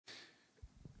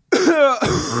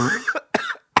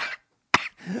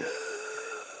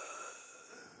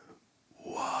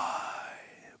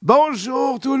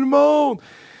Bonjour tout le monde!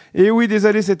 Et oui,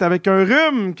 désolé, c'est avec un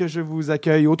rhume que je vous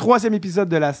accueille au 3e épisode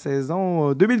de la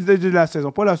saison 2010, de la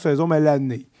saison, pas la saison, mais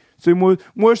l'année. C'est moi,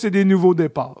 c'est des nouveaux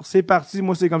départs. C'est parti,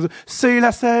 moi, c'est comme ça. C'est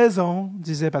la saison,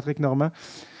 disait Patrick Normand.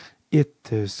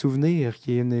 Souvenir,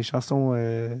 qui est une chanson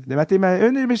une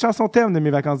de mes chansons thèmes de mes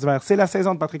vacances d'hiver. C'est la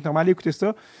saison de Patrick Normand. Allez écouter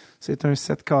ça. C'est un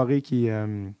 7 carré qui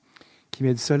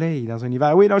met du soleil dans un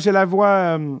hiver. Oui, donc j'ai la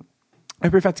voix un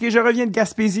peu fatiguée. Je reviens de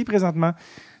Gaspésie présentement.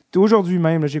 Aujourd'hui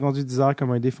même, là, j'ai conduit 10 heures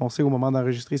comme un défoncé au moment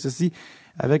d'enregistrer ceci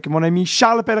avec mon ami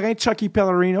Charles Pellerin, Chucky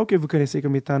Pellerino, que vous connaissez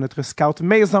comme étant notre scout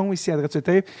maison ici à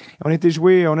Dreadsuite. On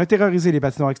a terrorisé les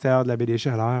patinoires extérieurs de la baie des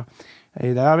Chaleurs.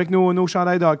 Et d'ailleurs, avec nos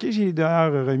chandails de hockey, j'ai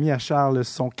d'ailleurs remis à Charles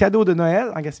son cadeau de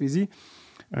Noël en Gaspésie.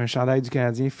 Un chandail du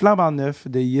Canadien flambant neuf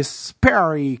de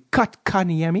Jesperi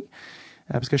Kotkaniemi.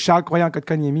 Parce que Charles croyait en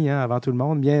Kotkaniemi avant tout le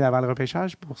monde, bien avant le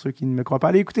repêchage. Pour ceux qui ne me croient pas,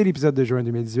 allez écouter l'épisode de juin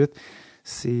 2018.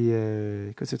 C'est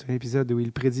un épisode où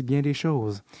il prédit bien des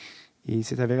choses. Et il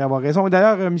s'est avéré avoir raison.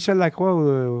 D'ailleurs, Michel Lacroix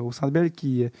au Centre Bell,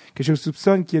 que je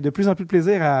soupçonne, qui a de plus en plus de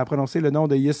plaisir à prononcer le nom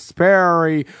de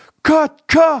Jesperi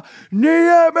Kotkaniemi.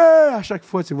 À chaque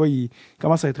fois, tu vois, il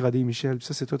commence à être rodé, Michel. Puis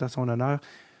ça, c'est tout à son honneur.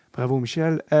 Bravo,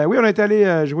 Michel. Oui, on est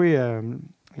allé jouer à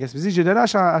Gaspésie. J'ai donné à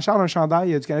Charles un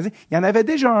chandail du Canadien. Il y en avait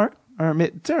déjà mais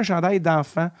tu sais, un chandail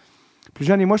d'enfant. Plus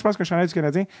jeune et moi, je pense que le chandail du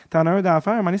Canadien, t'en as un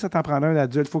d'enfant, à un moment donné, ça t'en prend un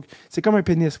d'adulte. C'est comme un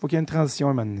pénis, il faut qu'il y ait une transition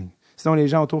à un moment donné. Sinon, les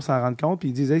gens autour s'en rendent compte, puis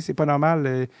ils disent, hey, c'est pas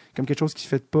normal, comme quelque chose qui se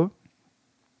fait pas.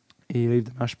 Et là,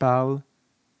 évidemment, je parle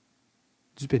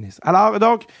du pénis. Alors,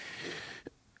 donc,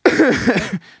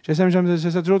 j'essaie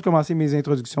toujours de commencer mes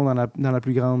introductions dans la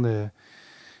plus grande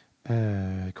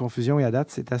confusion, et à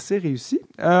date, c'est assez réussi.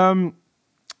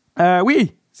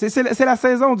 Oui! C'est la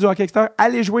saison du hockey extérieur.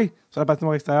 Allez jouer sur la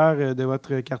patinoire extérieure de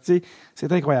votre quartier.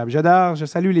 C'est incroyable. J'adore. Je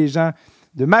salue les gens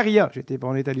de Maria.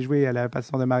 On est allé jouer à la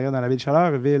patinoire de Maria dans la ville de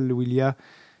Chaleur, ville où il y a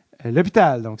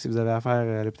l'hôpital. Donc, si vous avez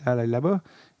affaire à l'hôpital, allez là-bas.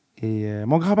 Et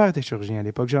mon grand-père était chirurgien à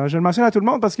l'époque. Je le mentionne à tout le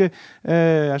monde parce que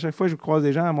à chaque fois que je croise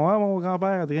des gens, moi, mon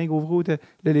grand-père, Adrien Gauvreau, là,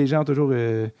 les gens ont toujours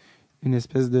une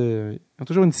espèce de... Ils ont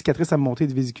toujours une cicatrice à me montrer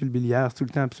de vésicule biliaire. C'est tout le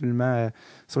temps absolument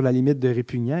sur la limite de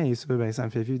répugnant. Et ça, ça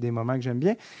me fait vivre des moments que j'aime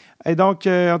bien. Et donc, on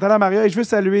est allé à Maria. Et je veux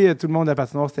saluer tout le monde de la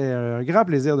patinoire. C'était un grand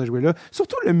plaisir de jouer là.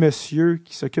 Surtout le monsieur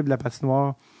qui s'occupe de la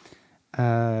patinoire.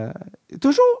 Ils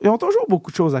ont toujours beaucoup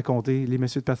de choses à compter, les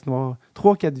messieurs de patinoire.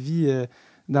 3-4 vies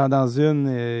dans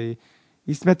une...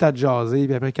 ils se mettent à te jaser,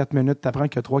 puis après 4 minutes, tu apprends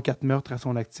qu'il y a 3-4 meurtres à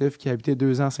son actif, qui a habité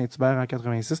 2 ans à Saint-Hubert en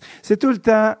 86. C'est tout le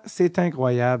temps, c'est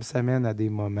incroyable, ça mène à des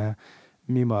moments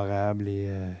mémorables et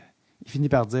il finit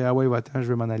par dire « Ah ouais, va-t'en, je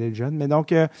veux m'en aller le jeune ». Mais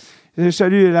donc, je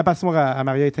salue, la patinoire à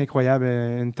Maria est incroyable,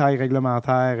 une taille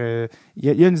réglementaire. Il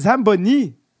y a une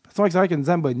Zamboni, la patinoire extérieure avec une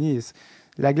Zamboni.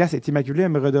 La glace est immaculée,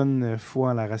 elle me redonne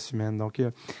foi en la race humaine. Donc,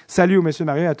 salut au monsieur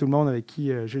Maria et à tout le monde avec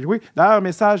qui j'ai joué. D'ailleurs,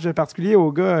 message particulier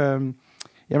au gars...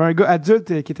 il y avait un gars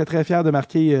adulte qui était très fier de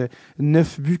marquer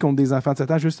 9 buts contre des enfants de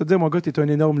 7 ans. Juste te dire, mon gars, t'es un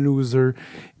énorme loser.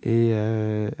 Et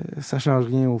ça change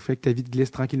rien au fait que ta vie te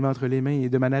glisse tranquillement entre les mains et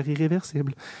de manière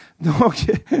irréversible. Donc,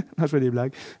 non, je fais des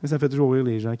blagues. Mais ça fait toujours rire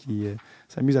les gens qui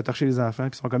s'amusent à torcher les enfants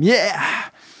et sont comme « Yeah!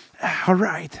 All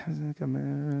right! »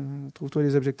 trouve-toi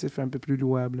des objectifs un peu plus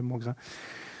louables, mon grand.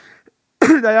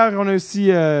 D'ailleurs, on a aussi...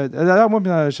 d'ailleurs,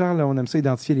 moi et Charles, on aime ça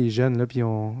identifier les jeunes. Là, puis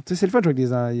c'est le fun de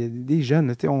jouer avec des jeunes.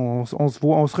 Là, on se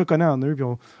voit, on se reconnaît en eux, puis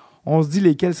on se dit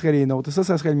lesquels seraient les nôtres. Ça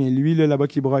serait le mien. Lui, là-bas,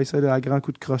 qui broye ça, là, à grand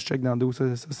coup de cross-check dans le dos, ça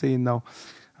c'est non.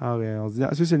 Alors, on se dit, ça,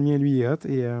 c'est le mien, lui, il est hot.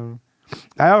 Et,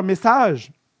 d'ailleurs,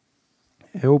 message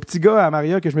au petit gars à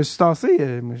Maria que je me suis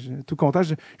tassé, tout content,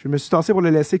 je me suis tassé pour le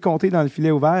laisser compter dans le filet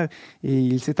ouvert et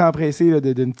il s'est empressé là,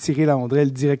 de me tirer la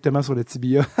rondelle directement sur le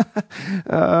tibia.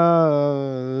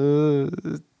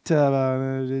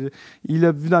 Il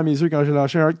a vu dans mes yeux quand j'ai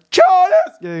lâché un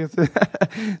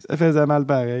ça faisait mal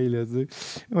pareil là, tu sais.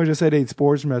 Moi j'essaie d'être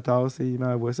sport, je me tasse et il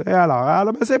m'envoie ça. Et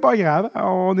alors ben, c'est pas grave,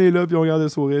 on est là puis on regarde le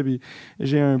sourire puis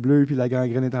j'ai un bleu puis la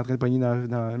gangrène est en train de pogner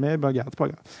dans mais ben regarde, c'est pas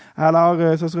grave.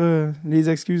 Alors ça sera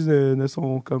les excuses ne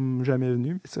sont comme jamais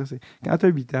venues, mais ça c'est quand t'as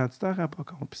 8 ans, tu t'en rends pas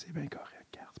compte puis c'est bien correct,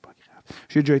 regarde, c'est pas grave.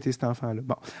 J'ai déjà été cet enfant là.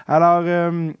 Bon. Alors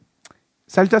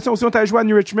salutations aussi, on t'a joué à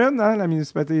New Richmond, la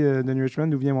municipalité de New Richmond,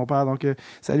 d'où vient mon père. Donc,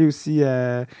 salut aussi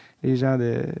les gens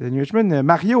de New Richmond.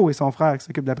 Mario et son frère qui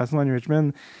s'occupent de la patinoire à New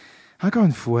Richmond. Encore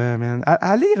une fois, man,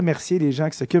 allez remercier les gens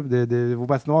qui s'occupent de vos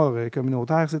patinoires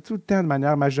communautaires. C'est tout le temps de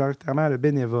manière majoritairement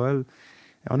bénévole.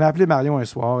 On a appelé Marion un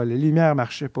soir, la lumière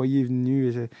marchait pas, il est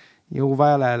venu. il a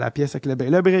ouvert la pièce avec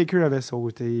le breaker avait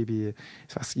sauté. Puis,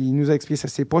 c'est parce qu'il nous a expliqué ça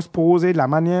s'est pas supposé de la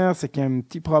manière, c'est qu'il y a un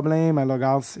petit problème. Alors,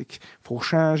 regarde, c'est qu'il faut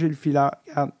changer le filaire.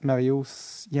 Regarde, Mario,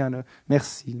 il y en a.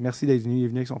 Merci d'être venu. Il est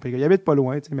venu avec son père. Il habite pas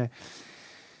loin, tu sais, mais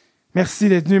merci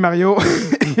d'être venu, Mario.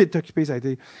 Il est occupé, ça a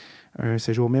été un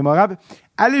séjour mémorable.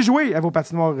 Allez jouer à vos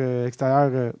patinoires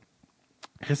extérieures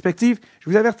respectives. Je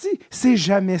vous avertis, c'est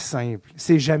jamais simple.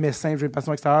 C'est jamais simple, jouer une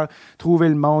patinoire extérieure, trouver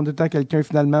le monde, tout le temps quelqu'un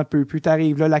finalement peut plus.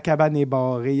 T'arrives là, la cabane est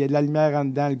barrée, il y a de la lumière en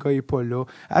dedans, le gars est pas là.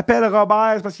 Appelle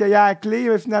Robert, c'est parce qu'il y a la clé,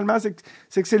 mais finalement, c'est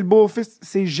que c'est le beau-fils.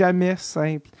 C'est jamais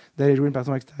simple d'aller jouer une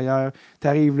patinoire extérieure.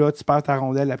 T'arrives là, tu perds ta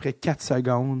rondelle après 4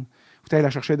 secondes. Faut t'aller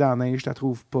la chercher dans la neige, tu la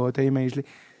trouves pas, t'as les mains gelées.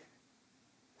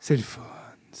 C'est le fun.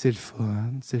 C'est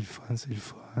le fun.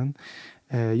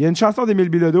 Il y a une chanson d'Émile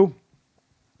Bilodeau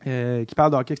qui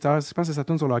parle de hockey extérieur. Je pense que ça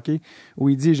tourne sur le hockey, où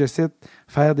il dit, je cite, «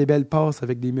 Faire des belles passes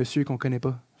avec des messieurs qu'on connaît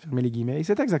pas. » Fermez les guillemets. Et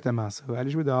c'est exactement ça. Aller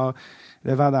jouer dehors,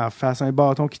 le vent d'en face, un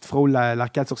bâton qui te frôle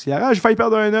l'arcade sourcilière. « Ah, j'ai failli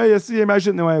perdre un œil aussi,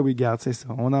 imagine. » Ouais, oui, garde, c'est ça.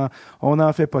 On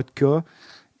en fait pas de cas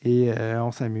et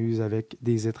on s'amuse avec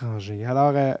des étrangers.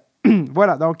 Alors,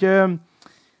 voilà. Donc,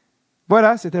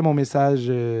 voilà, c'était mon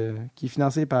message qui est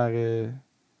financé par...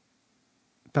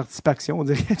 participation, on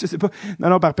dirait, je sais pas.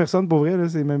 Non, par personne, pour vrai, là,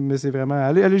 c'est vraiment,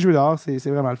 allez jouer dehors, c'est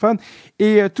vraiment le fun.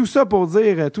 Et tout ça pour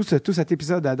dire, tout cet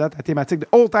épisode à date, à thématique de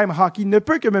Old Time Hockey ne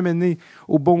peut que me mener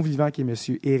au bon vivant qui est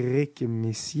monsieur Éric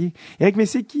Messier. Éric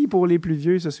Messier qui, pour les plus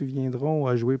vieux, se souviendront,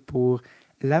 a joué pour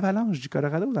l'Avalanche du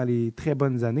Colorado dans les très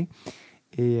bonnes années.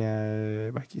 Et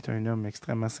qui est un homme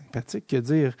extrêmement sympathique. Que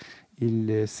dire,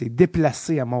 il s'est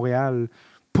déplacé à Montréal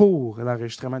pour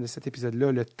l'enregistrement de cet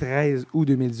épisode-là, le 13 août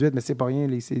 2018, mais c'est pas rien,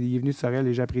 il est venu de Sorel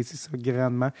et j'apprécie ça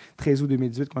grandement. 13 août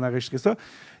 2018 qu'on a enregistré ça.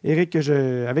 Éric,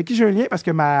 avec qui j'ai un lien, parce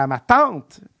que ma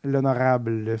tante,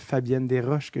 l'honorable Fabienne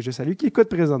Desroches, que je salue, qui écoute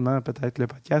présentement peut-être le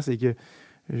podcast et que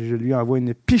je lui envoie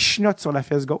une pichenote sur la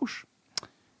fesse gauche.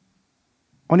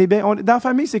 On est bien, dans la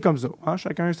famille, c'est comme ça. Hein?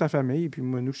 Chacun a sa famille, et puis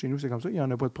moi, chez nous, c'est comme ça. Il n'y en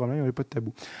a pas de problème, il n'y a pas de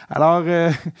tabou. Alors,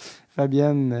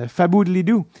 Fabienne Fabou de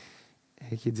Lidou,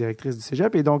 qui est directrice du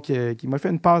cégep, et donc qui m'a fait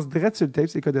une passe direct sur le tape,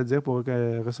 c'est le cas de dire, pour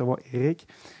recevoir Éric.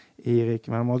 Et Éric,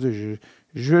 mon Dieu,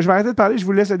 je vais arrêter de parler, je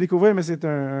vous laisse le découvrir, mais c'est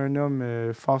un homme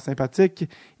fort sympathique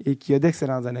et qui a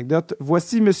d'excellentes anecdotes.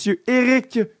 Voici monsieur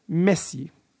Éric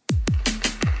Messier.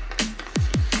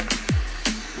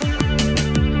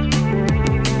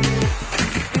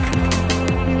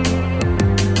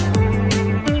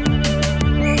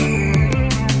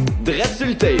 Direct sur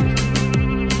le tape.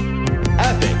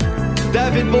 Avec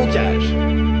David Bocage.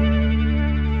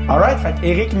 All right, fait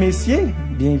Éric Messier,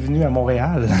 bienvenue à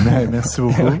Montréal. Merci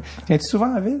beaucoup. Viens-tu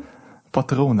souvent en ville? Pas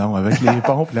trop, non. Avec les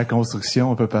pompes et la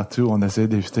construction un peu partout, on essaie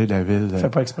d'éviter la ville. Fais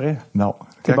pas exprès? Non.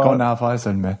 Quand on a affaire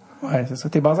seulement. Ouais, c'est ça.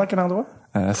 T'es basé à quel endroit?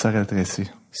 À Sorel-Tracy.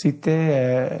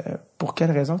 C'était... pour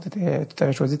quelle raison tu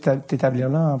avais choisi de t'établir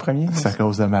là en premier? C'est à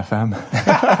cause de ma femme.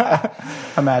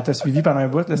 Ah, mais elle t'a suivi pendant un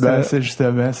bout, là? C'est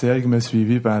justement, c'est elle qui m'a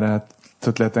suivi pendant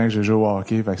tout le temps que j'ai joué au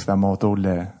hockey. Fait que c'était à mon tour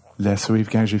de la suivre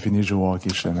quand j'ai fini de jouer au hockey,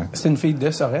 justement. C'est une fille de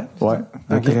Sorel? Ouais,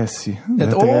 de okay. Tracy. De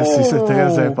Tracy, c'est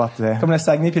très important. Comme le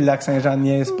Saguenay puis le Lac-Saint-Jean ne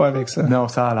niaise pas avec ça. Non,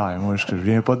 ça a l'air. Moi, je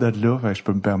viens pas de là, fait que je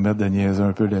peux me permettre de niaiser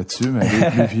un peu là-dessus, mais les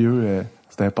plus vieux...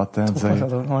 c'est important de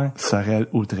dire Sorel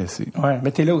ou Tracy. Ouais,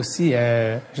 mais t'es là aussi,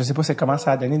 je sais pas comment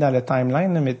ça a donné dans le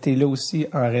timeline, là, mais t'es là aussi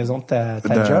en raison de ta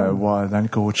job. Ouais, dans le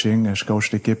coaching, je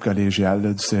coach l'équipe collégiale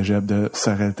là, du cégep de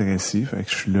Sorel-Tracy. Fait que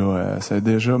je suis là, c'est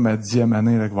déjà ma 10e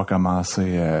année là, qui va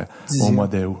commencer au mois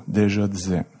d'août. Déjà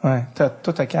 10 ans. Ouais,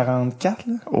 toi t'as 44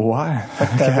 là? Ouais,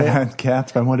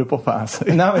 44, fais-moi là pour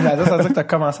penser. Non, mais ça veut dire que t'as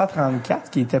commencé à 34,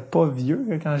 qui était pas vieux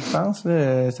quand je pense.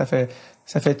 Là.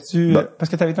 Ça fait-tu... parce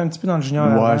que t'avais été un petit peu dans le junior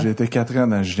avant. Ouais, j'ai été 4 ans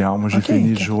dans le junior. Moi, j'ai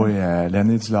fini de jouer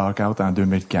l'année du lockout en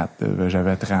 2004.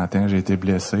 J'avais 30 ans, j'ai été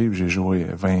blessé, puis j'ai joué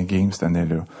 20 games cette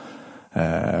année-là.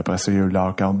 Après ça, il y a eu le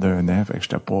lockout d'un an, fait que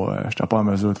j'étais pas en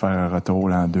mesure de faire un retour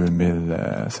là, en 2000,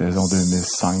 saison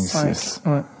 2005-6.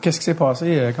 Ouais. Qu'est-ce qui s'est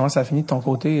passé? Comment ça a fini de ton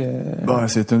côté?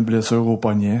 C'était une blessure au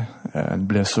poignet. Une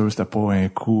blessure, c'était pas un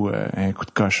coup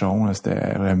de cochon, là.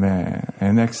 C'était vraiment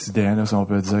un accident, là, si on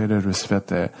peut dire. Là. Je me suis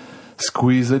fait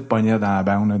squeezer le poignet dans la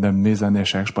bande, là, de mise en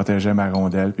échec. Je protégeais ma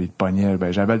rondelle, puis le poignet,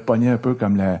 j'avais le poignet un peu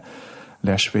comme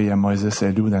la cheville à Moïse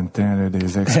Salou dans le temps là,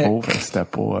 des expos. C'était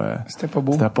pas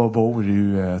beau. C'était pas beau. J'ai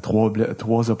eu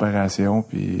 3 opérations,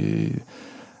 puis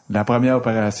la première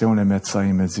opération, le médecin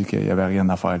il m'a dit qu'il y avait rien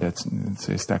à faire là-dessus.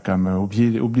 C'était comme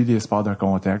oublie les sports de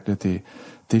contact, là,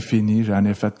 t'es fini. J'en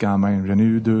ai fait quand même. J'en ai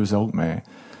eu 2 autres, mais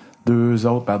 2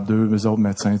 autres par 2 autres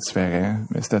médecins différents.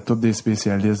 Mais c'était tous des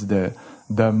spécialistes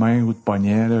de main ou de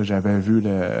poignet. Là. J'avais vu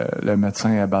le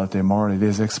médecin à Baltimore et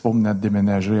les expos venaient de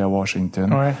déménager à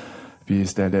Washington. Ouais. Puis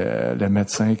c'était le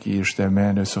médecin qui,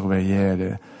 justement,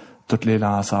 surveillait tous les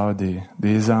lanceurs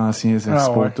des anciens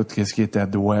expos, tout ce qui était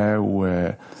doigt ou...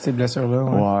 Ces blessures-là,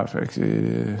 ouais. Fait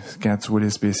que quand tu vois les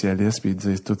spécialistes puis ils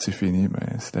disent tout c'est fini, ben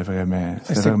c'était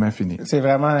vraiment fini. C'est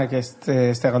vraiment que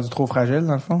c'était rendu trop fragile,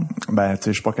 dans le fond? Ben, tu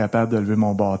sais, je suis pas capable de lever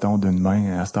mon bâton d'une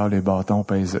main. À cette heure, les bâtons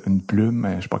pèsent une plume,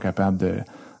 mais je suis pas capable de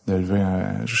lever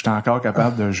je suis encore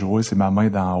capable de jouer, c'est ma main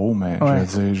d'en haut, mais je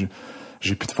veux dire...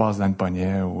 J'ai plus de force dans le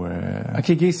poignet ou...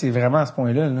 OK, c'est vraiment à ce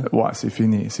point-là, là. Ouais, c'est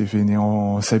fini.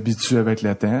 On s'habitue avec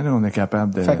le temps, là. On est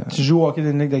capable de... Fait que tu joues au hockey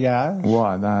d'une ligue de garage?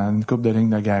 Ouais, dans une coupe de lignes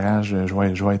de garage,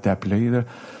 je vais être appelé, là.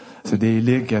 C'est des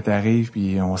ligues que t'arrives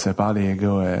puis on sépare les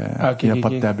gars. Il y a pas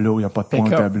de tableau, il y a pas de point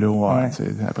de tableau. Ouais.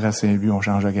 Après 5 buts, on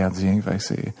change de gardien. Fait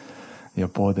que il y a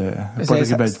pas de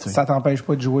rivalité. Ça t'empêche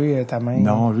pas de jouer ta main?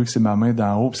 Non, vu que c'est ma main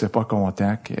d'en haut pis c'est pas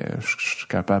contact, je suis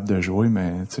capable de jouer,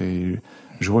 mais tu sais...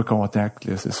 Jouer contact,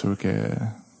 là, c'est sûr que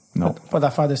non. Pas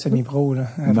d'affaire de semi-pro, là.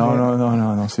 Après.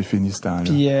 Non, c'est fini ce temps-là.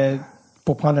 Puis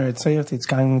pour prendre un tir, t'es-tu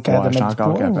quand même capable de mettre du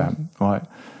poids? Je suis encore capable. Ouais.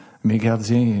 Mes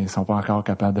gardiens, ils sont pas encore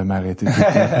capables de m'arrêter.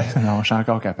 Non, je suis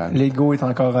encore capable. L'ego est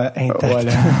encore intact.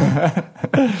 Voilà.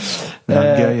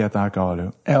 L'orgueil est encore là.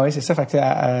 Ah oui, c'est ça. Fait que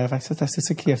c'est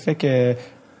ça qui a fait que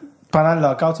pendant le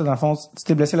lockout, dans le fond, tu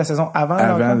t'es blessé la saison avant le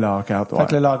lockout? Avant le lockout, ouais. Fait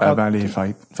que le lockout, avant les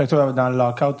fêtes. Fait que toi, dans le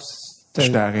lockout,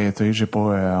 j'étais arrêté, j'ai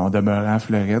pas, on demeurait en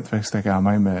Floride, fait que c'était quand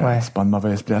même, c'est pas une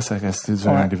mauvaise place à rester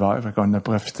durant l'hiver, fait qu'on a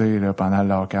profité, là, pendant le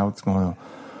lockout,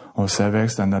 on savait que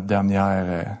c'était notre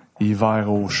dernière,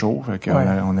 hiver au chaud, fait qu'on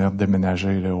on a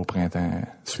déménagé, là, au printemps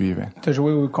suivant. T'as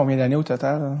joué combien d'années au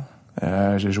total,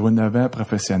 là? J'ai joué 9 ans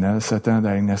professionnel, 7 ans dans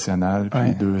la Ligue nationale,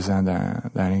 puis 2 ans dans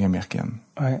la Ligue américaine.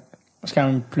 Ouais. C'est quand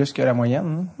même plus que la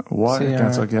moyenne. Hein? Ouais,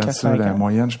 quand tu regardes ça, la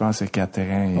moyenne, je pense que c'est 4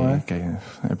 ans,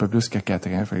 un peu plus que 4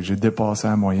 ans. Fait que j'ai dépassé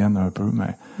la moyenne un peu,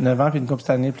 mais... 9 ans puis une couple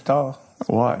d'années plus tard.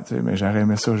 Ouais, tu sais, mais j'aurais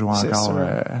aimé ça jouer encore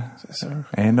c'est sûr.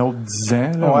 Un autre 10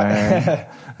 ans, là, mais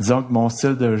disons que mon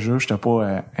style de jeu, j'étais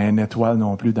pas un étoile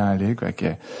non plus dans la ligue, fait que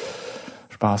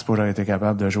je pense pas que j'aurais été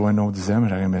capable de jouer un autre 10 ans, mais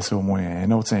j'aurais aimé ça au moins un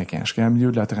autre 5 ans. Jusqu'à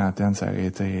milieu de la trentaine, ça aurait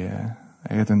été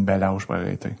une belle âge pour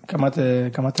arrêter. Comment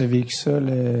t'as vécu ça? Parce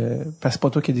que c'est pas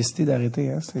toi qui as décidé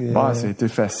d'arrêter. Hein? C'était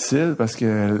facile parce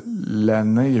que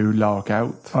l'année, il y a eu le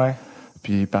lockout. Ouais.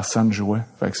 Puis personne jouait.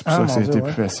 Fait que c'est pour ça que c'était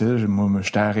plus facile. Moi,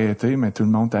 j'étais arrêté, mais tout le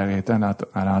monde était arrêté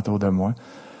à l'entour de moi.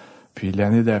 Puis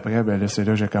l'année d'après, ben là, c'est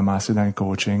là que j'ai commencé dans le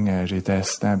coaching. J'ai été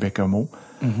assistant à Bécomo.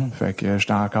 Mm-hmm. Fait que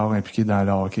j'étais encore impliqué dans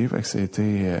le hockey. Fait que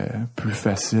c'était plus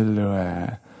facile là,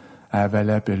 à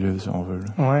avaler la pilule, si on veut.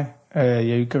 Là. Ouais. Il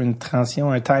y a eu comme une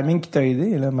transition, un timing qui t'a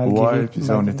aidé, là, malgré... Ouais, puis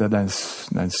on était dans le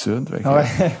sud, fait que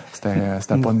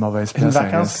c'était pas une mauvaise place. Une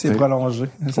vacance qui s'est prolongée,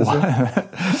 c'est ça?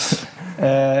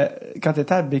 Quand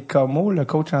t'étais à Bécomo, le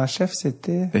coach en chef,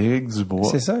 c'était... Éric Dubois.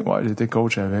 C'est ça? Ouais, j'étais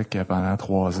coach avec pendant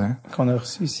 3 ans. Qu'on a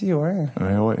reçu ici, ouais.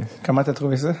 Ouais. Comment t'as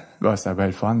trouvé ça? C'était bien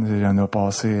le fun. On a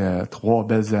passé 3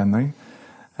 belles années.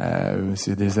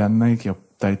 C'est des années qui ont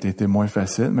peut-être été moins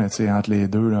facile, mais tu sais, entre les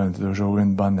deux, là, on a toujours eu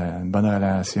une bonne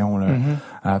relation là,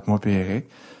 entre moi et Eric.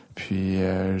 Puis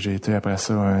j'ai été après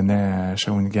ça 1 an à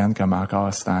Shawinigan comme encore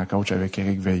assistant coach avec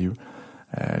Éric Veilleux.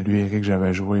 Lui et Éric,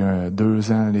 j'avais joué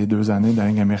 2 ans, les 2 années dans la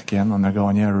Ligue américaine. On a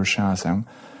gagné un rush ensemble.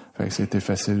 Fait que c'était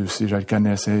facile aussi. Je le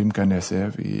connaissais, il me connaissait.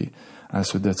 Puis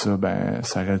ensuite de ça,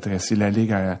 ça a rétréci. La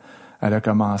Ligue, elle a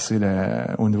commencé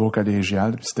au niveau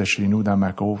collégial. Puis c'était chez nous dans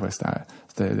ma cour.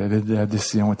 La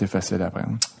décision était facile à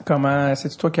prendre. Comment, c'est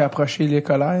toi qui as approché les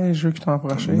collèges, eux qui t'ont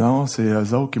approché? Non, c'est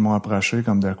eux autres qui m'ont approché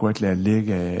comme de quoi que la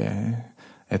Ligue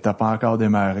était pas encore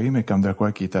démarrée, mais comme de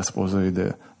quoi qui était supposé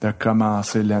de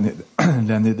commencer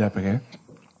l'année d'après.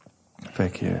 Fait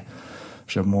que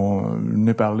je m'en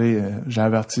parlé, j'ai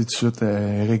averti tout de suite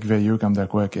Éric Veilleux comme de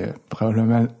quoi que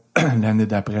probablement l'année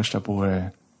d'après, j'étais pour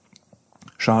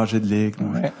changer de ligue.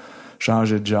 Ouais.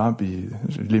 Changer de job, puis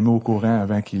je l'ai mis au courant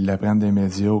avant qu'il l'apprenne des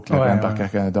médias ou qu'il l'apprenne par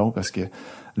quelqu'un d'autre, parce que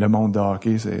le monde de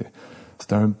hockey,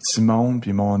 c'est un petit monde,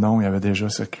 puis mon nom, il avait déjà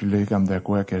circulé comme de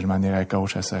quoi que je m'en irais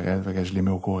coach à Sorel, fait que je l'ai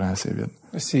mis au courant assez vite.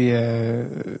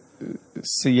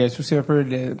 Il y a aussi un peu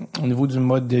au niveau du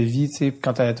mode de vie, tu sais,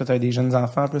 quand t'as des jeunes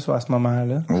enfants, plus à ce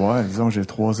moment-là. Ouais, disons, j'ai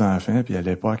 3 enfants, puis à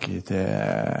l'époque, il était,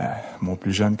 mon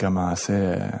plus jeune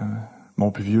commençait,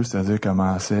 mon plus vieux, c'est-à-dire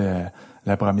commençait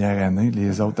la première année.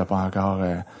 Les autres, t'as pas encore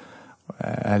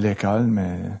à l'école,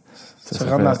 mais... Ça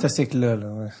rentre dans ce cycle-là, là.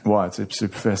 Ouais, tu sais, puis c'est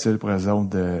plus facile pour eux autres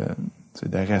de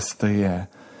rester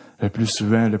le plus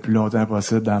souvent, le plus longtemps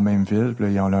possible dans la même ville. Puis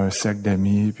là, ils ont là un cercle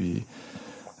d'amis, puis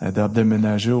de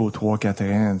déménager aux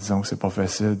 3-4 ans, disons que c'est pas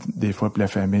facile, des fois pour la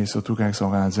famille, surtout quand ils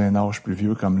sont rendus à un âge plus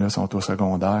vieux, comme là, ils sont au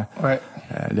secondaire. Ouais.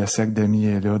 Le cercle d'amis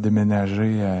est là,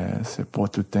 déménager, c'est pas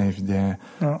tout le temps évident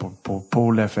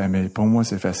pour la famille. Pour moi,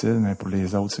 c'est facile, mais pour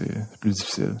les autres, c'est plus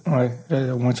difficile. Ouais.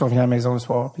 Là, au moins, tu reviens à la maison le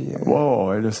soir, puis...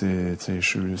 Ouais, là, je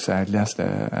suis à la glace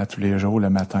à tous les jours, le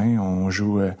matin. On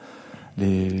joue,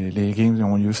 les games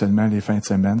ont lieu seulement les fins de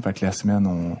semaine, fait que la semaine,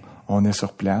 on est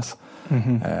sur place.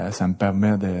 Ça me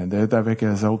permet d'être avec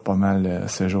eux autres pas mal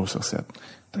 7 jours sur 7.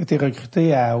 Tu as été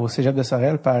recruté au Cégep de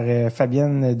Sorel par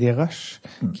Fabienne Desroches,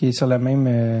 qui est sur le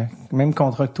même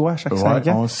contrat que toi à chaque 5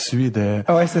 ans. On suit de...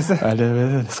 Ah ouais, c'est ça. Elle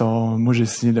avait moi, j'ai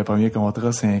signé le premier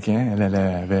contrat 5 ans. Elle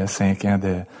avait 5 ans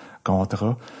de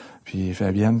contrat. Puis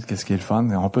Fabienne, qu'est-ce qui est le fun?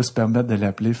 On peut se permettre de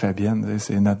l'appeler Fabienne.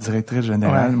 C'est notre directrice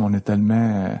générale, mais on est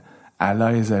tellement à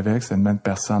l'aise avec. C'est tellement une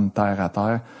personne terre à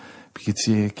terre. Puis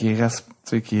qui reste,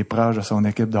 qui est proche de son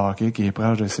équipe de hockey, qui est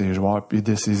proche de ses joueurs, puis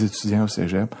de ses étudiants au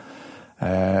cégep.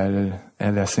 Elle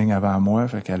a signé avant moi,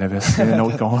 fait qu'elle avait signé un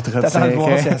autre contrat de 5 ans.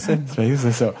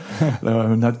 C'est ça. Là,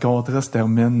 notre contrat se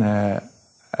termine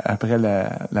après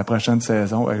la prochaine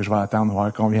saison. Je vais attendre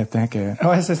voir combien de temps que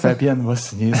Fabienne va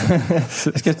signer.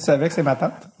 Est-ce que tu savais que c'est ma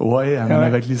tante? Oui, elle m'en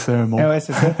avait glissé un mot. Oui,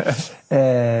 c'est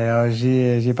ça.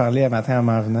 J'ai parlé un matin en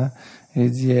m'en venant. J'ai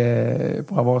dit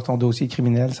pour avoir ton dossier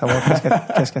criminel, savoir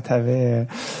qu'est-ce que tu avais,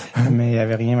 mais il n'y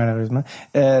avait rien malheureusement.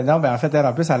 Non, en fait, elle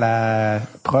en plus, elle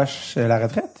approche la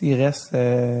retraite. Il reste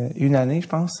une année, je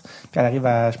pense. Puis elle arrive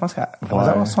je pense qu'elle va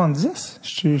avoir 70. Je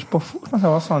suis pas fou, je pense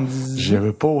avoir 70.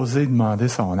 J'avais pas osé demander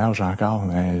son âge encore,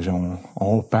 mais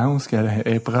on pense qu'elle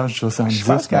est proche de 70. Je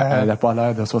pense qu'elle n'a pas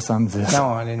l'air de 70.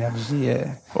 Non, l'énergie...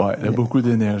 elle a beaucoup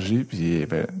d'énergie, puis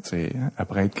tu sais,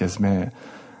 après être quasiment...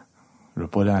 Je veux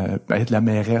pas être la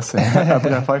mairesse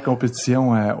après faire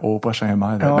compétition au prochain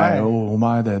maire, au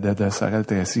maire de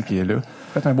Sorel-Tracy qui est là.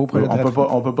 C'est un beau projet.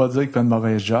 On peut pas dire qu'il fait une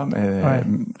mauvaise job, mais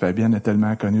Fabienne est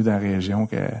tellement connue dans la région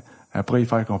qu'elle pourrait y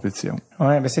faire compétition.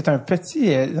 Ouais, mais c'est un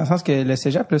petit, dans le sens que le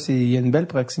cégep, là, il y a une belle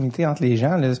proximité entre les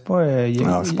gens, là, c'est pas,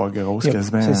 c'est pas gros, c'est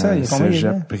quasiment un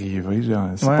cégep privé, genre.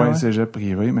 C'est pas un cégep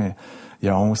privé, mais il y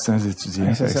a 1100 étudiants.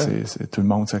 Ouais, tout le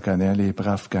monde se connaît, les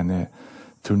profs connaissent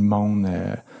tout le monde,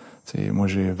 moi,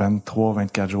 j'ai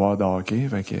 23-24 joueurs de hockey,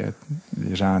 fait que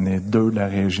j'en ai 2 de la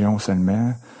région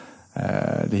seulement.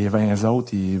 Les 22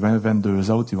 autres,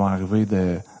 ils vont arriver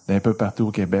d'un peu partout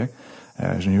au Québec.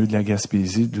 J'ai eu de la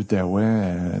Gaspésie, de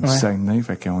l'Outaouais, du Saguenay,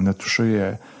 fait qu'on a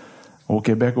touché au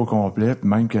Québec au complet. Puis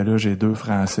même que là, j'ai 2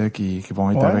 Français qui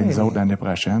vont être avec nous autres l'année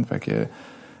prochaine. Fait que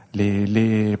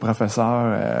les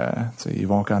professeurs, ils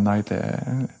vont connaître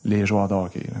les joueurs de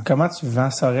hockey. Là. Comment tu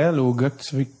vends Sorel aux gars que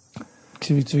tu veux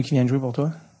qu'ils viennent jouer pour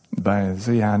toi? Ben, tu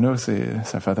sais, il y en a,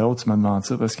 ça fait drôle, tu me demandes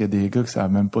ça, parce qu'il y a des gars qui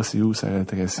savent même pas c'est où ça va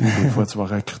Tracy. Des fois, tu vas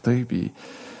recruter, puis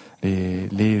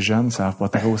les jeunes savent pas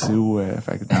trop c'est où.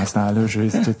 Fait que dans ce temps-là, je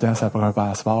dis tout le temps, ça prend un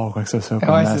passeport, quoi que ce soit,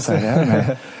 pour venir à Sorel,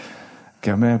 mais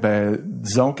comment,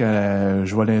 disons que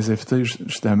je vais les inviter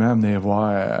justement à venir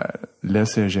voir le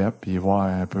cégep, puis voir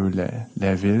un peu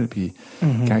la ville, puis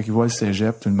quand ils voient le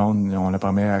cégep, tout le monde ont la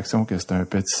première réaction que c'est un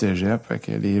petit cégep, fait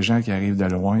que les gens qui arrivent de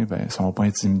loin, sont pas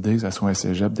intimidés que ça soit un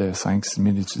cégep de 5-6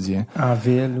 000 étudiants. En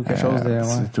ville ou quelque chose de...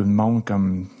 C'est tout le monde,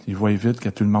 comme, ils voient vite que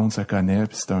tout le monde se connaît,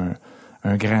 puis c'est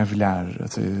un grand village.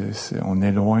 On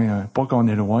est loin, pas qu'on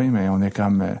est loin, mais on est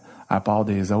comme à part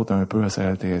des autres un peu à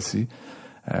Sorel-Tracy.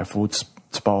 Faut que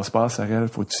tu passes pas à Sorel,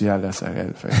 faut que tu y ailles à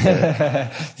Sorel.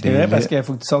 C'est vrai parce qu'il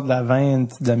faut que tu sortes de la 20 une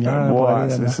petite demi-heure. Ouais,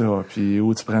 c'est ça. Puis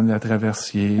où tu prennes la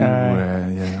traversier,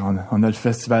 on a le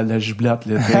festival de la giblotte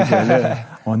l'été, là,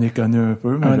 on est connu un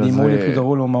peu. Mais un des mots les plus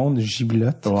drôles au monde,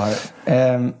 giblotte.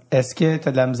 Ouais. Est-ce que tu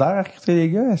as de la misère à recruter les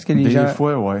gars? Est-ce que les des gens...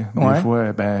 fois, ouais. Des fois,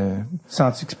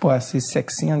 sens-tu que c'est pas assez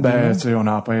sexy? Tu sais,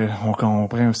 on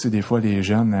comprend aussi des fois les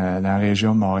jeunes. Dans la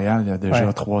région de Montréal, il y a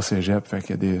déjà 3 cégeps, fait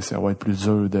que ça va être plus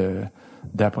dur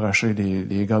d'approcher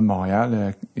les gars de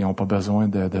Montréal. Ils n'ont pas besoin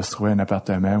de se trouver un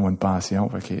appartement ou une pension.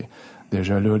 Fait que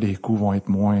déjà là, les coûts vont être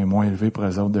moins élevés pour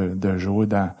eux autres de jouer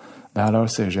dans leur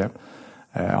cégep.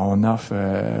 On offre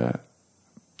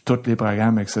tous les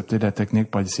programmes excepté la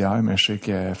technique policière, mais je sais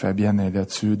que Fabienne est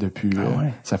là-dessus depuis...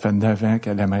 ça fait 9 ans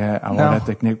qu'elle aimerait avoir la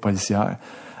technique policière.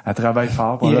 Elle travaille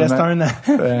fort. Il reste un an.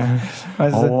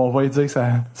 On va lui dire que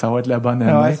ça va être la bonne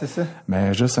année. Ouais, c'est ça.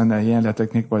 Mais juste en ayant la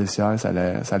technique policière, ça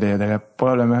l'aiderait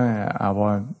probablement à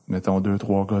avoir, mettons,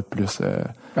 2-3 gars de plus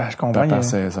je comprends, par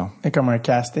saison. C'est comme un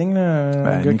casting,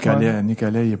 là.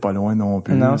 Nicolas, il est pas loin non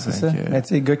plus. Non, c'est ça. Mais tu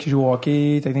sais, gars qui joue au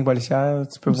hockey, technique policière,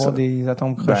 tu peux voir des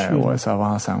atomes crochus. Ouais, ça va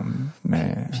ensemble.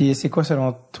 Mais... Puis c'est quoi,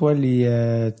 selon toi,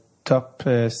 top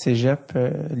cégep,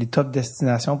 les top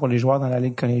destinations pour les joueurs dans la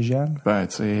Ligue collégiale? Ben,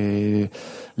 tu sais,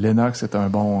 Lennox est une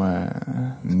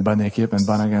bonne équipe, une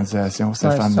bonne organisation.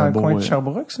 Stéphane C'est un Lebeau. coin de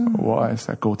Sherbrooke, ça? Ouais,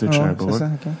 c'est à côté de Sherbrooke. C'est ça,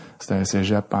 okay. C'est un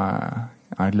cégep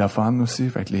anglophone aussi,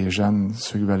 fait que les jeunes,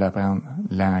 ceux qui veulent apprendre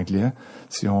l'anglais,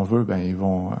 si on veut, ben ils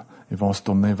vont se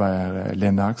tourner vers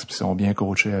Lennox, puis ils sont bien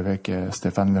coachés avec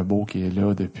Stéphane Lebeau qui est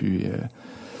là depuis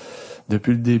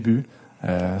le début.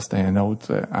 C'était un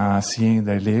autre ancien de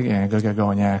la Ligue, un gars qui a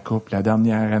gagné la Coupe. La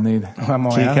dernière année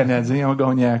que les Canadiens ont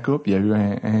gagné la Coupe, il y a eu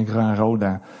un grand rôle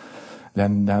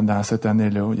dans cette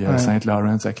année-là. Il y a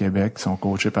Saint-Laurent à Québec qui sont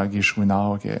coachés par Guy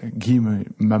Chouinard. Guy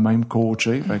m'a même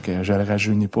coaché, fait que je le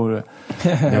rajeunis pas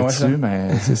là-dessus,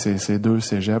 mais c'est deux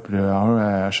cégeps, là, un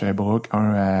à Sherbrooke,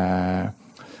 un à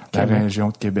la région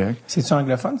de Québec. C'est-tu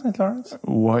anglophone, Saint-Laurent?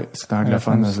 Oui, c'est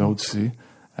anglophone, eux autres aussi.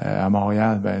 À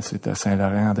Montréal, ben c'était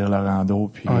Saint-Laurent, André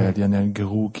Laurando, puis Lionel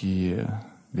Groux qui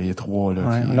les trois là.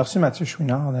 On a reçu Mathieu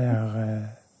Chouinard d'ailleurs.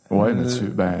 Oui,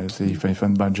 Mathieu, il fait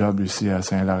une bonne job aussi à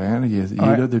Saint-Laurent. Il est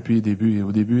là depuis le début.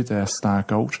 Au début, il était assistant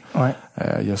coach. Ouais.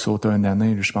 Il a sauté une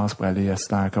année, lui, je pense, pour aller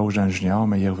assistant coach dans le junior,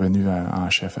 mais il est revenu en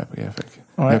chef après. Fait que,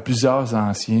 il y a plusieurs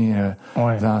anciens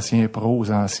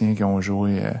pros, anciens qui ont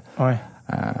joué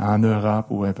en Europe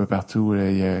ou un peu partout.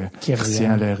 Il y a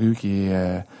Christian Larue qui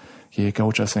est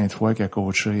coach à Sainte-Foy, qui a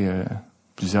coaché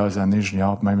plusieurs années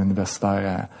junior, même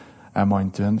universitaire à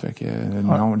Moncton. Fait que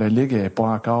non, la Ligue est pas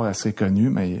encore assez connue,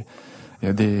 mais il y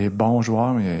a des bons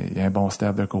joueurs, mais il y a un bon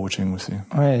staff de coaching aussi.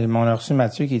 Oui, on a reçu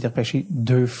Mathieu qui a été repêché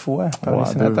 2 fois par les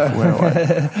sénateurs. 2 fois,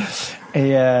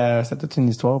 Et c'est toute une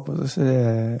histoire.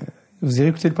 Vous irez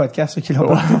écouter le podcast, ceux qui l'ont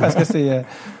pas écouté, parce que c'est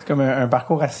comme un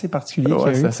parcours assez particulier.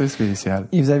 C'est assez spécial.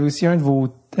 Et vous avez aussi un de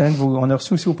vos, on a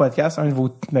reçu aussi au podcast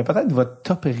peut-être votre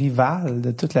top rival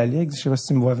de toute la Ligue. Je sais pas si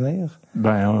tu me vois venir.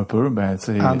 Un peu.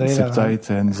 C'est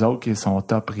peut-être nous autres qui sont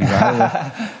top rivales.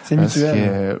 C'est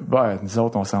mutuel. Nous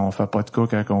autres, on fait pas de coup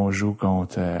quand on joue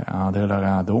contre André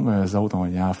Laurando, mais eux autres,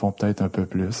 ils en font peut-être un peu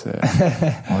plus.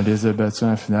 On les a battus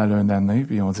en finale une année,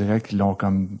 puis on dirait qu'ils l'ont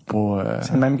comme pas...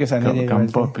 c'est même que ça n'est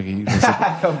comme pas pris.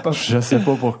 Je sais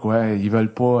pas pourquoi. Ils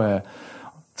veulent pas...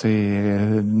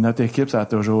 notre équipe, ça a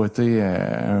toujours été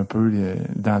un peu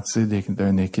l'identité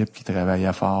d'une équipe qui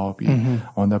travaillait fort. Puis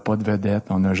on n'a pas de vedette.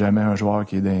 On n'a jamais un joueur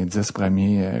qui est dans les 10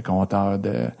 premiers compteurs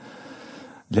de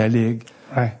la Ligue.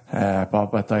 Ouais. À part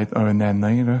peut-être un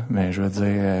année, là, mais je veux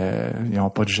dire, ils n'ont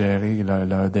pas de gérer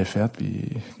leur défaite, puis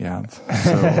regarde.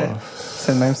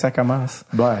 C'est le même que ça commence.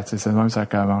 C'est le même que ça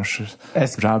commence.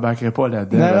 J'embarquerai pas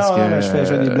là-dedans. Non, je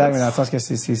fais des blagues, mais dans le sens que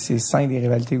c'est sain des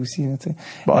rivalités aussi.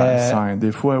 Là, sain.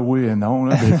 Des fois, oui et non.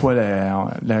 Là. Des fois,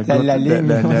 la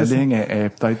ligne est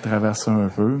peut-être traversée un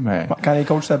peu, mais... Quand les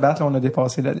coachs se battent, là, on a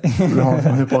dépassé la ligne.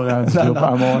 On n'est pas rendu là.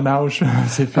 À mon âge,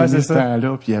 c'est fini ce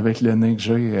temps-là, puis avec le nez que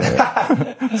j'ai...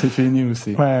 c'est fini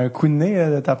aussi. Ouais, un coup de nez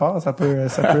de ta part, ça peut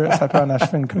en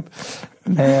achever une coupe.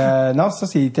 Mais non, ça,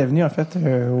 il était venu en fait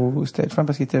c'était le fun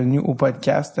parce qu'il était venu au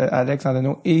podcast Alex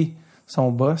Andano et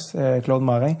son boss Claude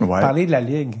Morin parler de la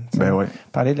Ligue.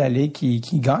 Parler de la Ligue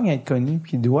qui gagne à être connue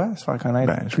puis qui doit se faire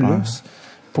connaître plus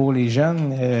pour les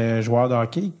jeunes joueurs de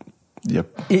hockey.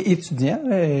 Yep. Et étudiants,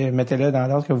 mettez-le dans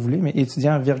l'ordre que vous voulez, mais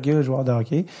étudiants virgule joueurs de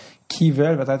hockey qui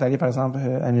veulent peut-être aller par exemple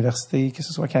à l'université, que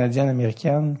ce soit canadienne,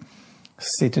 américaine.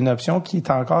 C'est une option qui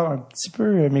est encore un petit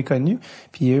peu méconnue.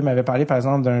 Puis eux m'avaient parlé, par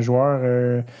exemple, d'un joueur,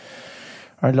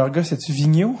 un de leurs gars, c'est-tu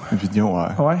Vigneault? Vigneault,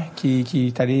 ouais. Ouais, qui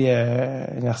est allé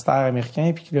universitaire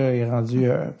américain, puis qui là est rendu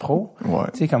pro. Ouais.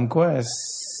 Tu sais, comme quoi,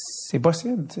 c'est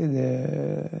possible, tu sais,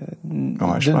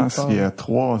 je pense qu'il y a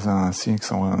 3 anciens qui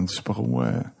sont rendus pro,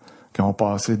 qui ont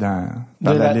passé dans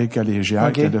la Ligue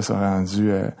collégiale, qui là sont rendus...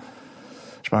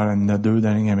 je parle, il y en a 2 dans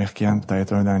la Ligue américaine,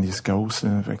 peut-être un dans l'East Coast.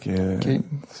 Fait que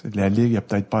la Ligue, il n'y a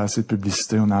peut-être pas assez de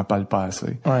publicité, on n'en parle pas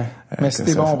assez. Ouais. Mais si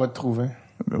t'es bon, on va te trouver.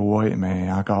 Oui,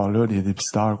 mais encore là, les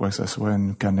dépisteurs, quoi que ce soit, ne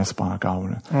nous connaissent pas encore.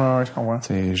 Là. Ouais, je comprends.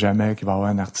 C'est jamais qu'il va y avoir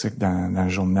un article dans le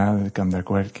journal comme de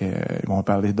quoi ils vont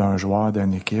parler d'un joueur,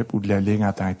 d'une équipe ou de la Ligue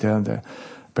en tant que telle.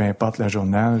 Peu importe le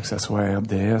journal, que ce soit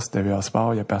RDS, TVA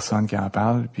Sport, il n'y a personne qui en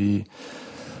parle. Puis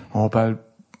on parle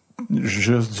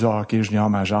juste du hockey junior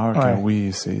majeur, que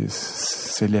oui,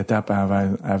 c'est l'étape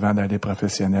avant d'aller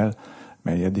professionnel.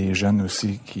 Mais il y a des jeunes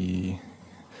aussi qui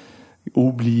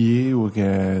oubliés ou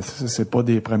que c'est pas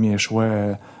des premiers choix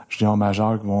junior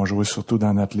majeurs qui vont jouer surtout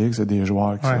dans notre ligue. C'est des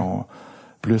joueurs qui sont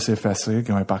plus effacés,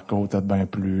 qui ont un parcours peut-être bien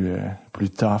plus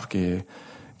tough,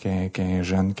 qui qu'un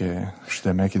jeune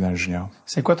justement qui est dans le junior.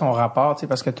 C'est quoi ton rapport,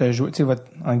 parce que tu as joué,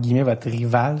 en guillemets, votre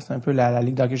rival, c'est un peu la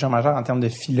Ligue d'hockey junior majeur en termes de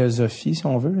philosophie, si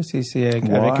on veut. C'est avec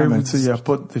eux. Mais tu sais, il n'y a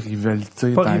pas de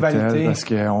rivalité tant que telle, parce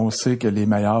qu'on sait que les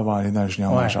meilleurs vont aller dans le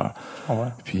junior majeur. Ouais.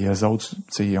 Puis eux autres, tu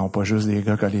sais, ils n'ont pas juste des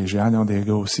gars collégiales, ils ont des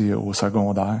gars aussi au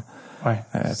secondaire. Ouais.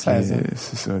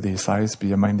 C'est ça, des 16, puis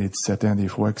il y a même des 17 ans des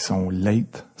fois qui sont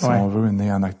late, si on veut,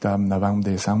 nés en octobre, novembre,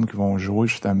 décembre, qui vont jouer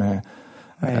justement.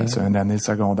 C'est une année de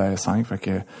secondaire 5, fait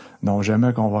que non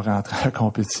jamais qu'on va rentrer en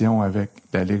compétition avec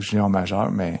la Ligue junior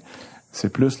majeure, mais c'est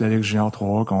plus la Ligue junior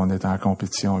 3 qu'on est en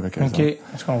compétition avec eux. OK,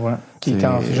 je comprends. Qui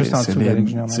est juste en dessous de la Ligue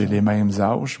junior majeure. C'est les mêmes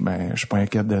âges, mais je suis pas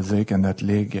inquiète de dire que notre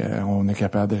Ligue, on est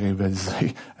capable de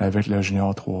rivaliser avec le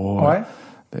junior 3. Ouais.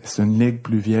 C'est une ligue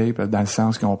plus vieille, dans le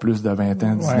sens qu'ils ont plus de 20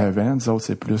 ans, 19 ans. Nous autres,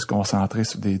 c'est plus concentré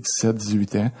sur des 17,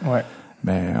 18 ans. Ouais.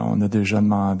 Mais on a déjà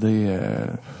demandé,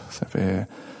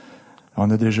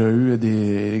 on a déjà eu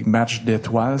des matchs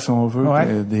d'étoiles, si on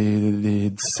veut, des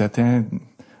 17 ans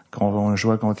qu'on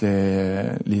jouait contre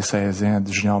les 16 ans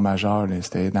du junior majeur.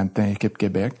 C'était dans le temps Équipe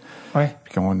Québec. Ouais.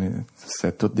 Puis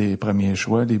c'était tous des premiers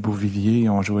choix. Les Beauvilliers, ils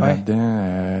ont joué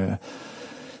là-dedans.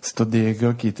 C'est tous des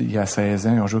gars qui étaient, il y a 16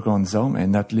 ans, ils ont joué contre nous autres, mais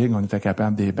notre ligue, on était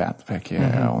capable de les battre. Fait que,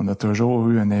 on a toujours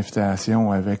eu une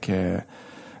invitation avec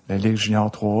la Ligue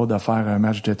junior 3 de faire un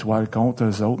match d'étoiles contre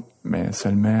eux autres, mais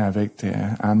seulement avec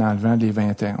en enlevant les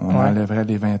 20 ans. On enlèverait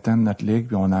les 20 ans de notre ligue,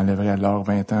 puis on enlèverait leurs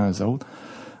 20 ans eux autres.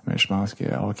 Mais je pense que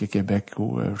Hockey Québec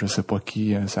ou je sais pas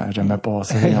qui, ça n'a jamais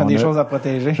passé. Il y a des choses à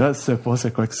protéger. Je sais pas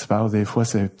c'est quoi qui se passe. Des fois,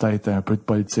 c'est peut-être un peu de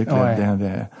politique là-dedans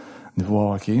de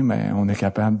voir hockey, mais on est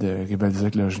capable de rivaliser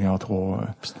avec le junior 3.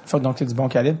 Donc, tu es du bon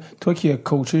calibre. Toi qui as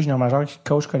coaché junior majeur, qui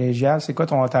coach collégial, c'est quoi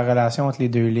ta relation entre les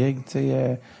deux ligues? Tu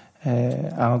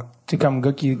sais, comme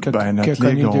gars qui a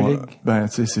connu les deux ligues. Ben,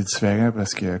 tu sais, c'est différent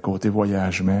parce que côté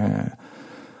voyagement,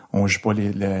 on joue pas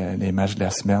les matchs de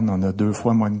la semaine. On a 2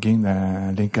 fois moins de games dans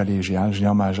la ligue collégiale.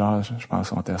 Junior majeur, je pense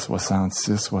qu'on était à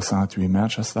 66, 68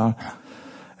 matchs à cette heure.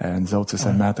 Nous autres, c'est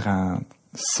seulement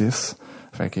 36.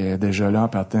 Fait que déjà là, en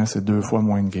partant, c'est 2 fois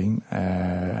moins de games.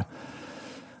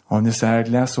 On est sur la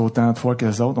glace autant de fois que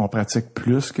les autres. On pratique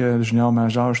plus que le junior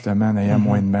majeur, justement, en ayant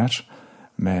moins de matchs.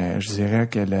 Mais je dirais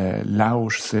que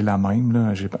l'âge, c'est la même.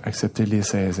 Là. J'ai accepté les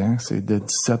 16 ans. C'est de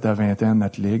 17 à 20 ans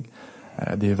notre ligue.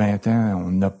 Des 20 ans, on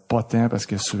n'a pas tant parce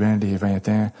que souvent, les 20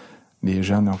 ans, les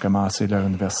jeunes ont commencé leur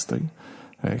université.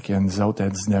 Que nous autres, à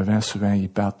 19 ans, souvent, ils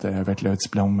partent avec leur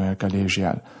diplôme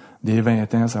collégial. Des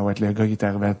 20 ans, ça va être le gars qui est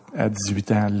arrivé à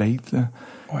 18 ans late, là,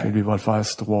 que lui va le faire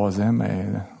sur 3 ans, mais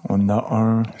on en a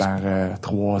un par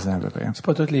 3 ans à peu près. C'est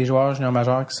pas tous les joueurs juniors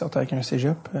majeurs qui sortent avec un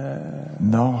cégep?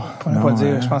 Non. Pour ne pas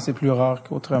dire, je pense que c'est plus rare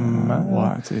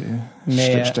qu'autrement. Tu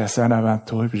sais. J'étais assis en avant de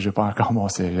toi, puis j'ai pas encore mon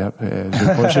cégep.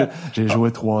 J'ai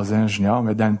joué 3 ans junior,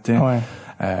 mais dans le temps... Ouais.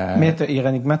 Mais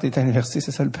ironiquement, tu étais à l'université,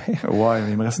 c'est ça le pire? Ouais, mais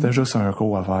il me restait juste un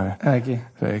cours à faire. Ah, OK.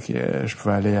 Fait que je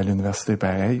pouvais aller à l'université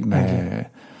pareil, mais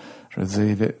je veux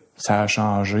dire, ça a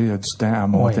changé du temps à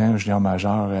mon temps junior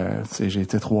majeur. J'ai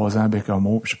été 3 ans à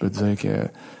Bécomo, puis je peux te dire que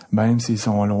même s'ils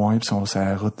sont loin, puis sont sur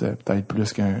la route peut-être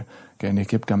plus qu'une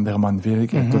équipe comme Drummondville,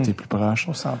 que tout est plus proche.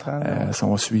 Au central.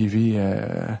 Sont suivis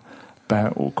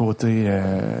au côté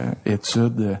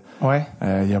études.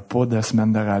 Il n'y a pas de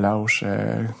semaine de relâche.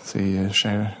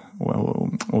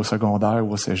 Au secondaire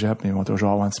ou au cégep, ils vont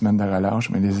toujours avoir une semaine de relâche,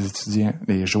 mais les étudiants,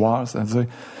 les joueurs, c'est-à-dire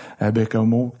à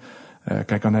Bécomo,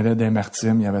 quand on allait dans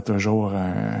Martine, il y avait toujours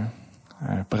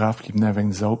un prof qui venait avec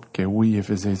nous autres, que oui, il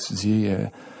faisait étudier.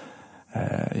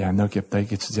 Il y en a qui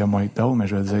peut-être étudiaient moins que d'autres, mais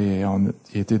je veux dire, il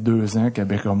y a été 2 ans qu'à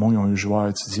Bécomo, ils ont eu joueurs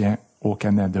étudiants au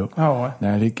Canada, dans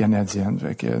la Ligue canadienne.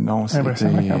 Fait que non,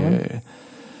 c'était...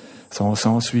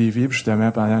 sont suivis, puis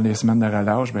justement, pendant les semaines de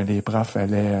relâche, ben les profs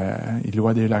ils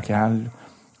louaient des locales.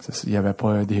 Il n'y avait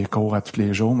pas des cours à tous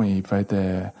les jours, mais il pouvait être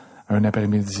un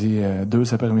après-midi,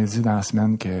 2 après-midi dans la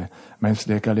semaine, que même si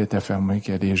l'école était fermée,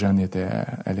 que les jeunes étaient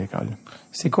à l'école.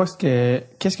 C'est quoi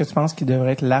qu'est-ce que tu penses qui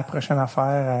devrait être la prochaine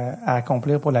affaire à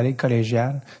accomplir pour la Ligue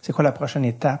collégiale? C'est quoi la prochaine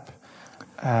étape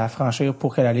à franchir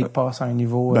pour que la Ligue passe à un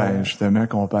niveau... justement,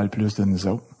 qu'on parle plus de nous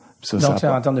autres. Ça, donc, c'est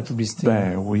en termes de publicité.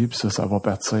 Oui, puis ça va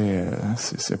partir...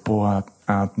 c'est pas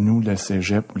entre nous, le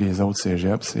cégep, ou les autres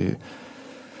cégeps,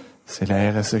 c'est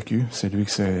la RSEQ. C'est lui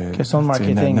qui c'est... Question de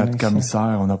marketing. Notre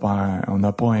commissaire. On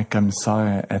n'a pas un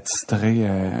commissaire attitré.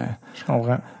 Je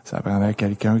comprends. Ça prendrait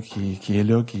quelqu'un qui est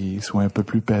là, qui soit un peu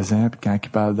plus pesant, puis quand il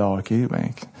parle de hockey,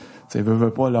 tu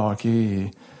veut pas le hockey...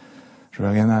 Je veux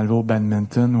rien enlever au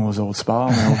badminton ou aux autres sports,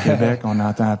 mais au Québec, on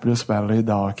entend plus parler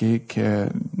de hockey que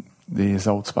des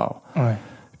autres sports. Ouais.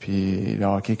 Puis le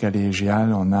hockey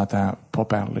collégial, on n'entend pas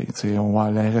parler.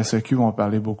 La RSEQ vont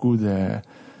parler beaucoup de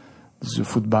du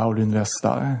football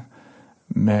universitaire,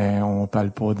 mais on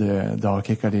parle pas de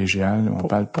hockey collégial. On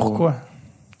parle pas. Pourquoi?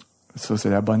 Ça, c'est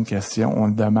la bonne question. On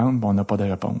le demande, mais on n'a pas de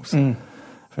réponse.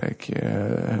 Fait que,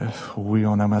 oui,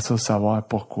 on aimerait ça savoir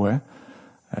pourquoi.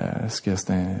 Est-ce que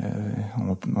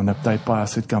on n'a peut-être pas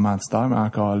assez de commanditaires, mais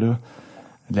encore là,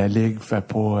 la Ligue fait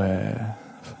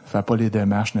pas les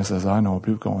démarches nécessaires non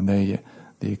plus qu'on ait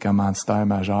des commanditaires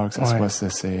majeurs, que ce soit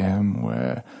CCM ou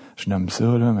je nomme ça,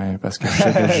 là, mais parce que je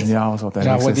sais que les juniors sont avec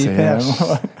J'envoie des CCM.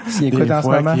 S'ils écoutent Des en ce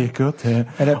fois moment. qu'ils écoutent,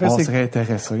 on serait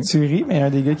intéressés. Tu ris, mais un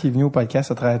des gars qui est venu au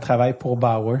podcast travaille pour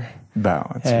Bauer. Ben,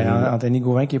 Anthony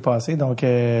Gauvin qui est passé, donc...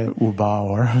 ou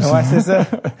Bauer. Ouais, c'est ça.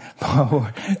 Bauer.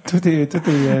 Tout est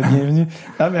bienvenu.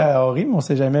 Non, mais on rit, mais on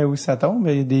sait jamais où ça tombe.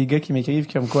 Il y a des gars qui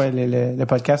m'écrivent comme quoi le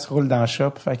podcast roule dans le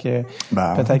shop. Fait que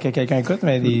peut-être que quelqu'un écoute,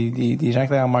 mais des gens qui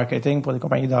travaillent en marketing pour des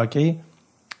compagnies de hockey,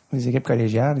 des équipes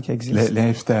collégiales qui existent.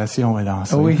 L'invitation est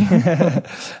lancée. Oui.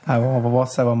 Ah bon, on va voir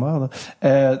si ça va mordre.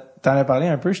 T'en as parlé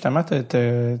un peu, justement, tu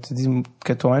dis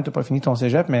que toi-même, t'as pas fini ton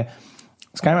cégep, mais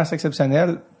c'est quand même assez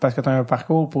exceptionnel parce que tu as un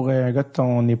parcours pour un gars de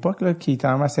ton époque là, qui est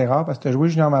quand même assez rare parce que tu as joué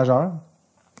junior majeur.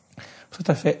 Ça,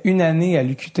 tu as fait une année à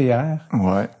l'UQTR.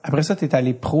 Ouais. Après ça, tu es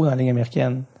allé pro dans la Ligue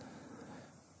américaine.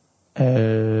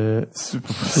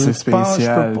 C'est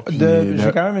spécial.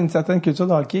 J'ai quand même une certaine culture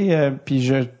de hockey, puis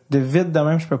de vite de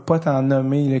même, je peux pas t'en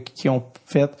nommer là, qui ont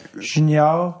fait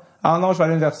junior. Ah non, je vais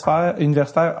aller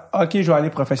universitaire. OK, je vais aller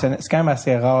professionnel. C'est quand même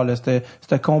assez rare, là,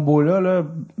 ce combo-là, là,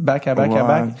 back à back.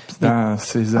 Dans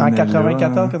ces en années-là.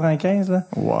 94, 95, là.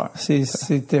 Ouais.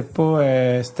 C'était pas,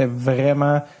 c'était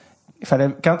vraiment,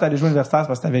 quand t'allais jouer universitaire, c'est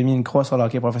parce que t'avais mis une croix sur le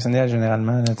hockey professionnel,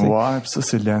 généralement, là, t'sais. Ouais, pis ça,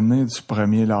 c'est l'année du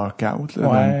premier lockout, là,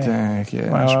 dans le temps que,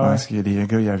 je pense que les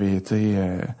gars, ils avaient été,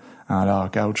 en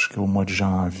lockout jusqu'au mois de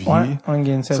janvier. Ouais, on a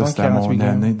une saison ça, de c'était 48 mon games.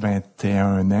 année de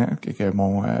 21 ans, que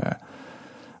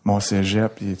mon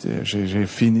cégep, j'ai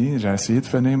fini, j'ai essayé de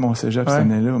finir mon cégep cette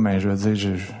année-là, mais je veux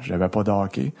dire, j'avais pas de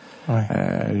hockey. Ouais.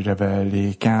 J'avais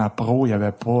les camps pro, il y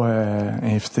avait pas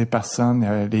invité personne, il y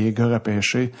avait les gars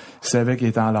repêchés, ils savaient qu'ils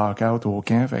étaient en lockout au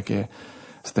camp, fait que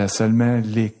c'était seulement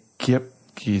l'équipe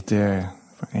qui était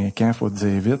un camp, faut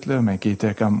dire vite, là, mais qui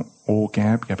était comme au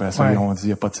camp, puis après ça, ils ont dit il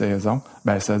n'y a pas de saison.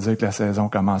 Ben, ça veut dire que la saison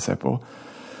commençait pas.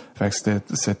 Fait que c'était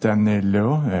cette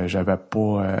année-là, j'avais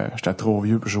pas j'étais trop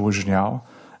vieux pour jouer au junior.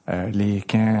 Les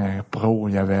camps pro,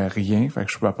 il y avait rien, fait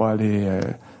que je pouvais pas aller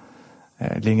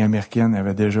Ligue américaine, il y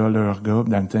avait déjà leur gars.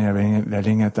 Dans le temps, il y avait la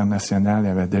Ligue internationale, il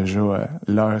y avait déjà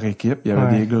leur équipe. Il y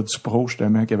avait des gars du pro,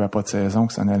 justement, qui n'avaient pas de saison,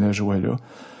 qui s'en allaient jouer là.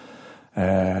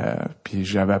 Puis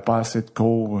j'avais pas assez de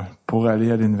cours pour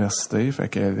aller à l'université. Fait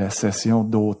que la session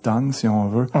d'automne, si on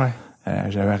veut,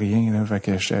 j'avais rien, là. Fait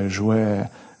que je jouais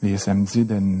les samedis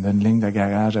d'une ligne de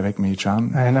garage avec mes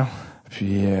chums. Non.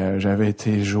 Puis j'avais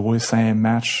été jouer 5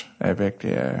 matchs avec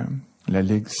la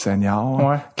Ligue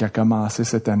senior qui a commencé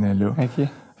cette année-là. OK.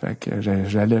 Fait que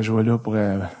j'allais jouer là pour,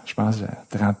 je pense,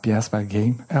 30$ par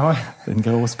game. Ah ouais. C'est une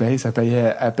grosse paye. Ça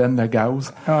payait à peine le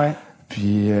gaz. Ah ouais.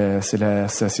 Puis c'est la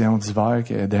session d'hiver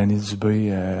que Danny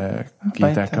Dubé, qui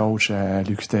était coach à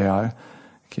l'UQTR,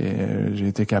 que j'ai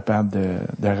été capable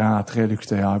de rentrer à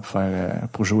l'UQTR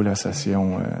pour jouer la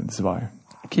session d'hiver.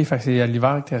 OK, fait que c'est à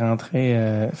l'hiver que t'es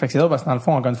rentré. Fait que c'est drôle parce que dans le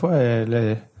fond, encore une fois,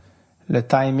 le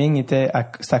timing était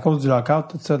c'est à cause du lockout,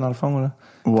 tout ça, dans le fond, là.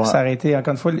 Ouais. Ça aurait été,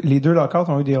 encore une fois, les deux lockouts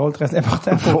ont eu des rôles très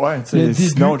importants pour le début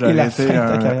sinon, et la fin de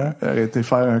ta carrière. J'aurais été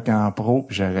faire un camp pro,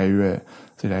 puis j'aurais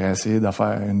essayé de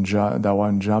faire d'avoir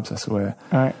une job, que ce soit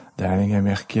dans la Ligue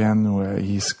américaine ou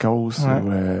East Coast,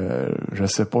 ou je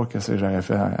sais pas ce que j'aurais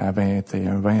fait à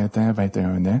 20 ans,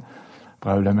 21 ans.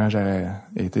 Probablement, j'aurais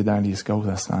été dans l'East Coast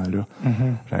à ce temps-là.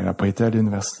 J'aurais pas été à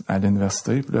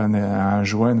l'université. Puis là, en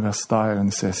jouant universitaire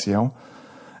une session,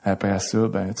 après ça,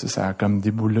 ça a comme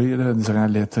déboulé, là, durant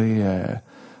l'été.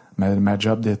 Ma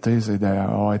job d'été, c'est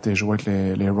d'avoir été joué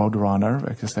avec les Roadrunners.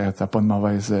 C'était pas une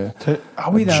mauvaise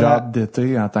job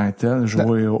d'été en tant que tel,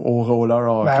 jouer au roller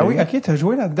hockey. Ben oui, OK, t'as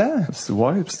joué là-dedans.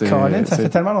 Ouais, puis c'était... Colin, ça fait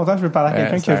tellement longtemps que je veux parler à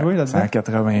quelqu'un qui a joué là-dedans. C'est en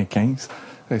 95.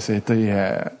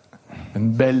 C'était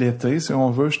une belle été, si on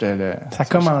veut. Ça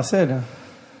commençait, là.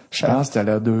 Je pense que c'était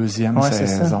la deuxième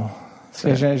saison.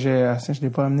 Je l'ai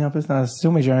pas amené en plus dans le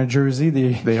studio, mais j'ai un jersey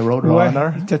des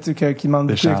Roadrunners. Qui demande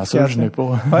des chanceux, je n'ai pas.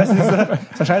 Ouais, c'est ça.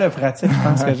 Ça change de pratique, je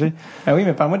pense que j'ai. Ah oui,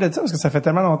 mais parle-moi de ça, parce que ça fait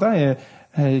tellement longtemps. Il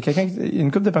y a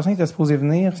une couple de personnes qui étaient supposées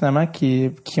venir, finalement, qui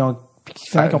ont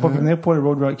pas pu venir pour le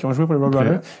Roadrunner, qui ont joué pour le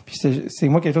Roadrunner. Puis c'est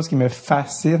moi quelque chose qui me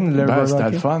fascine, le Roadrunner.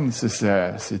 C'était le fun,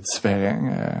 c'est différent.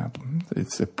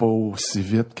 C'est pas aussi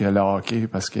vite que le hockey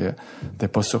parce que t'es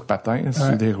pas sur patin,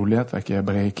 sur des roulettes, fait que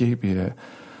breaker puis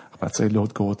de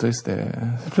l'autre côté, c'était...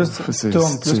 Plus tu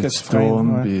tournes, plus que tu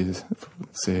tournes, freines. puis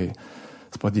c'est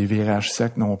pas des virages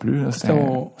secs non plus. Là.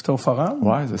 C'était au forum?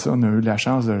 Ouais, c'est ça. On a eu la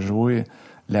chance de jouer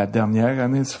la dernière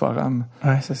année du forum.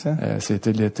 Ouais, c'est ça.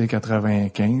 C'était l'été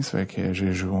 95, fait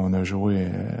que on a joué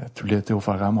tout l'été au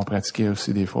forum. On pratiquait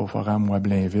aussi des fois au forum ou à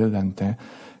Blainville dans le temps.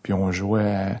 Puis on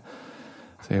jouait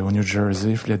au New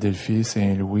Jersey, Philadelphie,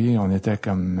 Saint-Louis. On était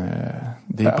comme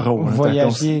des pros. Vous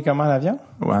voyagiez comment en avion?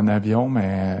 Ouais, en avion,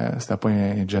 mais c'était pas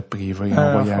un jet privé.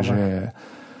 On voyageait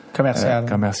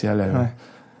commercial. Ouais.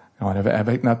 On avait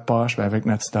avec notre poche, avec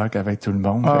notre stock, avec tout le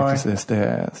monde. Ah, fait que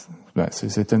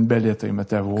c'était une belle été, mais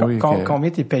t'avouer combien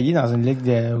t'es payé dans une ligue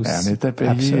de aussi? On était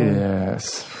payé,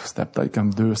 c'était peut-être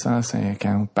comme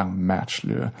 250 par match,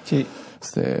 là. Okay.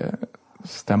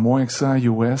 C'était moins que ça en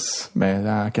US, mais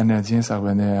en canadien, ça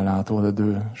revenait à l'entour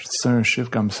de je dis un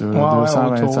chiffre comme ça,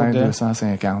 225,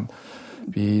 250.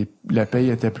 Puis la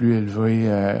paye était plus élevée.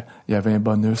 Il y avait un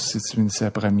bonus si tu finissais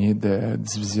premier de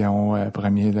division,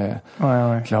 premier de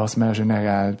classement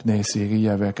général. Puis dans les séries, il y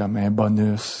avait comme un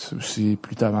bonus aussi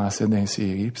plus t'avançais dans les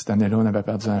séries. Puis cette année-là, on avait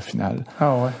perdu en finale.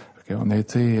 Ah ouais. On a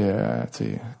été,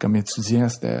 comme étudiant,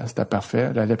 c'était parfait.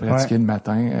 On allait pratiquer le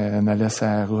matin, on allait sur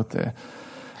la route.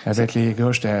 Avec les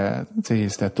gars,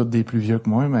 c'était tous des plus vieux que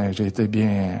moi, mais j'ai été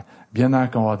bien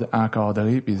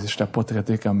encadré, puis j'étais pas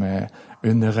traité comme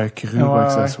une recrue ou quoi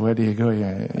que ce soit. Les gars,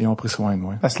 ils ont pris soin de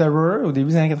moi. Parce que le Roar, au début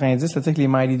des années 90, c'était avec les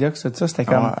Mighty Ducks, tout ça, c'était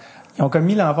comme... Ils ont comme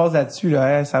mis l'emphase là-dessus,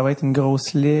 là, ça va être une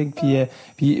grosse ligue,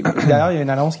 puis d'ailleurs, il y a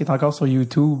une annonce qui est encore sur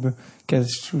YouTube, que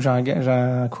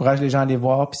j'encourage les gens à aller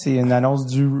voir, puis c'est une annonce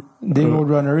des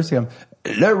Roadrunners, c'est comme...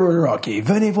 Le roller hockey,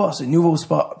 venez voir ce nouveau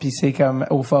sport. Puis c'est comme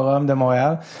au Forum de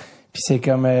Montréal. Puis c'est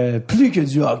comme plus que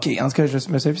du hockey. En tout cas, je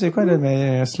me souviens plus c'est quoi là,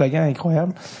 mais un slogan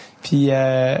incroyable. Puis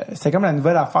c'était comme la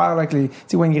nouvelle affaire là, que tu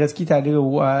sais, Wayne Gretzky est allé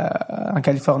en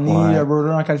Californie, le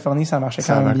roller en Californie, ça marchait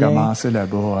quand même bien. Ça a commencé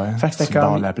là-bas, ouais. Fait que c'était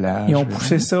comme la plage, ils ont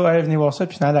poussé ça, venez voir ça.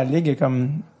 Puis finalement la ligue a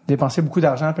comme dépensé beaucoup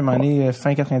d'argent. Puis à un moment donné,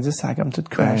 fin 90, ça a comme tout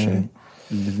crashé.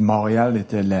 Montréal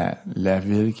était la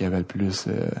ville qui avait le plus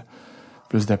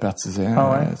de partisans.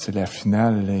 La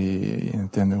finale, il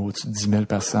était au-dessus de 10 000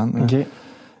 personnes. Okay.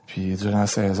 Puis durant la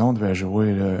saison, on devait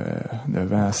jouer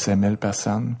devant 7 000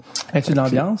 personnes. As-tu de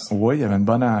l'ambiance? Oui, il y avait une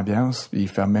bonne ambiance. Il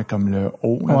fermait comme le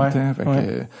haut en même temps. Fait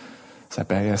que ça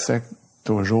paraissait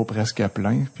toujours presque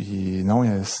plein. Puis non,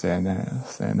 c'était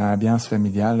une ambiance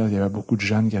familiale. Là. Il y avait beaucoup de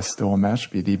jeunes qui assistaient au match.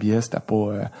 Puis les billets, c'était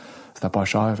pas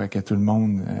cher. Fait que tout le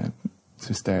monde...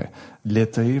 c'était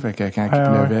l'été, fait que quand il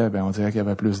pleuvait, ben on dirait qu'il y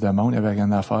avait plus de monde, il y avait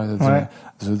rien à faire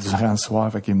durant le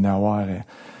soir, fait qu'il venait voir.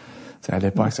 À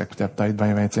l'époque, ça coûtait peut-être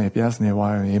 20-25$,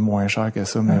 mais il est moins cher que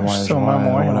ça, mais jouer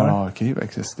hockey. Fait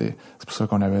que c'est pour ça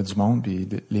qu'on avait du monde, puis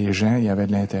les gens, il y avait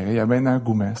de l'intérêt, il y avait un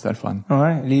engouement, c'était le fun.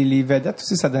 Ouais, les vedettes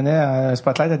aussi, ça donnait un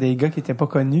spotlight à des gars qui étaient pas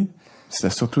connus. C'était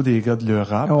surtout des gars de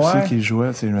l'Europe aussi qui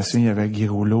jouaient. Je me souviens, il y avait Guy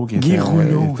Rouleau qui était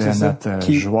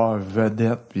notre joueur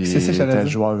vedette. Puis il était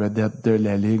joueur vedette de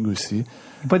la Ligue aussi.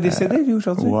 Il n'est pas décédé, lui,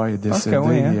 aujourd'hui? Oui, il est décédé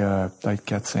il y a peut-être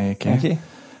 4-5 ans. Okay.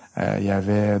 Il y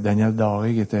avait Daniel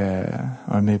Doré qui était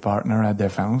un de mes partenaires à la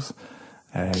défense.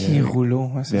 Guy Rouleau,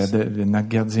 c'est ça. Notre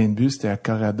gardien de but, c'était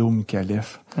Corrado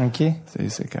Mikalev. OK.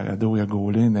 C'est Corrado, il a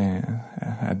gaulé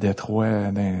à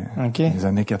Détroit dans les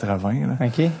années 80. Là.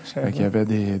 OK. Fait qu'il y avait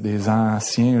des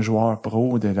anciens joueurs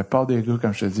pros. La plupart des gars,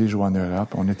 comme je te dis, jouaient en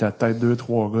Europe. On était peut-être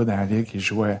 2-3 gars dans la ligue qui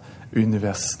jouaient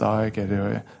universitaires, que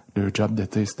le job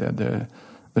d'été, c'était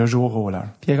de jouer au roller.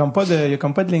 Puis il y a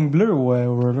comme pas de ligne bleue au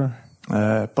roller.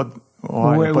 Pas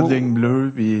de ligne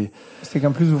bleue, puis c'était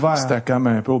comme plus ouvert. C'était comme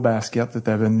un peu au basket,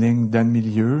 t'avais une ligne dans le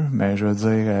milieu, mais je veux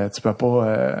dire, tu peux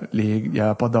pas, il y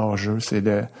a pas d'hors-jeu,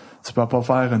 tu peux pas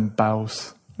faire une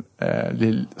passe.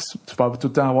 Tu peux tout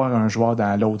le temps avoir un joueur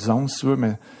dans l'autre zone, si tu veux,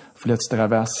 mais faut que tu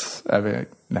traverses avec,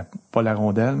 pas la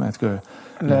rondelle, mais en tout cas,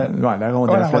 la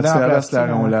rondelle. Tu traverses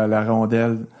la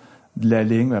rondelle de la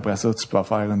ligne, mais après ça, tu peux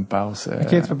faire une passe. OK,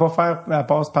 tu peux pas faire la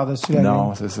passe par-dessus la ligne.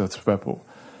 Non, c'est ça, tu peux pas.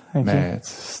 Okay. Mais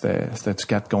c'était du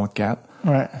 4 contre 4.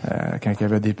 Ouais. Quand il y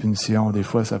avait des punitions, des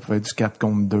fois, ça pouvait être du 4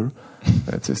 contre 2.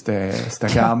 C'était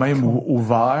quand même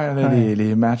ouvert. Là,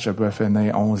 les matchs, ça pouvait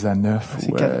finir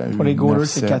 11-9. Pour les goalers,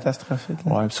 c'est catastrophique.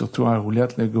 Ouais, surtout en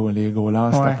roulette, les goalers,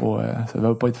 ça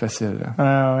devait pas être facile.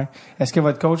 Ouais. Est-ce que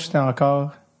votre coach était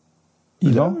encore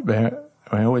Yvon?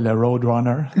 Oui, le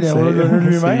Roadrunner. Le Roadrunner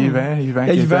lui-même?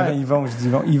 C'est Yvan. Yvan, je dis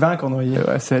Yvan Cournoyer.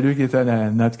 C'est lui qui était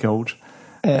notre coach.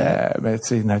 Ben, tu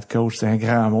sais, notre coach, c'est un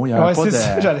grand mot. Il n'y avait,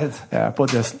 pas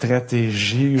de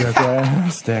stratégie. Quoi.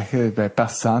 C'était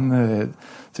personne.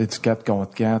 Tu sais, du 4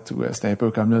 contre 4. C'était un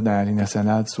peu comme là dans la Ligue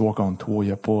nationale, du 3 contre 3. Il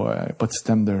n'y a pas de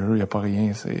système de jeu, il n'y a pas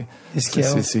rien.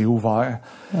 C'est ouvert.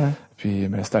 Ouais. Puis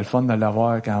c'était le fun de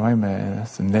l'avoir quand même.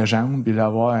 C'est une légende. Puis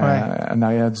l'avoir en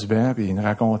arrière du banc. Puis il nous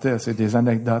racontait des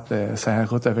anecdotes sur la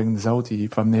route avec nous autres. Il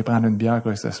pouvait venir prendre une bière,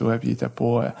 quoi que ce soit. Puis il était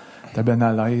bien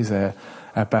à l'aise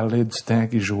à parler du temps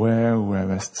qu'il jouait.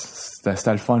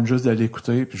 C'était le fun juste de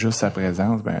l'écouter. Puis juste sa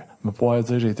présence. Me pouvoir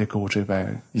dire j'ai été coaché par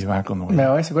Yvan Cournoyer. Mais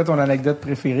ouais, c'est quoi ton anecdote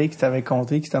préférée qui t'avait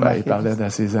compté, qui t'a marqué? Il parlait de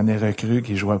ses années recrues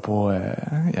qu'il jouait pas.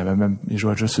 Il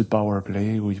jouait juste sur le power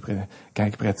play. Quand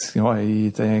il pratiquait, il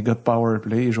était un gars de power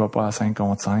play. Il jouait pas à 5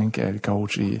 contre 5. Le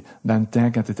coach, dans le temps,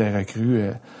 quand tu étais recrue,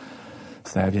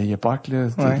 c'était à la vieille époque, là.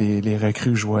 Ouais. Les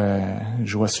recrues jouaient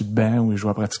sur le banc ou ils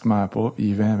jouaient pratiquement pas. Puis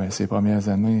Yvan, ses premières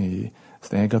années,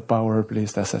 c'était un gars de power play.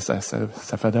 Ça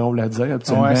fait drôle à dire,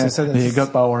 absolument. Ouais, les gars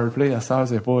de power play, à ça,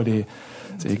 c'est pas les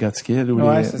gars de skill ou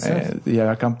il y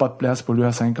avait comme pas de place pour lui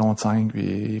à 5 contre 5.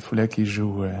 Puis il fallait qu'il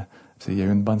joue. Il y a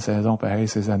eu une bonne saison, pareil,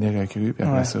 ces années recrues. Puis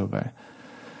après ça,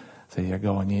 il a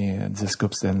gagné 10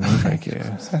 coupes Stanley. Fait que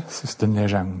c'est une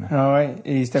légende. Ah ouais.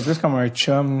 Et c'était plus comme un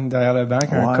chum derrière le banc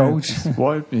qu'un coach.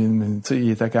 Ouais, puis tu sais, il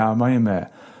était quand même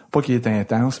pas qu'il était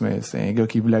intense, mais c'est un gars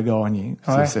qui voulait gagner.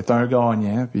 Ouais. C'est un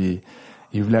gagnant, puis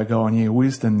il voulait gagner. Oui,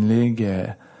 c'était une ligue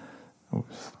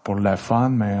pour le fun,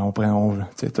 mais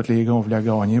tous les gars, on voulait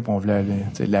gagner, puis on voulait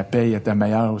la paye était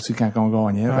meilleure aussi quand on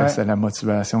gagnait. Ouais. C'est la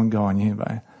motivation de gagner,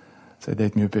 c'est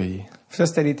d'être mieux payé. Ça,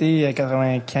 c'était l'été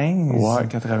 95? Ouais,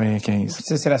 95.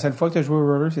 Puis c'est la seule fois que tu as joué au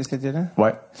roller, c'est cet été-là?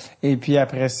 Ouais. Et puis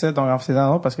après ça, donc, c'est dans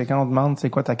l'autre, parce que quand on demande c'est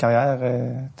quoi ta carrière,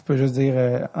 tu peux juste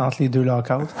dire entre les deux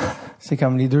lockouts. C'est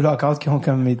comme les deux lockouts qui ont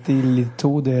comme été les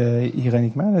taux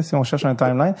ironiquement, là, si on cherche un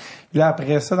timeline. Puis là,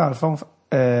 après ça, dans le fond,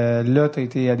 là, t'as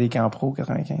été à des camps pro,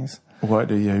 95. Ouais,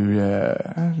 il y a eu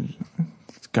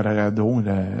Colorado,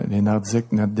 les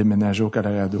Nordiques, notre déménagé au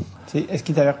Colorado. Est-ce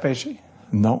qu'ils t'avaient repêché?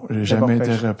 Non, j'ai jamais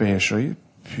été repêché.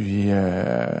 Puis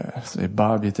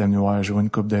Bob était venu voir jouer une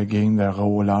coupe de game de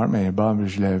roller, mais Bob,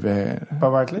 je l'avais.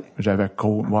 Bob Hartley? J'avais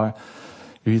coach. Ouais.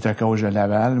 Lui, il était coach de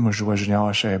Laval. Moi, je jouais junior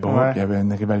à Sherbrooke. Ouais. Il y avait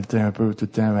une rivalité un peu tout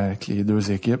le temps avec les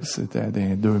deux équipes. C'était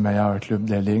des deux meilleurs clubs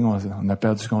de la ligue. On a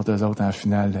perdu contre eux autres en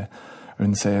finale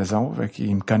une saison. Fait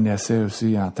qu'il me connaissait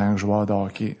aussi en tant que joueur de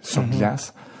hockey sur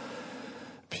glace.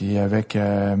 Puis avec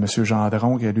Monsieur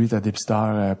Gendron, qui lui était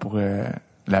dépisteur pour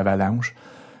l'Avalanche,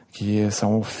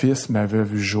 son fils m'avait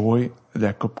vu jouer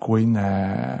la Coupe Queen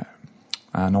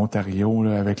en Ontario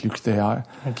là, avec l'UQTR.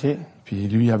 OK. Puis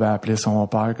lui, il avait appelé son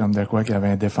père comme de quoi qu'il y avait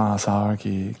un défenseur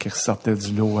qui ressortait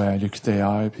du lot à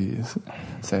l'UQTR. Puis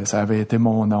ça avait été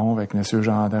mon nom avec M.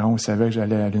 Gendron. Il savait que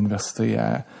j'allais à l'université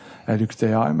à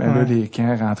l'UQTR. Mais là, les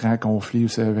camps rentraient en conflit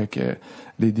aussi avec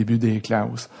les débuts des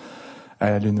classes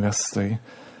à l'université.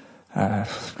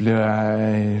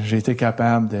 J'ai été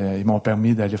capable ils m'ont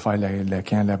permis d'aller faire le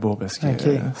camp là-bas parce que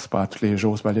c'est pas tous les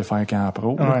jours, c'est pas aller faire un camp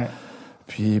pro. Ouais.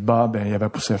 Puis Bob, il avait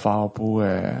poussé fort pour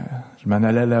je m'en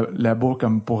allais là-bas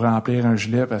comme pour remplir un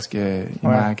gilet parce que il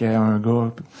manquait un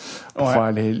gars pour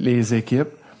faire les équipes.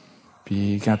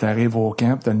 Puis quand t'arrives au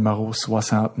camp, t'as le numéro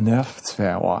 69, tu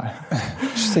fais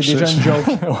c'est déjà une joke.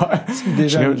 Ouais. C'est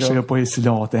déjà une joke. Je serais pas ici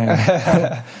longtemps.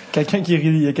 Quelqu'un qui rit,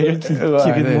 il y a quelqu'un qui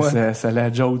rit de moi. C'est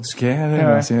la joke du camp,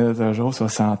 là. L'ancien toujours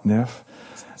 69.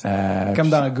 Comme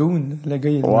dans Goon, le gars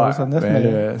il est numéro 69,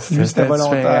 mais lui c'était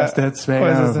volontaire. C'était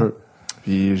différent un peu.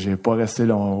 Puis j'ai pas resté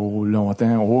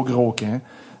longtemps au gros camp.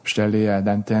 Puis j'étais allé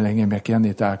dans le temps, la Ligue américaine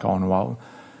était à Cornwall.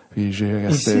 Puis j'ai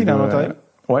resté ici, dans l'Ontario?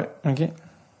 Ouais. OK.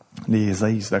 Les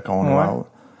Aces de Cornwall. Ouais.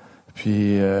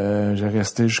 Puis j'ai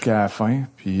resté jusqu'à la fin.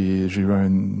 Puis j'ai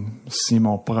eu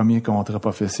mon premier contrat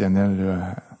professionnel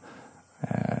là,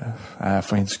 à la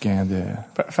fin du camp de...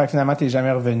 Fait que finalement, t'es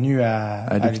jamais revenu à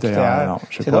l'UQTR. Non,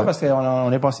 c'est drôle parce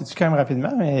qu'on est passé dessus quand même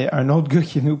rapidement, mais un autre gars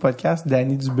qui est venu au podcast,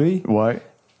 Danny Dubé. Ouais.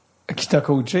 Qui t'a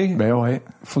coaché. Ben ouais.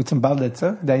 Faut que tu me parles de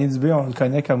ça. Danny Dubé, on le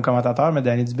connaît comme commentateur, mais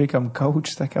Danny Dubé comme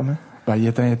coach, c'était comment? Ben, il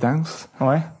était intense.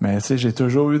 Ouais. Mais tu sais, j'ai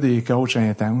toujours eu des coachs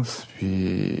intenses,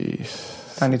 puis...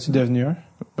 T'en es-tu devenu un?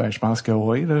 Ben, je pense que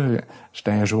oui, là.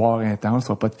 J'étais un joueur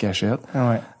intense, pas de cachette.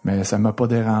 Ouais. Mais ça m'a pas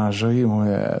dérangé. Moi,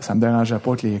 ça me dérangeait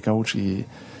pas que les coachs,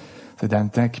 c'est dans le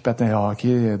temps qu'ils pètent un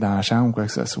hockey dans la chambre, quoi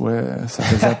que ce soit. Ça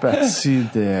faisait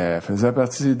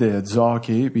partie du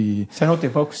hockey, puis... C'est une autre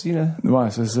époque aussi, là. Ouais,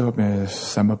 c'est ça, mais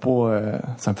ça me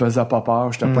faisait pas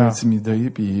peur, j'étais pas intimidé,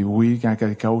 puis oui, quand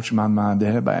le coach m'en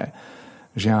demandait, ben,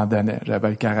 j'en donnais.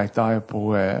 J'avais le caractère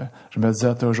pour... je me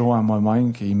disais toujours à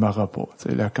moi-même qu'il m'aura pas. Tu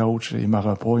sais, le coach, il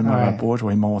m'aura pas, je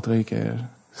vais lui montrer que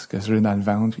ce que j'ai dans le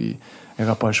ventre, puis il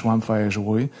n'aura pas le choix de me faire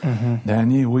jouer.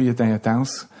 Danny, oui, il était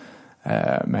intense,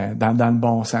 mais dans le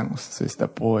bon sens. C'était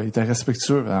pas, il était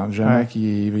respectueux. Jamais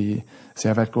s'il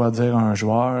avait de quoi dire à un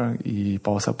joueur, il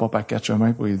passait pas par 4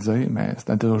 chemins pour lui dire, mais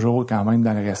c'était toujours quand même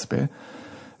dans le respect.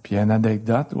 Puis une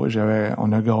anecdote,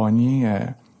 on a gagné.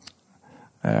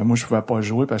 Moi, je pouvais pas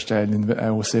jouer parce que j'étais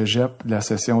au cégep de la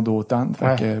session d'automne.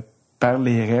 Fait que par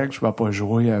les règles, je pouvais pas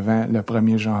jouer avant le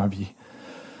 1er janvier.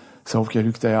 Sauf que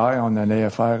l'UQTR, on allait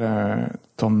faire un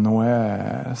tournoi,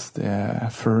 c'était à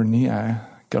Fernie, à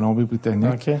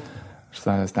Colombie-Britannique. OK.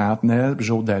 C'était entre Noël et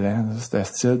jour de l'an. C'était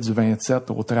style du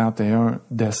 27 au 31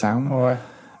 décembre. Ouais.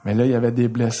 Mais là, il y avait des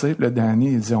blessés. Puis là,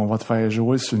 Danny, il dit, on va te faire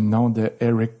jouer sous le nom de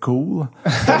Eric Cool.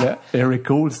 Là, Eric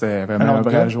Cool, c'était vraiment un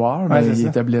vrai joueur, mais il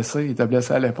était blessé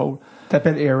à l'épaule.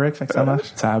 T'appelles Eric, fait que ça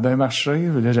marche. Ça a bien marché.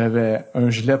 Puis là, j'avais un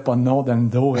gilet pas de nom dans le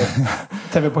dos.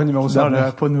 T'avais pas le numéro 7. Non,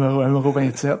 j'avais pas de numéro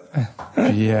 27.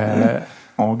 Puis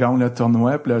on gagne le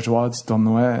tournoi. Puis le joueur du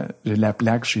tournoi, j'ai la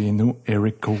plaque chez nous,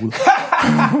 Eric Cool.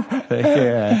 Fait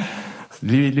que,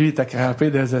 lui, il était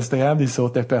crampé des estrades, il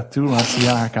sautait partout, on s'y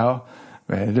encore.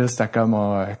 Mais là, c'était comme,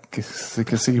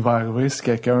 qu'est-ce qui va arriver si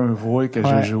quelqu'un voit que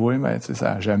j'ai joué, mais tu sais,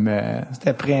 ça a jamais...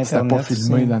 C'était pré-internet. C'était pas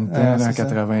filmé dans le temps, en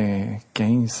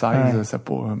 95, 16, c'est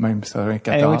pas, même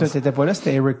 94. Oui, toi, t'étais pas là,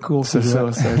 c'était Eric Cool. C'est ça,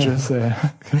 c'est juste,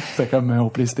 c'était comme au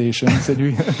PlayStation, c'est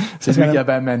lui qui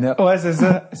avait la manette. Ouais, c'est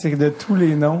ça. C'est que de tous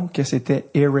les noms, que c'était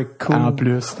Eric Cool. En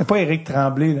plus. C'était pas Eric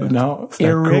Tremblay, là. Non,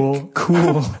 c'était Eric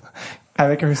Cool.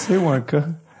 Avec un C ou un K?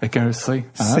 Avec un C.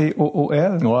 Hein?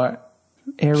 C-O-O-L? Ouais.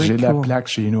 Eric J'ai Cool. la plaque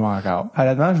chez nous encore.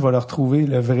 Honnêtement, je vais le retrouver,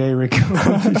 le vrai Eric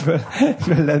Cool.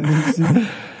 je vais l'amener ici.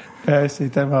 C'est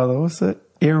tellement drôle, ça.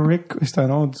 Eric, c'est un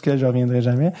nom duquel je reviendrai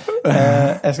jamais.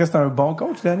 Est-ce que c'est un bon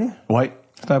coach, Danny? Oui.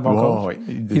 C'est un bon coach?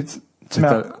 Oui.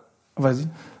 Vas-y. Tu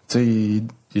sais, il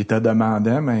était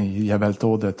demandant, mais il avait le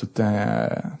tour de tout le temps,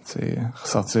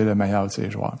 ressortir le meilleur de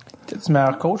ses joueurs. T'es-tu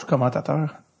meilleur coach ou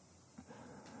commentateur?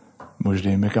 Moi, je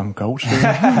l'ai aimé comme coach.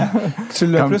 Tu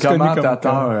l'as comme plus connu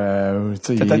commentateur,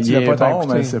 il est pas bon,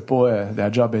 mais c'est pas,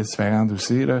 la job est différente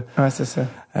aussi, là. Ouais, c'est ça.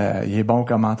 Il est bon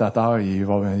commentateur, il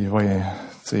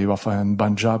va faire une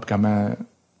bonne job comment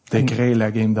décrire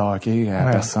la game de hockey à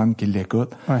la personne qui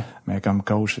l'écoute. Ouais. Mais comme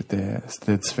coach,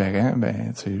 c'était différent.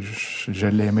 Ben, tu sais, je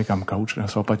l'ai aimé comme coach, là,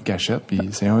 soit pas de cachette. Puis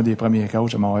c'est un des premiers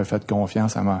coachs à m'avoir fait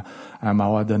confiance, à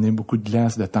m'avoir donné beaucoup de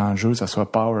glace, de temps de jeu, que ce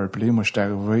soit power play. Moi, j'étais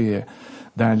arrivé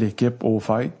dans l'équipe au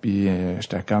fight, puis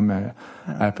j'étais comme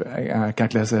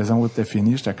quand la saison était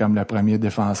finie, j'étais comme le premier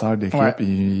défenseur de l'équipe, et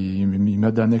il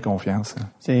m'a donné confiance. Hein.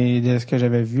 C'est de ce que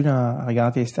j'avais vu là, en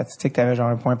regardant tes statistiques, t'avais genre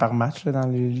un point par match là, dans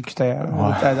l'UQTR,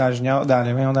 dans le junior,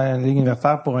 dans la ligue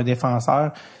universitaire pour un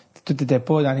défenseur. Tu t'étais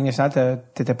pas dans la ligue nationale,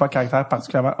 t'étais pas caractère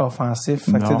particulièrement offensif.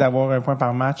 Fait que d'avoir un point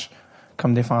par match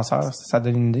comme défenseur, ça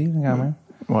donne une idée là, quand même.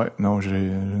 Ouais, non, je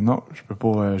peux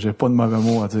pas, j'ai pas de mauvais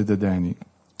mots à dire de Danny.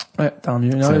 Ouais, tant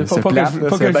mieux. Non, pas que je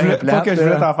voulais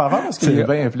t'en faire part parce que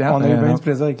on a eu bien du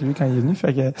plaisir avec lui quand il est venu.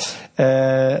 Fait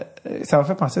que ça m'a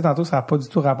fait penser tantôt, ça n'a pas du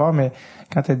tout rapport, mais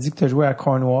quand t'as dit que t'as joué à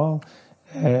Cornwall,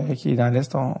 qui est dans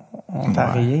l'Est, on t'a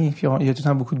rien. Puis il y a tout le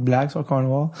temps beaucoup de blagues sur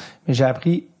Cornwall. Mais j'ai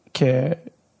appris que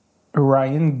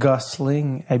Ryan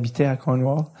Gosling habitait à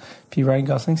Cornwall. Puis Ryan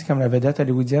Gosling, c'est comme la vedette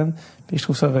hollywoodienne. Puis je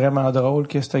trouve ça vraiment drôle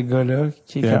que ce gars-là,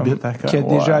 qui a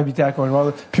déjà habité à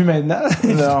Cornwall, puis maintenant,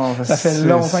 non, ça fait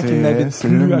longtemps qu'il n'habite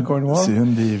plus à Cornwall. C'est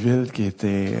une des villes qui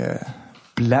était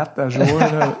plate à jouer.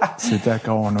 C'était à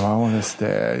Cornwall.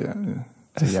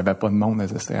 Il y avait pas de monde dans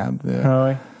les estrades.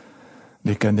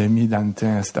 L'économie dans le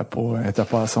temps, était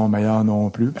pas à son meilleur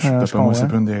non plus. Puis moi, c'est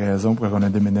pas une des raisons pour qu'on a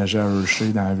déménagé à Hershey,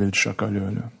 dans la ville du chocolat,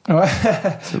 là.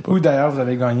 Ouais. Où d'ailleurs, vous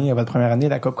avez gagné, votre première année,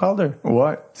 la Coupe Calder.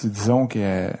 Ouais. Disons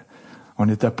que, on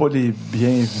n'était pas les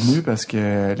bienvenus parce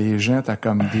que les gens étaient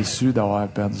comme déçus d'avoir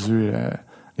perdu,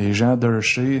 les gens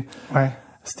d'Hershey. Ouais.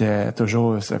 C'était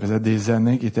toujours, ça faisait des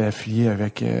années qu'ils étaient affiliés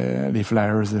avec, les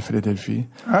Flyers de Philadelphie.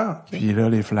 Ah, okay. Puis là,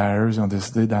 les Flyers, ils ont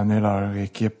décidé d'amener leur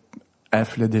équipe à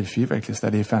Philadelphie, fait que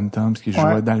c'était les Phantoms qui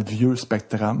jouaient dans le vieux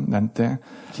Spectrum dans le temps.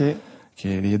 Okay.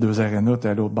 Les deux arénas étaient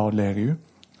à l'autre bord de la rue.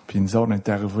 Puis nous autres, on est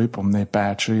arrivés pour venir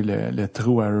patcher le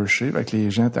trou à Hershey. Fait que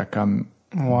les gens étaient comme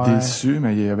déçus,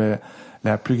 mais il y avait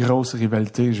la plus grosse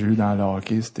rivalité que j'ai eue dans le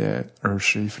hockey, c'était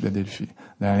Hershey-Philadelphie.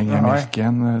 Dans la ligue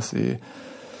américaine, là,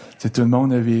 tout le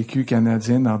monde a vécu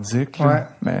canadien, nordique, là,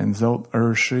 mais nous autres,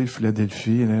 Hershey,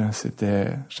 Philadelphie, là,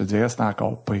 je te dirais, c'était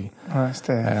encore pire.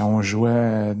 Ouais, on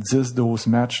jouait 10-12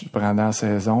 matchs pendant la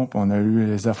saison, puis on a eu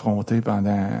les affronter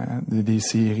pendant des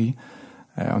séries.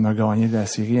 On a gagné la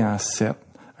série en 7.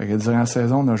 Fait que durant la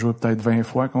saison, on a joué peut-être 20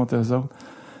 fois contre eux autres.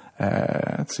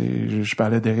 Je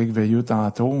parlais d'Éric Veilleux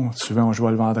tantôt. Souvent, on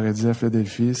jouait le vendredi à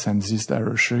Philadelphie, samedi, c'était à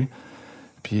Hershey.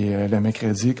 Puis le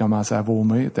mercredi, il commençait à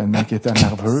vomir tellement qu'il était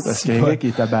nerveux, parce qu'Éric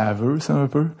était baveux, ça, un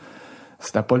peu.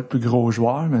 C'était pas le plus gros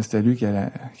joueur, mais c'était lui qui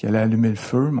allait allumer le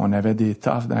feu. Mais on avait des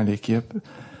toughs dans l'équipe.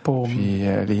 Puis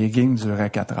les games duraient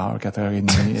 4 heures, 4 heures et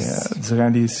demie. Durant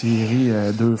les séries,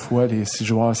 2 fois, les 6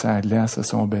 joueurs sur la glace se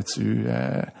sont battus.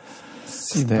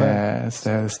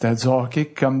 C'était du hockey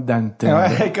comme dans le temps.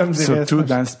 Ouais, comme surtout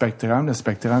dans le Spectrum. Le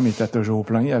Spectrum était toujours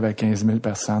plein. Il y avait 15 000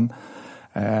 personnes.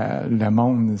 Le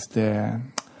monde,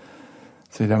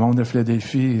 c'est le monde de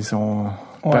Philadelphie. Ils sont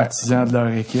partisans de leur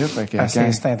équipe. Quand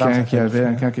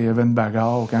il y avait une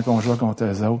bagarre ou quand on jouait contre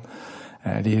eux autres,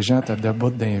 les gens étaient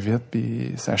debout d'invite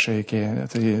puis ça shakeait.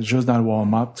 Juste dans le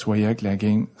warm-up, tu voyais que la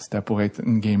game, c'était pour être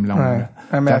une game longue. Ouais.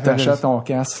 Quand t'achètes ton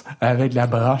casque avec la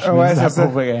broche, c'est pas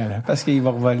vrai. Là. Parce qu'il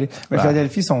va revoler. Mais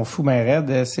Philadelphie sont fous ben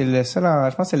raides. C'est le seul,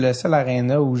 je pense que c'est le seul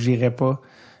aréna où j'irais pas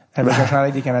avec le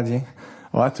chandail des Canadiens.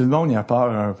 Ouais, tout le monde y a peur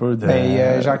un peu de...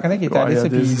 j'en connais qui est allé, ça,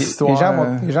 puis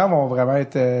les gens vont vraiment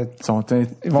être...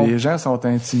 les gens sont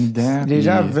intimidants. Les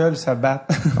gens veulent se battre.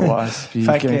 Ouais, puis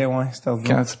c'est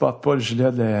quand tu portes pas le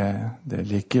gilet de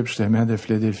l'équipe, justement, de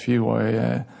Philadelphie,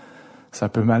 ça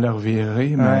peut mal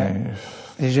revirer, mais...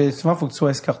 Souvent, faut que tu sois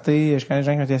escorté. Je connais des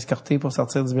gens qui ont été escortés pour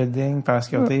sortir du building par la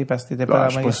sécurité parce que t'étais pas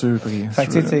je suis pas surpris. Fait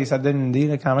que, tu sais, ça te donne une idée,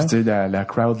 là, quand même. Tu sais, la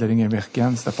crowd de la Ligue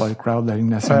américaine, c'était pas le crowd de la Ligue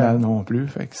nationale non plus.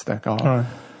 Fait que c'était d'accord. Ouais.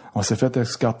 On s'est fait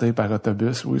escorter par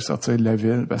autobus, sortir de la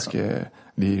ville parce que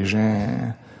les gens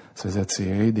se faisaient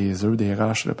tirer des œufs, des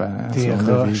roches, là, on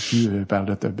a vécu par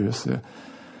l'autobus.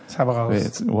 Ça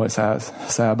brasse.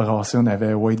 Ça a brassé. On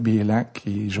avait Wade Bielak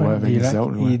qui jouait avec les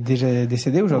autres. Il est déjà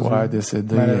décédé aujourd'hui. Ouais,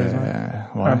 décédé.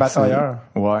 Un batailleur.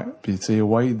 Ouais. Puis tu sais,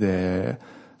 Wade,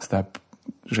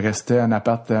 je restais en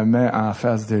appartement en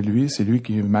face de lui. C'est lui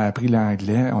qui m'a appris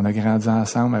l'anglais. On a grandi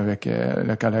ensemble avec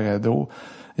le Colorado.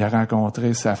 Il a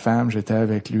rencontré sa femme. J'étais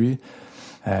avec lui.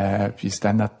 Puis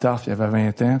c'était notre tough. Il avait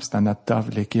 20 ans. Puis c'était notre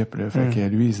tough de l'équipe. Là. Fait que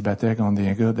lui, il se battait contre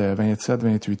des gars de 27,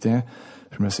 28 ans.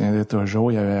 Je me souviens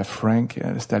toujours, il y avait Frank,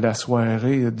 c'était la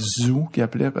soirée du zoo qu'il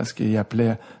appelait, parce qu'il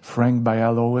appelait Frank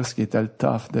Bialowas, qui était le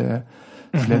tough de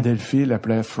Philadelphie, il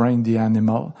l'appelait Frank the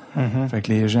Animal. Fait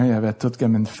que les gens, ils avaient tout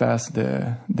comme une face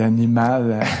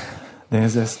d'animal dans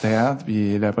les estrades,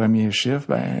 puis le premier chiffre,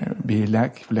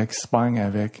 Bielak, il voulait qu'il se pogne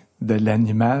avec de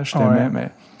l'animal, justement, mais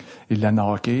il l'a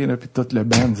knocké, là, puis tout le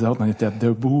band, nous autres, on était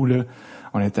debout, là.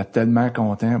 On était tellement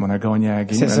contents. On a gagné la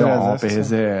game. On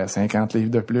pesait 50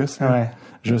 livres de plus.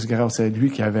 Juste grâce à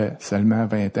lui qui avait seulement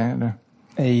 20 ans. Là.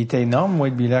 Et il était énorme,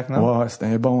 Wade Bielak, non? Ouais, c'était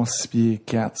un bon 6 pieds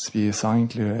 4, 6 pieds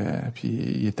 5. Là, puis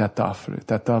il était tough. Là. Il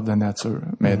était tough de nature.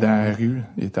 Mais dans la rue,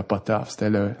 il était pas tough. C'était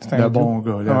le bon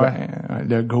gars.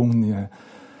 Le goon.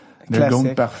 Le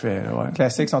goon parfait. Là, Les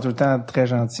classiques sont tout le temps très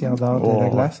gentils en dehors de la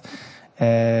glace.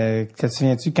 Te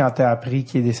souviens-tu quand t'as appris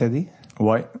qu'il est décédé?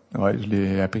 Ouais, je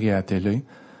l'ai appris à la télé.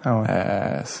 Ça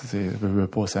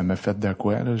m'a fait de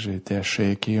quoi, là. J'ai été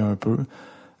shaké un peu.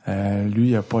 Lui,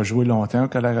 il a pas joué longtemps au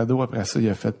Colorado. Après ça, il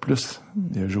a fait plus.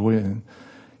 Il a joué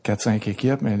 4-5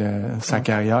 équipes, mais sa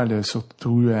carrière, là,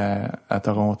 surtout à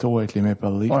Toronto avec les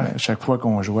Maple Leafs, chaque fois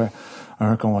qu'on jouait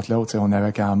un contre l'autre, on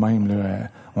avait quand même, là,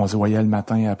 on se voyait le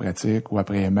matin à la pratique ou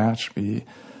après les matchs, puis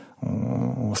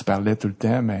on se parlait tout le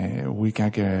temps, mais oui,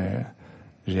 quand que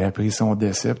j'ai appris son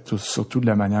décès, surtout de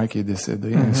la manière qu'il est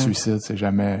décédé. Un suicide, c'est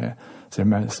jamais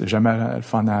le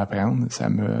fun à apprendre. Ça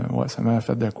m'a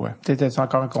fait de quoi. T'étais-tu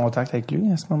encore en contact avec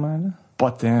lui à ce moment-là? Pas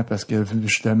tant, parce que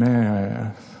justement,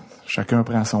 chacun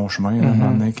prend son chemin. À un moment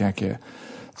donné, quand que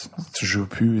tu joues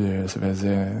plus, ça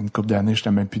faisait une couple d'années, j'étais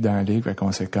même plus dans la ligue, fait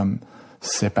qu'on s'est comme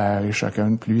séparés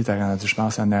chacun. Puis lui, il était rendu, je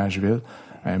pense, à Nashville.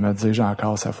 Il m'a dit, j'ai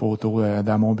encore sa photo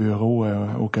dans mon bureau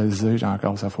au Colisée, j'ai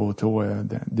encore sa photo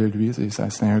de lui.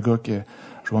 C'est un gars que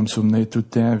je vais me souvenir tout le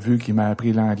temps, vu qu'il m'a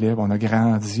appris l'anglais. On a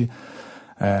grandi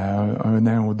 1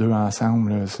 an ou 2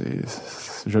 ensemble. Là,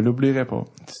 je l'oublierai pas.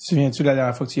 Tu te souviens-tu de la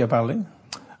dernière fois que tu y as parlé?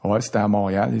 Ouais, c'était à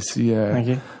Montréal. Ici,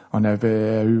 on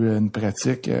avait eu une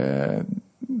pratique,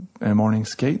 un morning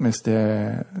skate, mais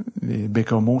c'était les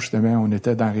Bécomo, justement. On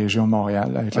était dans la région de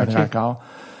Montréal avec le Dracard.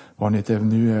 On était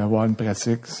venu voir une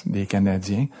pratique des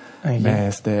Canadiens.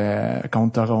 Mais c'était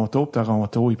contre Toronto.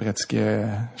 Toronto, ils pratiquaient,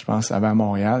 je pense, avant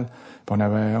Montréal. Puis on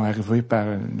arrivé par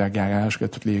le garage que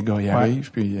tous les gars y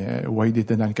arrivent. Puis Wade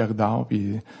était dans le corridor.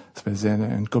 Puis ça faisait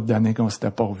une couple d'années qu'on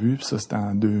s'était pas revu. Puis ça, c'était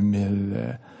en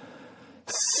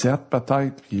 2007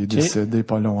 peut-être. Puis il est décédé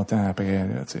pas longtemps après.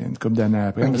 Là, une couple d'années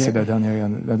après. Mais c'est la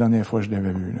dernière fois que je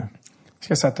l'avais vu. Là. Est-ce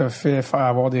que ça t'a fait faire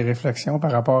avoir des réflexions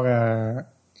par rapport à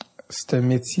ce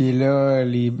métier-là,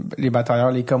 les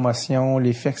batailleurs, les commotions,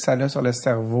 l'effet que ça a sur le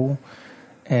cerveau.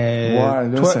 Là,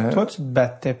 toi, tu te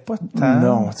battais pas tant.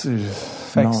 Non, tu sais,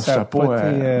 Fait non, que ça a j'étais pas. pas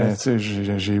été, tu sais,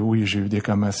 j'ai eu des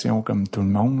commotions comme tout le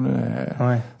monde. Là.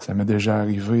 Ouais. Ça m'est déjà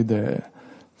arrivé de,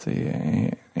 tu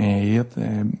sais, un hit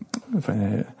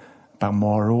par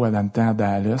Morrow dans le temps à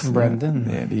Dallas. Brandon.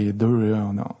 Là. Les deux, là,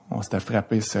 on s'était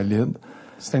frappé solide.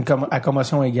 C'était à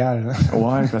commotion égale.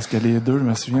 Ouais, parce que les deux, je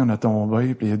me souviens, on a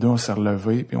tombé, puis les deux, on s'est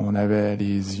relevés, puis on avait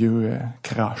les yeux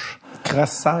croches.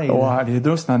 Cross-side. Ouais, les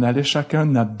deux, c'est en allait chacun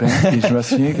de notre banc, puis je me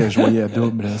souviens que je voyais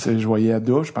double. Je voyais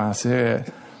double, je pensais,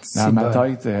 dans ma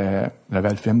tête, j'avais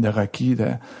le film de Rocky,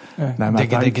 dans ma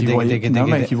tête,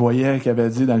 qu'il voyait, qu'il avait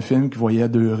dit dans le film qu'il voyait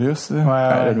 2 Russes.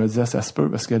 Là. Je me disais, ça se peut,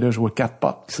 parce que là, je vois 4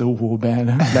 potes qui s'ouvrent au banc,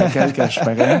 là, laquelle que je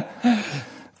ferais.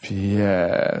 Puis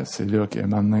c'est là que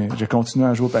maintenant j'ai continué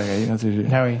à jouer pareil. Là,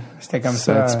 ah oui, c'était comme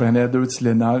ça. Tu prenais 2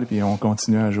 Tylenol puis on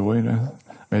continuait à jouer. Là.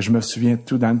 Mais je me souviens de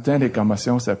tout. Dans le temps, les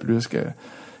commotions, c'était plus que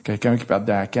quelqu'un qui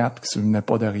perdait à 4, qui se souvenait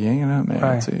pas de rien. Là, mais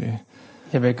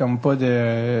il y avait comme pas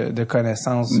de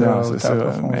connaissances. Non, c'est ça.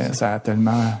 Mais ça a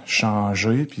tellement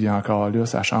changé. Puis encore là,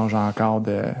 ça change encore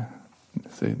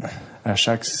à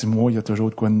chaque 6 mois, il y a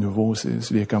toujours de quoi de nouveau sur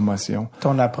les commotions.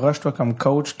 Ton approche, toi, comme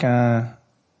coach,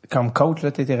 comme coach,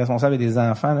 là, t'étais responsable des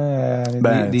enfants, là,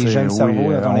 des jeunes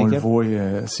cerveaux dans ton équipe. On le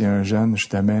voit, si un jeune,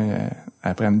 justement,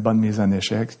 après une bonne mise en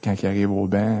échec, quand il arrive au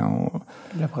banc,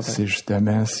 c'est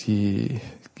justement s'il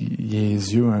il a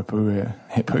les yeux un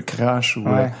peu crash ou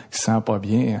qu'il se sent pas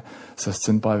bien, ça se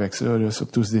tient pas avec ça, là,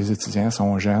 surtout si des étudiants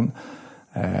sont jeunes.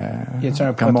 Y a-t-il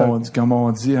un comme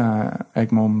on dit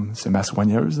avec c'est ma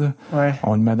soigneuse, là,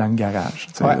 on le met dans le garage.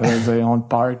 On le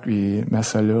parque, puis met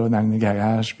ça là dans le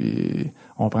garage, puis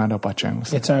on prendra pas de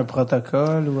chance. Y a-t-il un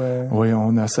protocole ou Oui,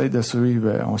 on essaie de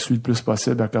suivre, on suit le plus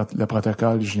possible le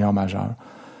protocole du junior majeur.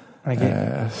 Okay.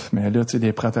 Mais là, tu sais,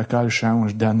 les protocoles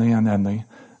changent d'année en année.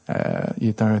 Il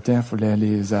y a un temps, il fallait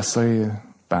les essais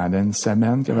pendant une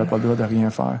semaine qu'il n'avait pas le droit de rien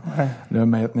faire. Ouais. Là,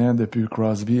 maintenant, depuis que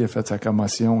a fait sa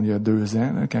commotion il y a 2 ans,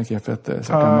 là, quand il a fait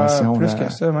sa commotion. Plus que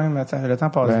ça, même. Attends, le temps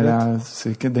passe vite. Là,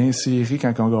 c'est que dans les séries,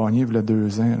 quand on gagnait, il y a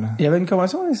 2 ans. Là. Il y avait une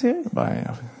commotion dans les séries?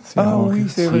 Oui,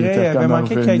 c'est vrai. Il avait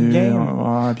manqué quelques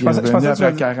games. Puis il est revenu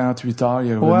après 48 heures,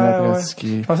 il est revenu à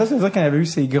pratiquer. Je pensais que tu veux dire qu'il y avait eu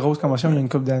ces grosses commotions il y a une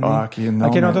couple d'années. Non,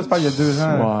 toi, tu parles il y a 2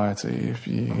 ans. Ouais, tu sais,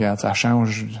 puis regarde, ça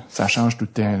change tout le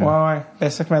temps. Là. Ouais. Ben,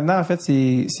 c'est que maintenant, en fait,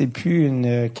 c'est plus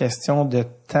une question de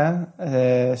temps,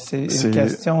 c'est une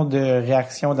question de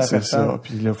réaction de la personne. C'est ça.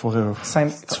 Puis là,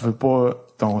 tu veux pas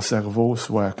ton cerveau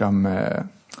soit comme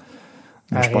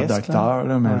je suis pas docteur,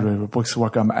 là, mais je veux pas qu'il soit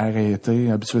comme arrêté.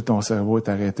 Habitué, ton cerveau est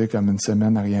arrêté comme une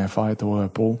semaine à rien faire, être au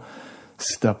repos.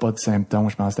 Si t'as pas de symptômes,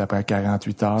 je pense que après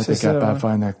 48 heures, t'es capable de faire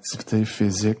une activité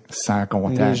physique sans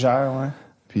contact. Légère,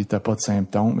 Puis t'as pas de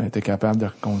symptômes, mais t'es capable de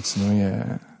continuer.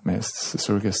 Mais c'est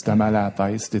sûr que si t'as mal à la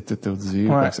tête, si t'es étourdi,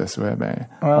 ou quoi que ce soit,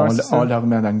 on le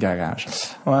remet dans le garage.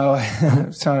 Ouais.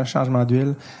 C'est un changement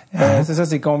d'huile. C'est ça,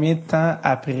 c'est combien de temps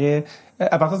après,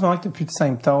 à partir du moment que t'as plus de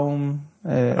symptômes,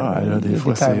 des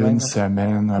fois, c'est une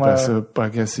semaine. Après ça,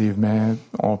 progressivement,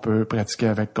 on peut pratiquer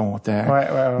avec contact.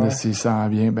 Là, s'il sent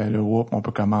bien, là, on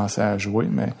peut commencer à jouer.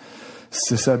 Mais si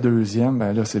c'est sa deuxième,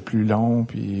 là, c'est plus long.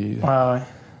 Puis,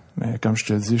 mais comme je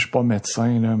te dis, je suis pas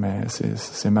médecin, là, mais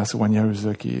c'est ma soigneuse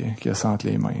là, qui a ça entre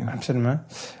les mains. Là. Absolument.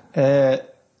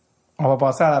 On va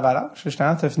passer à l'Avalanche.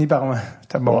 Justement, tu as fini par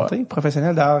ta montée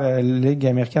professionnelle. D'ailleurs, Ligue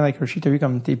américaine avec Hershey, tu as eu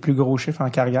comme tes plus gros chiffres en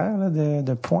carrière là,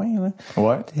 de points. Là.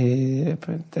 Ouais.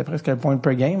 T'es presque le point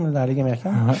per game là, dans la Ligue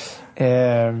américaine. Ouais.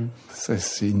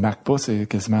 Il ne marque pas, c'est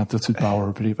quasiment tout sur le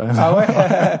power play, par exemple. Ah ouais?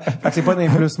 Fait que c'est pas d'un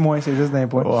plus-moins, c'est juste d'un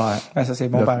point. Ouais. Ça, c'est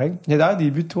bon pareil. Il y a d'ailleurs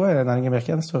des buts de toi dans la Ligue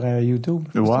américaine sur YouTube.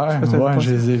 Je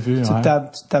les ai vus. Tu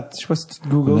tapes, je sais pas si tu te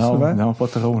googles souvent. Non, pas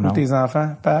trop, non. Ou tes enfants,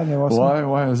 pas aller voir ça.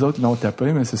 Ouais, eux autres l'ont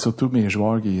tapé, mais c'est surtout mes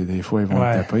joueurs qui, des fois, ils vont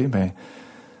le taper. Ben,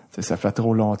 ça fait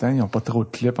trop longtemps, ils n'ont pas trop de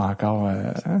clips encore.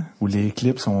 Où les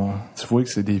clips sont, tu vois que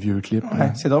c'est des vieux clips.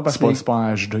 C'est drôle parce que c'est pas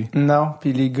en HD. Non,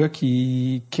 puis les gars que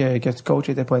tu coaches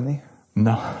étaient pas nés.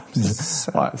 Non.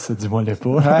 Ça dis-moi les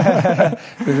pas.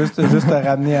 C'est juste te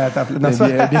ramener à ta place.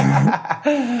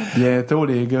 Bientôt,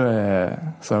 les gars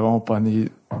seront pas nés.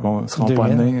 Seront pas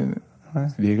nés.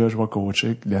 Les gars, je vais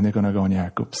coacher l'année qu'on a gagné la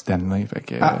Coupe Stanley. Fait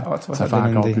que ça fait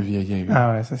encore plus vieillir.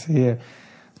 Ah ouais, ça c'est...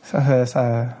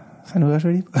 Ça nous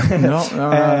rajeunit pas. Non.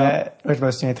 Je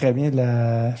me souviens très bien de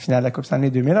la finale de la Coupe Stanley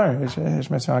 2001.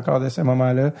 Je me souviens encore de ce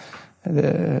moment-là.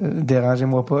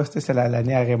 Dérangez-moi pas, c'était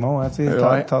l'année à Raymond, hein, tu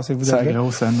sais, tassez-vous de là. La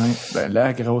grosse année.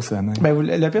 La grosse année.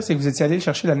 Le pire, c'est que vous étiez allé le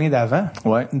chercher l'année d'avant.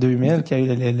 2000, qu'il y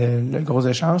a eu le gros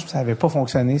échange, puis ça avait pas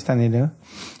fonctionné cette année-là.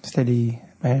 C'était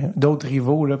d'autres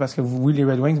rivaux, là, parce que oui, les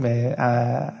Red Wings, mais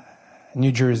à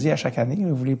New Jersey, à chaque année,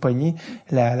 là, vous les pognez.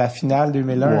 La finale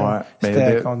 2001,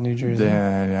 c'était contre New Jersey.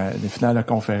 Les finales de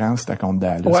conférence, c'était contre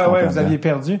Dallas. Ouais, vous aviez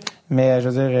perdu. Mais, je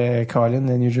veux dire, Colin,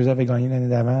 New Jersey avait gagné l'année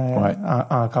d'avant,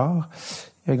 encore.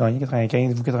 Il avait gagné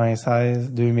 95, vous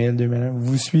 96, 2000, 2001.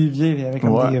 Vous suiviez avec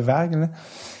comme des vagues, là.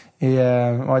 Et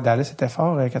Dallas c'était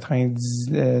fort.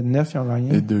 99, ils ont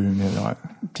gagné. Et 2000, ouais.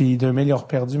 Puis 2000, ils ont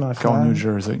perdu, mais en finale. Contre New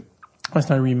Jersey. Ouais,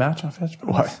 c'est un rematch, en fait, je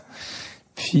pense. Ouais.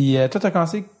 Puis toi, t'as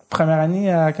commencé première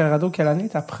année à Colorado. Quelle année?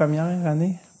 Ta première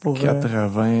année? Pour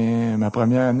 80... Ma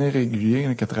première année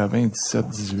régulière,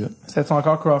 97-18. C'était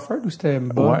encore Crawford ou c'était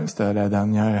Bob? Ouais, c'était la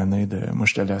dernière année de... Moi,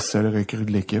 j'étais la seule recrue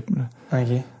de l'équipe, là. OK.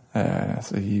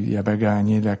 Il avait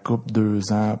gagné la Coupe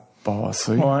 2 ans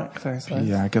passés. Ouais,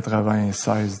 puis en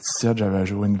 96-17, j'avais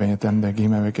joué une vingtaine de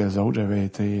games avec eux autres. J'avais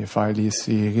été faire les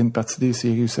séries, une partie des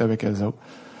séries aussi avec eux autres.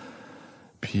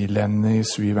 Puis l'année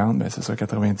suivante, ben c'est ça,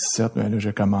 97, ben là,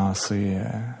 j'ai commencé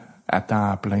à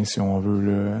temps plein, si on veut,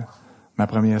 là, ma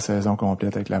première saison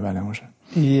complète avec l'Avalanche.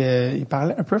 Il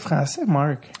parlait un peu français,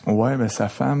 Marc. Ouais, mais sa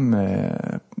femme,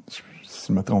 si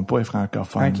je me trompe pas, est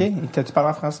francophone. OK. T'as-tu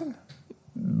parlé en français?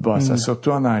 Bah, c'est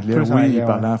surtout en anglais. Plus oui, anglais, il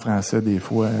parlait en français des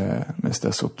fois, mais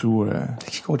c'était surtout...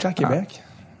 Il coachait à Québec?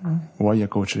 Ouais, il a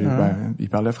coaché. Ben, il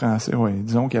parlait français, ouais.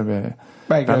 Disons qu'il avait...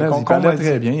 il parlait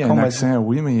très bien. Il a un accent,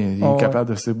 oui, mais il est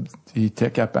capable il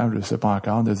était capable, je sais pas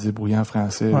encore, de se débrouiller en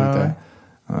français.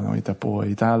 Il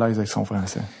était à l'aise avec son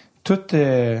français. Toute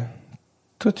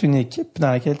une équipe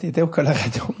dans laquelle tu étais au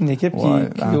Colorado. Une équipe qui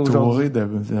entourée de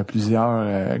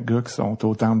plusieurs gars qui sont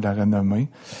au temple de la renommée.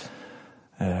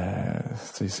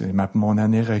 C'est mon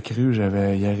année recrue,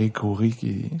 j'avais Jari Kurri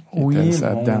qui était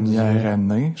sa dernière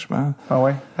année, je pense. Ah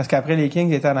ouais. Parce qu'après les Kings,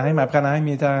 il était à Anaheim. Après Anaheim,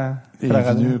 il était à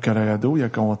Colorado. Il est venu au Colorado, il a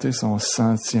compté son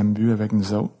 100e but avec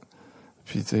nous autres.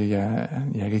 Puis, tu sais,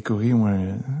 Jari Kurri, moi,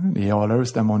 les Oilers,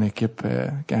 c'était mon équipe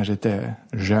quand j'étais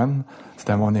jeune.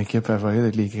 C'était mon équipe favorite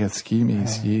avec les Gretzky,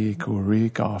 Messier, Kurri,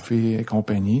 Coffey et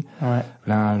compagnie. Ouais.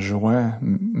 Là, en juin,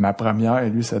 ma première et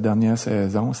lui, sa dernière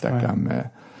saison, c'était comme...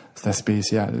 c'était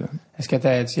spécial. Là. Est-ce que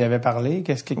tu y avais parlé?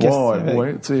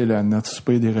 Oui, tu sais, notre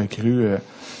souper des recrues,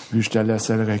 vu que j'étais la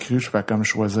seule recrue, je fais comme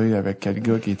choisir avec quel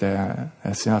gars qui était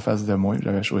assis en face de moi.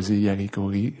 J'avais choisi Jari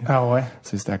Kurri. Ah ouais?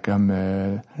 C'était comme...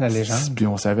 la légende. Puis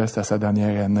on savait que c'était sa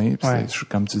dernière année. Puis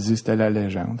comme tu dis, c'était la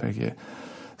légende. Fait que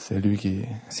c'est lui qui...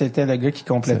 C'était le gars qui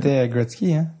complétait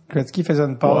Gretzky, hein? Gretzky faisait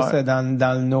une passe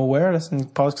dans le nowhere. Là. C'est une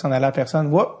passe qui s'en allait à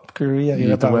personne. Whoop! Kurri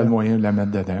arrivait par là. Il trouvait le moyen de la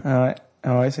mettre dedans. Ah ouais.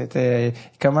 Ouais, c'était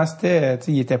comment c'était, tu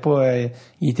sais,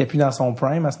 il était plus dans son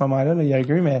prime à ce moment-là, là, Jari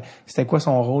Kurri, mais c'était quoi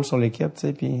son rôle sur l'équipe, tu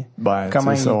sais, puis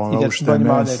comment il était de bonne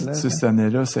humeur d'être là. Cette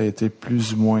année-là, ça a été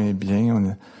plus ou moins bien.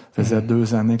 On faisait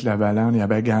 2 années que la Ballon, il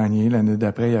avait gagné. L'année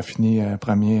d'après, il a fini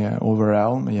premier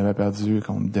overall, mais il avait perdu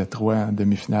contre Détroit en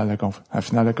demi-finale, en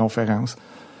finale de conférence.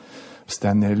 Cette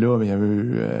année-là, il y avait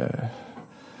eu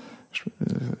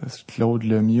Claude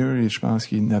Lemieux, et je pense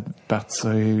qu'il venait de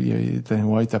partir. Il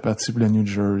était parti pour le New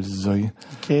Jersey.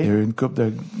 Okay. Il y a eu une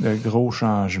couple de gros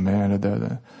changements. Là,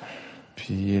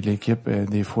 puis l'équipe,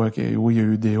 des fois, oui, il y a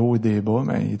eu des hauts et des bas,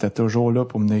 mais il était toujours là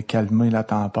pour venir calmer la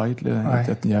tempête. Là.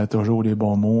 Ouais. Il y avait toujours les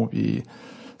bons mots. Puis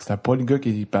c'était pas le gars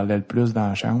qui parlait le plus dans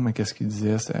la chambre, mais qu'est-ce qu'il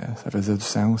disait, ça faisait du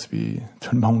sens. Puis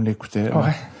tout le monde l'écoutait. Là.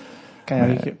 Ouais.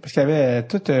 Parce qu'il y avait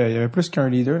il y avait plus qu'un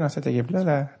leader dans cette équipe-là,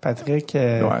 là. Patrick.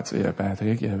 Ouais, tu sais, il y avait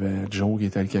Patrick, il y avait Joe qui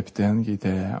était le capitaine, qui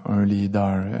était un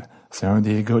leader. C'est un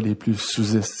des gars les plus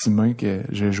sous-estimés que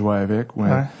j'ai joué avec. Ouais.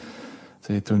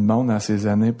 Tu sais, tout le monde dans ces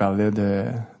années parlait de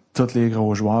tous les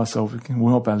gros joueurs, sauf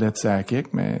oui, on parlait de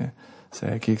Sakic, mais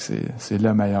Sakic, c'est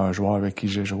le meilleur joueur avec qui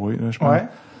j'ai joué, là, je pense. Ouais.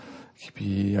 Puis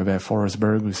il y avait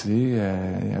Forsberg aussi, il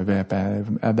y avait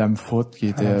Adam Foote qui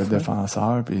était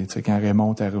défenseur, puis tu sais quand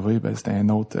Raymond est arrivé, ben c'était un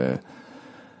autre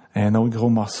gros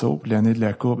morceau. Puis l'année de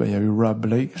la coupe, ben, il y a eu Rob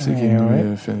Blake aussi, qui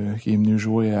est venu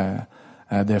jouer à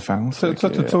la défense.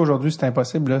 Tout ça aujourd'hui, c'est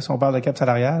impossible. Là. Si on parle de cap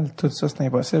salarial, tout ça, c'est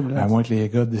impossible. Là. À moins que les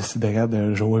gars décideraient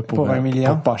de jouer pour $1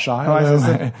 million. Pour pas cher. Ouais, là, c'est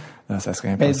ça. Non, ça serait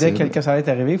impossible. Mais dès que le cap salarial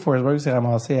est arrivé, Forsberg s'est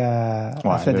ramassé à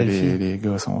Philadelphie. Les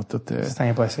gars sont tous... C'était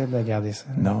impossible de garder ça.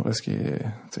 Non, parce que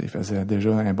il faisait déjà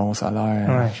un bon salaire.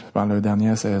 Ouais. Pendant la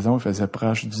dernière saison, il faisait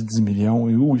proche du 10 millions.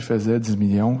 Et où il faisait 10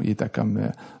 millions, il était comme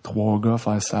 3 gars à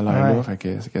faire ce salaire-là. Ouais. Fait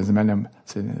que c'est quasiment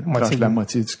proche de la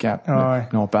moitié du cap. Ouais. Là,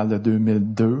 on parle de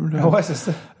 2002. Là. Ouais, c'est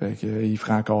ça. Fait que, il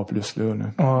ferait encore plus là.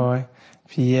 Ouais.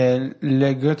 Puis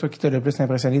le gars, toi, qui t'a le plus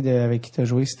impressionné avec qui t'as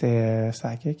joué, c'était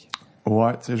Sakic?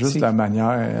 Ouais, c'est juste la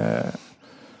manière...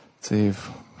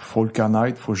 faut le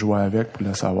connaître, faut jouer avec pour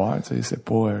le savoir. C'est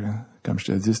pas... comme je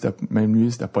te dis, même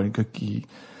lui, c'était pas le gars qui...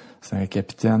 C'est un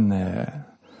capitaine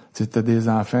t'as des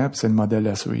enfants, puis c'est le modèle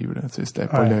à suivre. Là. C'était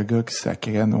pas le gars qui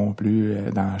sacrait non plus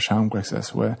dans la chambre, quoi que ce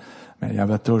soit. Mais il y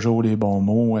avait toujours les bons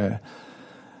mots.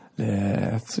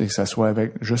 Que ce soit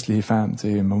avec juste les femmes.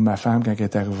 Ma femme, quand elle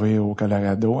est arrivée au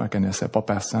Colorado, elle connaissait pas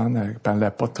personne, elle parlait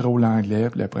pas trop l'anglais.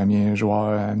 Puis le premier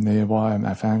joueur à venir voir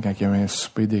ma femme quand il y a eu un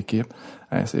souper d'équipe,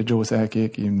 c'est Joe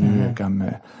Sakic qui est venu comme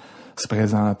se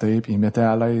présenter, puis il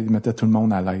mettait tout le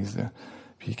monde à l'aise. Là.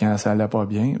 Puis quand ça allait pas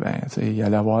bien, il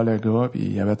allait voir le gars, puis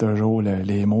il y avait toujours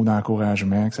les mots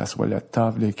d'encouragement, que ça soit le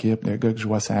top de l'équipe, le gars qui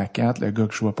jouait à 4, le gars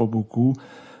qui jouait pas beaucoup,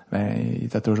 il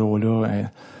était toujours là.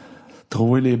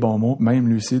 Trouver les bons mots. Même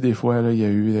Lucie, des fois, là, il y a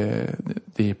eu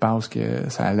des passes que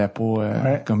ça allait pas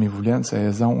comme il voulait, une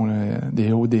saison,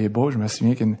 des hauts, des bas. Je me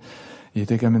souviens qu'il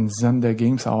était comme une dizaine de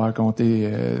games sans avoir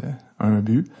compté un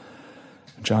but.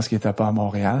 Une chance qu'il était pas à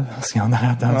Montréal, parce qu'il en aurait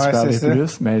entendu parler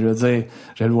plus. Mais je veux dire,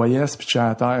 je le voyais se pitcher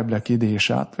à terre, bloquer des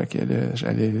shots. Fait que là,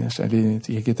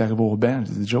 il est arrivé au banc,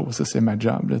 j'ai dit, Joe, ça c'est ma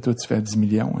job. Là, toi, tu fais 10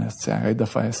 millions. Arrête de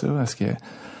faire ça, parce que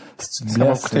si tu te blesses,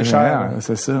 ça va coûter cher.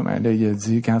 C'est ça. Mais là, il a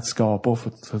dit, quand tu scores pas, faut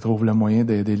que tu trouves le moyen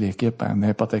d'aider l'équipe à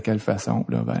n'importe quelle façon.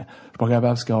 Là, je suis pas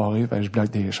capable de scorer, fait que je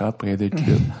bloque des shots pour aider le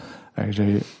club. Fait que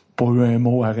j'ai pas eu un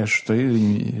mot à rajouter.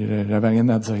 J'avais rien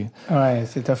à dire. Ouais,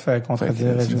 c'est tough à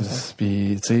contredire.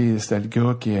 Puis, tu sais, c'était le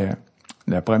gars qui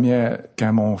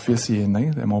quand mon fils il est né,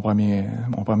 mon premier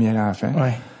enfant,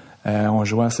 on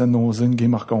jouait à Saint-Nosé, une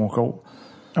game hors concours.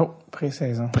 Oh,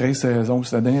 pré-saison. Pré-saison,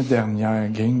 c'était dans la dernière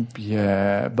game, puis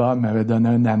Bob m'avait donné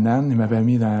un nanan, il m'avait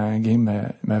mis dans un game,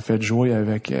 il m'a fait jouer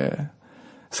avec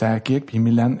Sakic, puis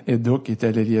Milan Eduk, qui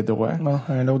était l'ailier droit. Bon,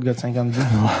 un autre gars de 50 buts.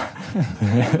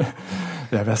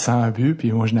 Il avait 100 buts,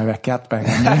 puis moi, j'en avais 4 par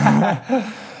année.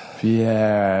 Puis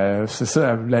c'est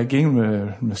ça, la game,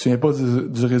 je me souviens pas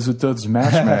du résultat du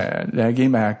match, mais la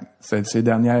game, c'est ses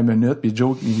dernières minutes, puis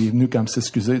Joe, il est venu comme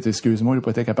s'excuser. Excuse-moi, j'ai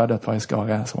pas été capable de te faire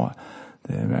scorer à soir.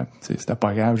 C'était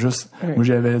pas grave. Moi,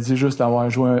 j'avais dit juste avoir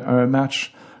joué un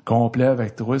match complet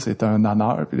avec toi, c'était un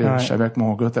honneur. Puis là, je savais que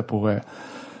mon gars était pour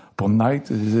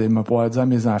Night. Il m'a pas dit à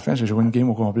mes enfants, j'ai joué une game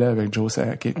au complet avec Joe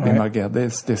Sakic. Il me regardait,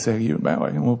 c'était sérieux.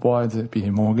 On m'a pas dit. Puis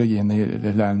mon gars, il est né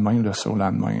le lendemain, le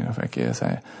surlendemain. Fait que ça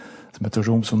m'a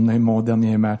toujours souvenu mon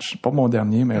dernier match. Pas mon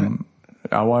dernier, mais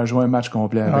avoir joué un match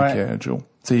complet avec Joe.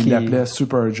 Il l'appelait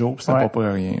Super Joe, pis c'était pas pour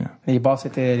rien. Là. Les passes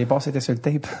étaient sur le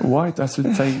tape. Ouais, il était sur le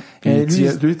tape. Puis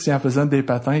lui, il en faisait des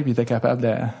patins, puis il était capable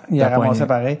de il a ramassé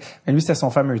pareil. Mais lui, c'était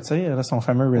son fameux tir, là, son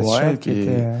fameux wrist shot qui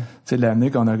était... l'année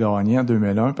qu'on a gagné en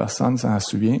 2001, personne s'en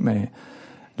souvient, mais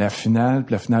la finale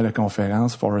de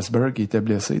conférence, Forsberg, il était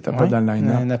blessé, il était pas dans le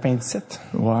line-up. Un appendicite.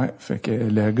 Ouais, fait que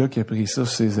le gars qui a pris ça sur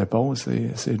ses épaules,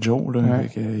 c'est Joe, là.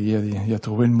 Fait que il a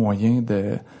trouvé le moyen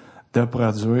de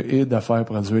produire et de faire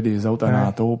produire les autres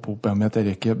alentours pour permettre à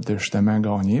l'équipe de justement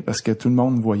gagner, parce que tout le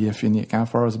monde voyait finir. Quand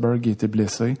Forsberg était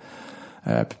blessé,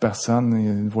 puis personne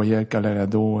ne voyait le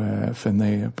Colorado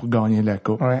finir pour gagner la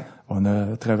Coupe. Ouais. On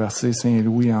a traversé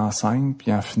Saint-Louis en 5,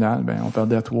 puis en finale, on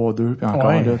perdait 3-2, puis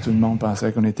encore là, tout le monde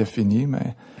pensait qu'on était fini,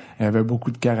 mais il y avait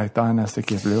beaucoup de caractère dans cette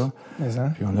équipe-là.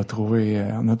 Puis on a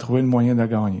trouvé le moyen de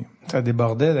gagner. Ça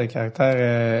débordait de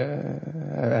caractère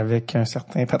avec un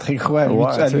certain Patrick Roy.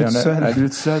 À lui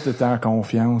tout seul, t'étais en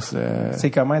confiance. C'est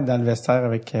comment être dans le vestiaire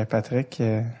avec Patrick?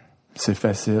 C'est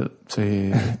facile. Tout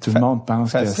le monde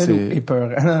pense que c'est... Facile ou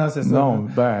peur? Non, c'est ça. Non,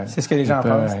 c'est ce que les gens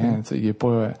pensent. Il est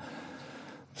pas...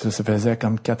 Ça faisait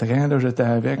comme 4 ans, là, j'étais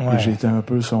avec. Puis j'étais un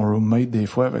peu son roommate des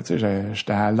fois.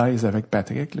 J'étais à l'aise avec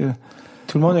Patrick, là.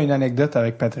 Tout le monde a une anecdote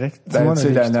avec Patrick.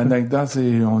 L'anecdote,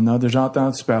 on a déjà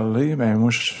entendu parler, mais moi,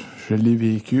 je l'ai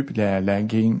vécu, puis la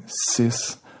game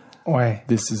 6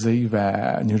 décisive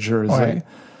à New Jersey.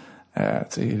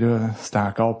 Là, c'était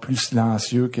encore plus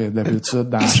silencieux que d'habitude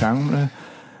dans la chambre.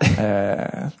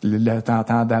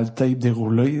 T'entendais le tape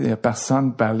dérouler,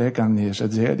 personne parlait comme je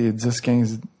dirais, les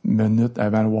 10-15 minutes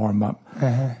avant le warm-up.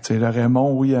 Le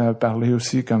Raymond, oui, a parlé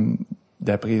aussi comme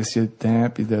d'apprécier le temps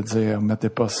puis de dire mettez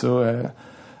pas ça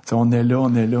on est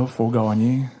là, faut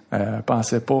gagner.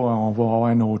 Pensez pas on va avoir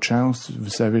une autre chance, vous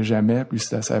savez jamais, puis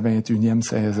c'était sa 21e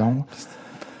saison.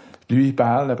 Lui, il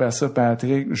parle, après ça,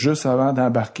 Patrick, juste avant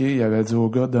d'embarquer, il avait dit au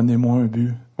gars, donnez-moi un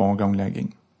but, on gagne la game.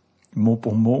 Mot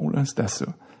pour mot, là, c'était ça.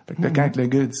 Fait que là, quand le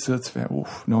gars dit ça, tu fais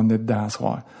ouf, là, on est dedans ce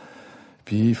soir.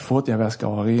 Puis foot, il avait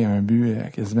scoré un but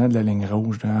quasiment de la ligne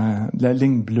rouge, de la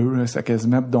ligne bleue. C'était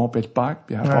quasiment de domper le parc,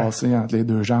 puis à passer entre les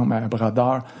deux jambes à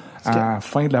brodeur à la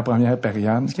fin de la première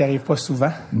période. Ce qui arrive pas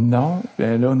souvent. Non.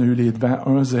 Puis là, on a eu les devants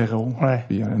 1-0.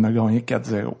 Puis on a gagné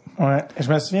 4-0. Ouais.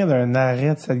 Je me souviens d'un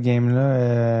arrêt de cette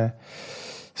game-là.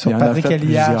 Sur Patrick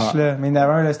Eliash, là. Mais il y en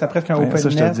avait un, là, c'était presque un open net. Ça,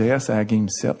 je te dirais, c'est à Game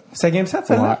 7. C'est à Game 7,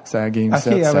 celle-là? Ouais, c'est à Game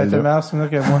 7. Ok, t'as meilleur souvenir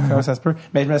que moi, comment ça se peut.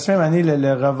 Mais je me souviens, une année,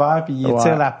 le revers, puis il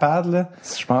tire la pad, là.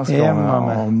 Je pense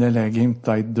qu'on menait la game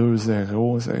peut-être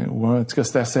 2-0. Ouais, en tout cas,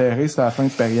 c'était serré, c'était à la fin de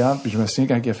période, puis je me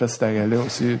souviens quand il a fait cet arrêt-là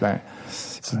aussi,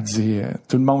 tu te dis,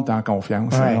 tout le monde est en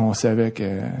confiance. Ouais. On savait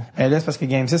que... Mais là, c'est parce que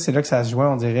Game 6, c'est là que ça se jouait,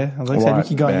 on dirait. On dirait que c'est lui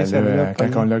qui gagnait celle-là.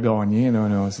 Quand on l'a gagné, là,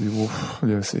 on s'est dit, ouf,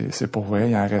 là, c'est pour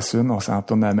vrai, il en reste une, on s'en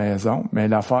retourne à la maison. Mais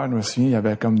l'affaire, je me souviens, il y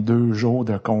avait comme 2 jours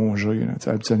de congé. Là. Tu sais,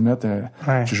 habituellement,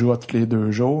 tu joues à tous les 2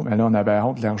 jours, mais là, on avait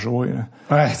hâte de la rejouer.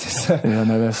 Là. Ouais, c'est ça. Et on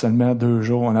avait seulement 2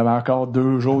 jours. On avait encore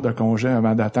 2 jours de congé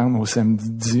avant d'attendre au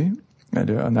samedi. Mais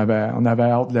là, on avait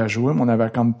hâte de la jouer, mais on avait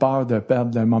comme peur de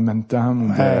perdre le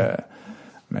momentum. Ouais.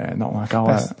 Mais non,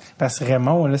 encore... Parce que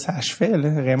Raymond, là, ça achevait, là.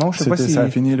 Raymond, je sais pas si... Ça a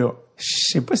fini là. Je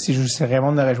sais pas si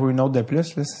Raymond aurait joué une autre de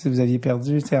plus, là, si vous aviez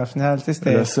perdu, tu sais, en finale, tu sais,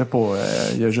 c'était... Je sais pas.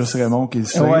 Il y a juste Raymond qui le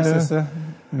sait, ouais, là. c'est ça.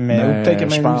 Mais peut-être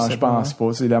que même je pense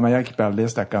pas. C'est la manière qu'il parlait,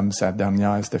 c'était comme sa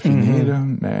dernière, c'était fini, là.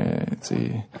 Mais, tu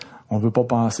sais, on veut pas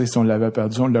penser si on l'avait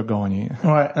perdu, on l'a gagné.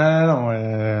 Ouais, non,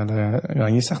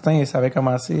 gagné certains, ça avait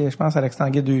commencé, je pense, Alex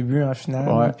Tanguay 2 buts en finale,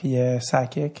 ouais. Puis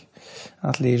Sakic,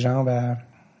 entre les jambes,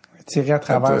 tiré à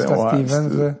travers Scott Stevens,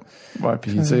 là. Ouais,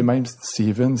 puis tu sais, même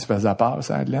Stevens, il faisait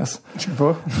passe à la glace. Je sais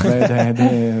pas. Je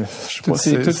sais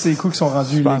pas. Tous ces coups qui sont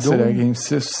rendus illégaux. Je pense que c'est la game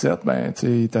 6 ou 7, tu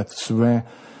sais, t'as souvent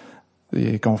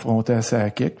confronté à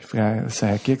Sakic.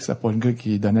 Sakic, c'est pas le gars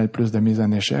qui donnait le plus de mises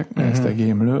en échec, mais cette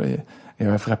game-là, il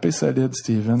avait frappé solide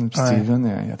Steven, puis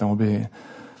Steven, il a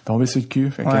tombé sur le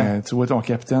cul. Fait que tu vois ton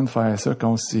capitaine faire ça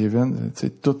contre Steven, tu sais,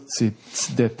 tous ces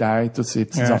petits détails, toutes ces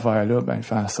petites affaires-là, il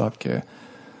fait en sorte que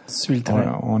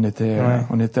on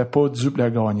n'était pas dû pour la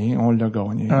gagner, on l'a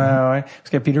gagné. Ouais. Parce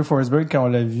que Peter Forsberg, quand on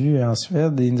l'a vu en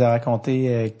Suède, il nous a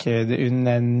raconté qu'une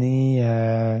année,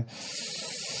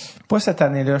 pas cette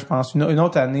année-là, je pense, une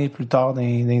autre année plus tard, dans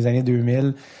les années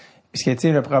 2000, puisque tu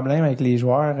sais, le problème avec les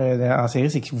joueurs en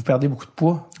série, c'est que vous perdez beaucoup de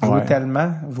poids. Vous jouez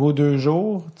tellement, vous jouez 2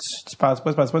 jours, tu passes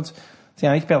pas. Il y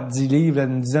en a qui perdent 10 livres,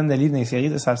 une dizaine de livres dans les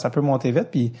séries, ça peut monter vite,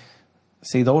 puis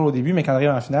c'est drôle au début, mais quand on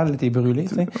arrive en finale, t'es brûlé,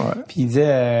 tu sais. Puis il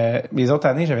disait, les autres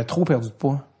années, j'avais trop perdu de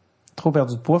poids. Fait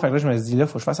que là, je me suis dit, là,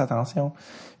 faut que je fasse attention.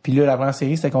 Puis là, la première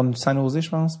série, c'était contre San Jose, je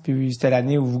pense. Puis c'était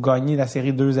l'année où vous gagnez la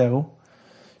série 2-0.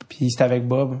 Puis c'était avec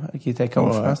Bob, qui était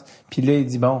coach, je pense. Puis là, il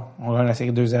dit, bon, on gagne la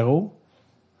série 2-0.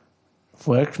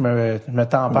 Faudrait que je me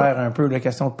tempère un peu, la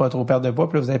question de pas trop perdre de poids.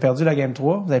 Puis là, vous avez perdu la game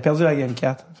 3, vous avez perdu la game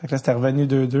 4. Fait que là, c'était revenu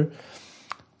 2-2.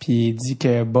 Puis il dit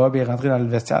que Bob est rentré dans le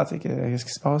vestiaire, tu sais, qu'est-ce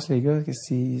qui se passe, les gars?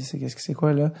 Qu'est-ce que c'est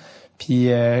quoi, là? Puis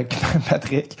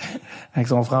Patrick, avec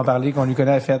son franc-parler qu'on lui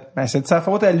connaît, a fait, c'est de sa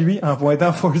faute à lui, en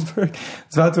pointant Forsberg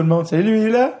devant tout le monde. C'est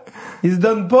lui, là? Il se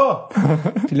donne pas!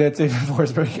 Puis là, tu sais,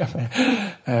 Forsberg,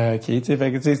 OK, tu sais,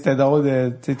 fait que, tu sais, c'était drôle de,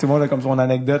 tu sais, tout le monde a comme son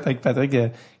anecdote avec Patrick,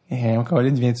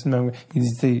 Colin, viens-tu de me... Il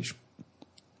dit, tu sais,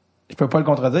 je peux pas le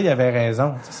contredire, il avait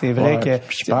raison. C'est vrai que...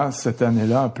 Je pense cette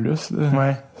année-là, en plus, là.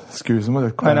 Ouais. Excuse-moi de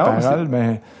te couper la parole,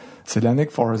 mais c'est l'année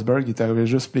que Forsberg est arrivé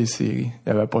juste pour les séries.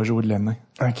 Il avait pas joué de l'année.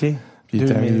 OK. Puis il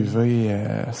est arrivé,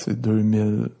 c'est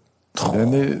 2003.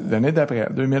 L'année d'après,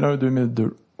 2001-2002.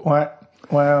 Ouais.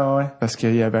 Parce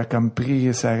qu'il avait comme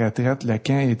pris sa retraite. Le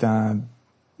camp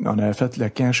on avait fait le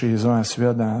camp chez eux en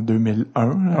Suède en 2001.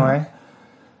 Là. Ouais.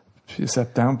 Puis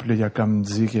septembre, puis là, il a comme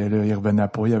dit que là, il revenait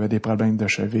pas, il avait des problèmes de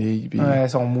cheville. Puis,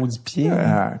 son maudit pied.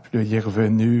 Puis là, il est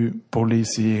revenu pour les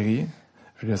séries.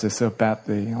 Puis là, c'est ça, Pat,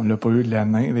 on l'a pas eu de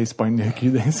l'année, il se pogne le cul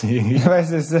dans les séries. Ouais,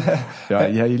 c'est ça.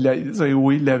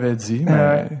 Oui, il l'avait dit,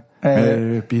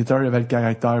 mais Peter avait le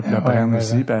caractère pour le prendre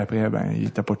aussi, puis après, il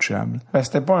était pas de chum.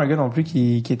 C'était pas un gars non plus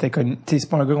qui était connu. Tu sais, c'est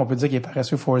pas un gars qu'on peut dire qui est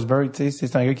paresseux, Forsberg, tu sais,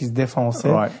 c'est un gars qui se défonçait.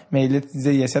 Ouais. Mais là, tu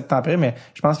disais, il essaie de tempérer, mais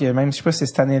je pense qu'il y a même, je sais pas si c'est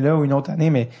cette année-là ou une autre année,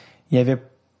 mais il avait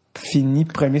fini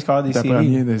premier scoreur des séries.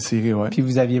 Premier des séries, ouais. Puis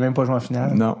vous aviez même pas joué en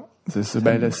finale. Non, c'est ça.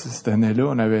 Là, cette année-là,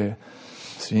 on avait...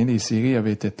 Je me souviens, les séries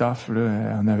avaient été tough,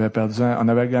 là. On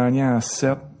avait gagné en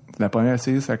 7. La première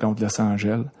série, c'était contre Los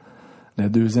Angeles. La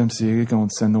deuxième série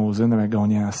contre San Jose, on avait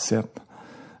gagné en 7.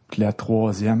 Puis la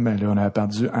troisième, là, on avait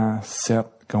perdu en 7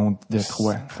 contre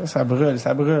Détroit. Ça brûle.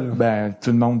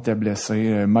 Tout le monde était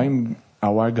blessé. Même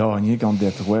avoir gagné contre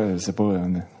Détroit, c'est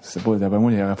pas, d'après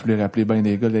moi, il aurait fallu rappeler bien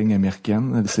des gars de la Ligue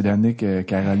américaine. C'est l'année que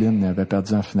Caroline avait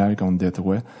perdu en finale contre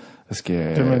Détroit. Parce que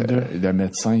le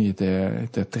médecin il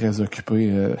était très occupé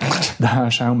dans la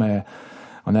chambre.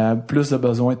 On avait plus de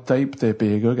besoin de tape taper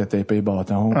les gars que taper les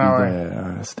bâtons.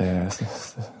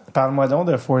 Parle-moi donc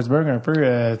de Forsberg un peu. Tu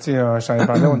sais, je t'en ai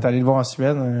parlé, on est allé le voir en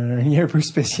Suède. Un lien un peu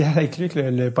spécial avec lui,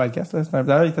 le podcast.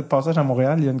 D'ailleurs, il était de passage à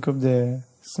Montréal il y a une couple de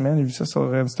semaines. J'ai vu ça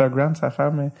sur Instagram, sa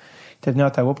femme. était venu à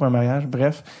Ottawa pour un mariage.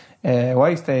 Bref.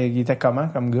 Ouais, il était comment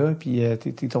comme gars, puis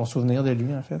ton souvenir de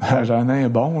lui, en fait? J'en ai un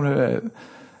bon, là.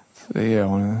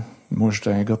 Moi,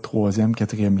 j'étais un gars de 3e,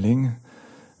 4e ligne.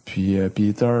 Puis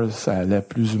Peter, ça allait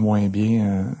plus ou moins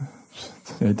bien.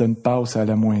 Il était une passe, ça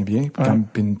allait moins bien. Puis comme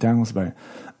pénitence,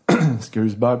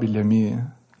 excuse Bob, il l'a mis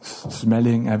sur ma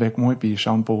ligne avec moi, puis il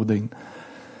chante pour Dean.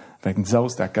 Fait que nous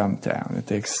autres, c'était comme, on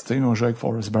était excités, on jouait avec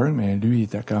Forsberg, mais lui, il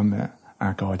était comme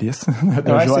en calice.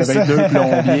 On jouait avec 2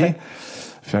 plombiers.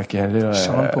 Fait que là,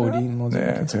 Sean Pauline, mon Dieu.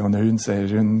 On a eu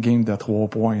une game de 3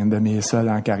 points, une de mes seules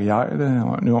en carrière. Là.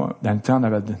 Nous, dans le temps, on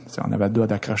avait le droit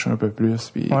d'accrocher un peu plus.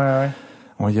 Puis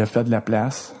on y a fait de la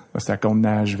place. C'était contre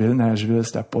Nashville. Nashville,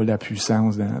 c'était pas la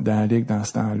puissance dans la ligue dans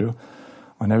ce temps-là.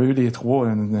 On avait eu les 3,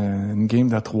 une game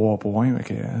de 3 points,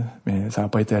 mais ça n'a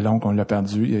pas été long qu'on l'a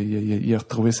perdu. Il a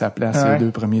retrouvé sa place les 2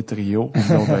 premiers trios. Puis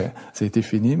donc, c'était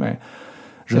fini, mais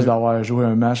juste d'avoir joué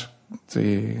un match,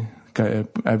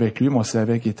 avec lui, moi, je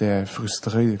savais qu'il était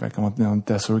frustré. Fait qu'on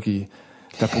était sûr qu'il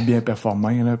était pas bien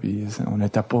performant, là, puis on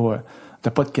n'était pas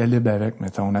de calibre avec, mais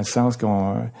on a le sens qu'il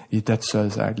était tout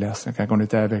seul sur la glace. Quand on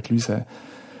était avec lui,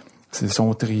 c'est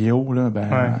son trio, là,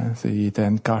 il était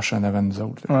une coche en avant de nous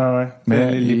autres.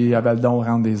 Mais il avait le don de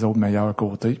rendre des autres meilleurs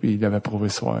côtés, puis il l'avait prouvé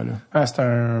ce soir, là. C'était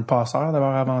un passeur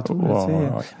d'abord avant tout.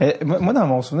 Mais moi, dans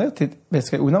mon souvenir,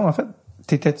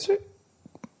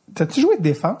 t'as-tu joué de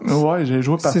défense? Ouais, j'ai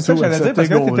joué partout. C'est ça que j'allais dire, parce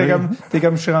que t'es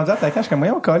comme, je suis rendu attaquant, je suis comme,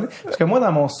 moyen, parce que moi,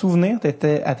 dans mon souvenir,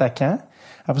 t'étais attaquant.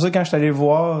 Après ça, quand je suis allé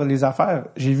voir les affaires,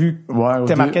 j'ai vu que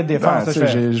t'es marqué de défense.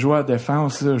 J'ai joué à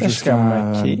défense, là,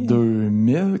 jusqu'en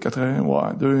 2000,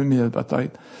 2000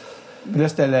 peut-être. Là,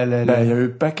 c'était il y a eu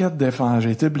un paquet de défenses.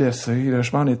 J'ai été blessé. Là, je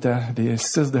pense qu'on était les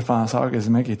 6 défenseurs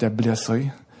quasiment qui étaient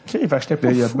blessés. Il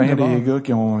y a bien des gars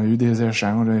qui ont eu des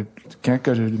échanges. Là. Quand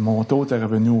mon tour était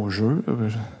revenu au jeu,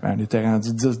 on était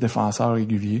rendu 10 défenseurs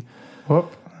réguliers.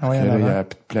 Il n'y avait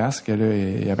plus de place. Que là,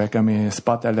 il y avait comme un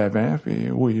spot à l'avant. Puis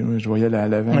oui, je voyais à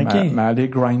l'avant, mais aller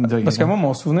grinder. Parce que moi,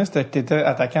 mon souvenir, c'était que tu étais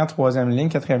attaquant 3e ligne,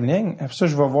 4e ligne. Après ça,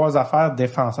 je vais voir les affaires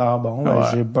défenseur.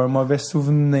 J'ai un mauvais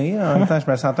souvenir. En même temps, je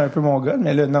me sentais un peu mon gars.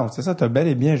 Mais là, non, c'est ça, t'as bel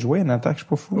et bien joué. Une attaque, je suis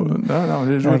pas fou. Non,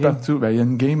 j'ai joué partout. Il y a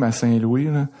une game à Saint-Louis,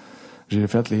 là. J'ai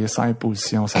fait les 5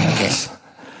 positions sur la glace.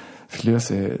 Puis là,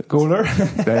 c'est... Goaler?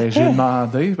 J'ai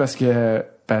demandé, parce que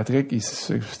Patrick, il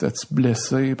s'était-tu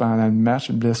blessé pendant le match,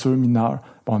 une blessure mineure.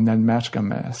 On menait le match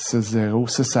comme 6-0,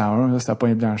 6-1, là, c'était pas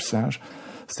un blanchissage.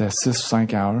 C'était 6 ou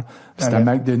 5-1. C'était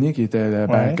Mac Denis qui était le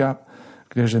backup.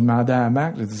 Là, j'ai demandé à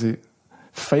Mac, j'ai dit,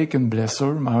 fake une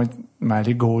blessure,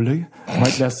 m'aller goaler. Moi,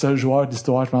 être le seul joueur de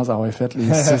l'histoire, je pense, à avoir fait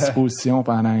les 6 positions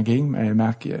pendant le game. Mais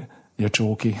Mac, il a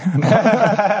choqué.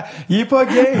 Il est pas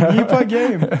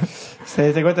game.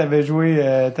 C'était quoi, t'avais joué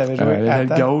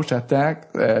le gauche, attaque,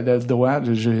 le droit,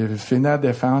 j'ai fini à la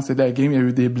défense. Et la game, il y a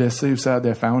eu des blessés aussi à la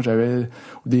défense. J'avais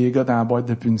des gars dans la boîte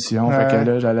de punition. Fait que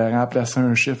là, j'allais remplacer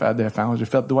un chiffre à la défense. J'ai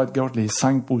fait droite-gauche les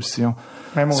 5 positions.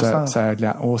 Même au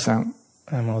centre. Au centre.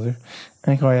 Ah, mon Dieu.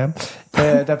 Incroyable.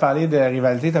 T'as parlé de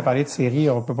rivalité, t'as parlé de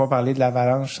série. On peut pas parler de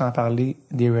l'Avalanche sans parler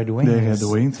des Red Wings. Des Red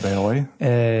Wings, oui.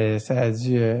 Ça a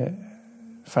dû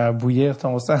faire bouillir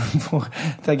ton sang pour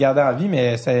te garder en vie,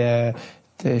 mais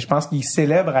je pense qu'ils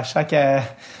célèbrent à chaque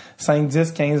 5,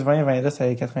 10, 15, 20, 22,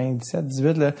 c'est 97,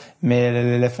 18, là.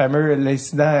 Mais le fameux,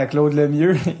 l'incident à Claude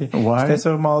Lemieux, c'était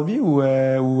sur Malby ou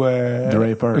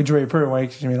Draper. Oui, Draper, ouais,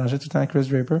 que j'ai mélangé tout le temps avec Chris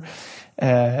Draper.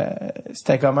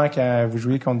 C'était comment quand vous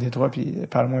jouiez contre Détroit, puis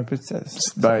parle-moi un peu de ça.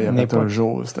 Il y avait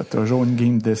c'était toujours une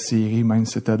game de série, même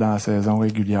si c'était dans la saison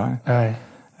régulière. Ouais.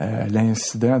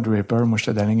 L'incident Draper, moi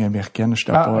j'étais dans la ligne américaine,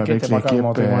 j'étais pas avec l'équipe.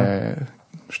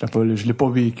 Je l'ai pas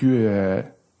vécu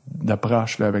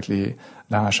d'approche là, avec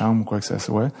dans la chambre ou quoi que ce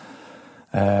soit.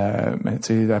 Mais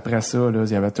tu sais, après ça, là,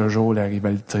 il y avait toujours la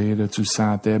rivalité, là, tu le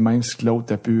sentais, même si Claude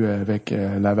t'a pu avec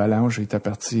l'Avalanche, il était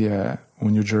parti au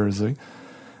New Jersey.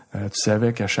 Tu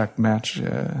savais qu'à chaque match,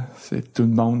 tout le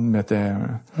monde mettait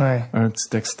un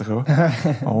petit extra.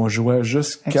 On jouait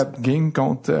juste 4 games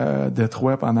contre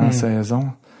Détroit pendant la saison.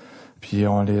 Puis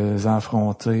on les a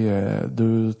affrontés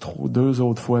 2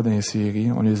 autres fois dans les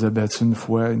séries. On les a battus une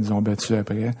fois, ils nous ont battus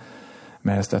après.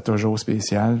 Mais c'était toujours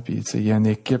spécial. Puis il y a une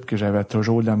équipe que j'avais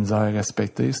toujours de la misère à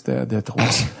respecter, c'était Détroit.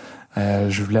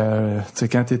 Je voulais,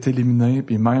 quand tu es éliminé,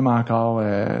 puis même encore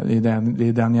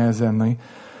les dernières années,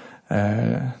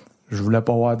 je voulais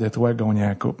pas voir Détroit gagner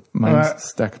la coupe. Même si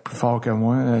c'était plus fort que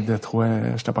moi, Détroit,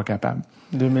 j'étais pas capable.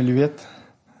 2008.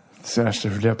 Ça, je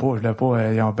voulais pas.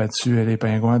 Ils ont battu les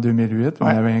Pingouins en 2008. On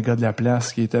avait un gars de la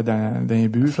place qui était dans un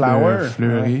but.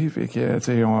 Fleury. Fait que, tu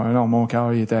sais, mon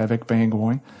cœur, il était avec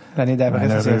Pingouins. L'année d'après,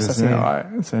 ça s'est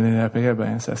l'année d'après,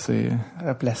 ça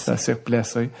s'est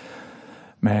replacé.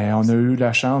 Mais on a eu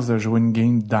la chance de jouer une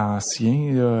game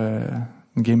d'anciens, là,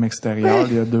 une game extérieure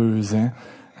il y a 2 ans,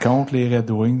 contre les Red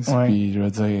Wings. Puis, je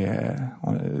veux dire,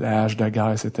 la hache de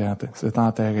guerre s'était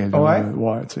enterré là.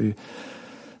 Ouais, tu sais,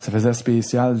 ça faisait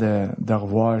spécial de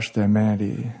revoir justement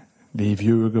les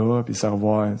vieux gars, puis se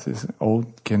revoir, autre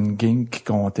qu'une game qui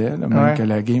comptait, là, même que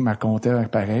la game, elle comptait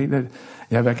pareil. Là.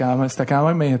 Il y avait c'était quand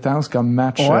même intense comme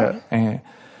match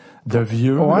de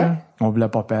vieux. Là. On voulait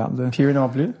pas perdre. Puis eux non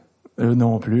plus. Eux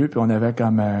non plus. Puis on avait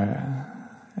comme un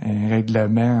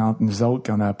règlement entre nous autres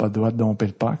qu'on n'avait pas le droit de domper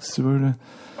le puck, si tu veux. Là.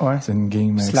 Ouais. C'est une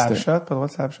game. Slap shot, pas le droit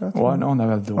de slap shot? Ouais, non, on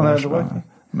avait le droit. On avait le droit. Okay.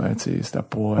 Ben, tu sais, c'était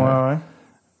pas...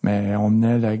 Mais on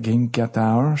menait la game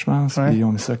 4-1, je pense. Puis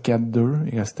on met ça 4-2.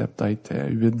 Il restait peut-être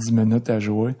 8-10 minutes à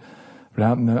jouer. Puis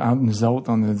là, entre nous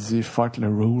autres, on a dit « Fuck le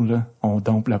rule, là. On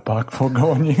dompe le puck, faut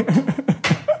gagner. »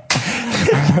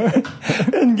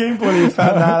 Une game pour les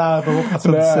fans dans l'endroit à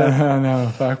partir de ça. Non,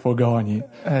 faut gagner.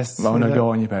 On a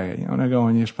gagné pareil. On a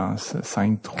gagné, je pense,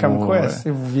 5-3. Comme quoi,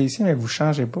 vous vieillissez, mais vous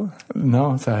changez pas.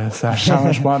 Non, ça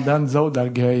change pas. Dans nous autres,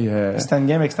 l'orgueil... C'était une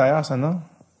game extérieure, ça, non?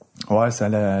 Ouais, c'est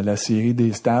la série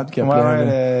des stades qui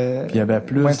appelait. Puis il y avait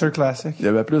plus Winter Classic. Il y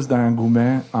avait plus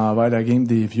d'engouement envers la game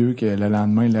des vieux que le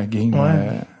lendemain la game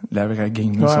la vraie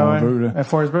game si on veut là.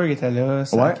 Forsberg était là,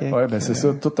 ben c'est ça,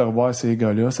 tout à revoir ces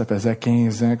gars-là, ça faisait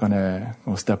 15 ans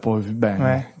qu'on s'était pas vu,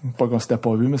 pas qu'on s'était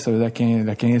pas vu, mais ça faisait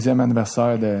le 15e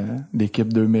anniversaire de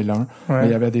l'équipe 2001. Mais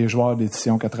il y avait des joueurs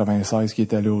d'édition 96 qui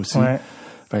étaient là aussi.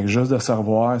 Fait que juste de se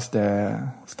revoir, c'était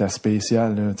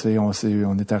spécial là, tu sais,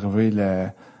 on est arrivé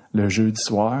le jeudi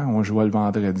soir, on jouait le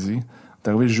vendredi. On est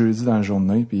arrivé le jeudi dans la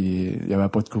journée, puis il y avait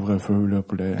pas de couvre-feu là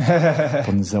pour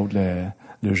nous autres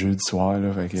le jeudi soir.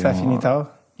 Là, fait que ça finit tard?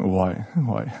 Ouais.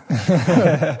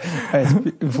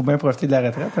 Il faut bien profiter de la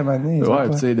retraite à un moment donné. Ouais,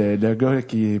 tu sais, le gars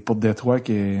qui est pour Détroit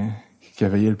qui a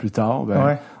veillé le plus tard,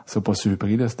 c'est pas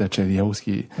surpris, là, c'était Chelios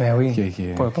qui a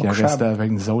resté avec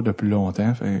nous autres depuis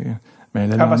longtemps. Fait, mais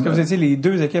parce que vous étiez les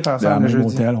deux équipes ensemble le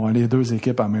jeudi? Hôtel, les deux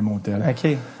équipes en même hôtel.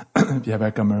 OK. Puis il y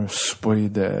avait comme un souper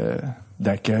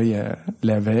d'accueil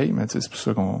la veille, mais tu sais, c'est pour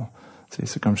ça qu'on...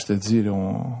 C'est comme je te dis, là,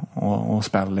 on se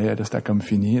parlait, là, c'était comme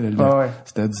fini. Là,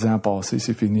 c'était 10 ans passés,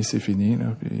 c'est fini. Là,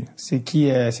 puis... C'est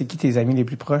qui tes amis les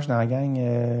plus proches dans la gang?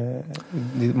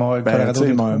 Colorado,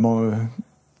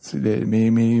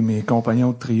 mes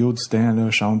compagnons de trio du temps,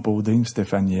 là, Sean Poding,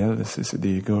 Stéphaniel, c'est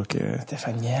des gars que...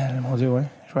 Stéphaniel, mon Dieu, ouais.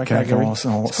 Je vois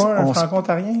c'est pas un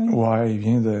franco-ontarien, lui? Ouais, il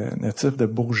vient natif de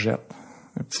Bourgette,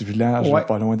 un petit village là,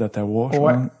 pas loin d'Ottawa, je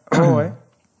pense. Ouais.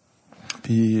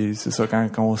 Puis c'est ça, quand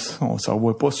on se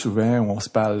revoit pas souvent, on se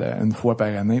parle une fois par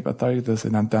année peut-être, là, c'est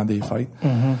dans le temps des fêtes.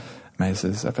 Mais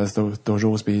ça fait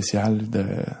toujours spécial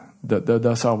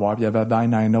de se revoir. Puis il y avait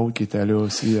Dan Hinault qui était là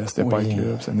aussi à cette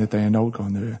époque-là. Puis ça en était un autre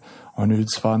qu'on a eu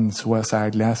du fun, soit sur la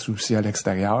glace ou aussi à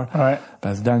l'extérieur.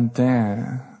 Parce que dans le temps,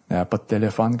 il n'y avait pas de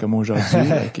téléphone comme aujourd'hui.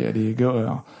 Que les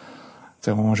gars,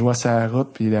 on jouait sur la route,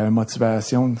 puis la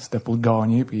motivation, c'était pour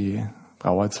gagner, puis pour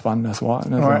avoir du fun le soir.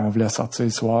 Là, on voulait sortir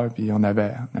le soir, puis on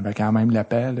avait quand même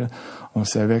l'appel. On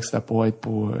savait que c'était pas être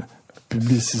pour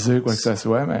publiciser quoi que ce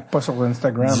soit, mais pas sur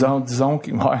Instagram. Disons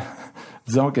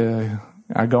que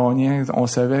en gagnant, on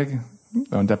savait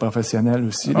qu'on était professionnels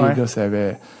aussi. Les gars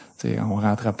savaient, on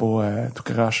rentrait pas tout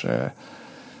croche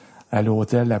à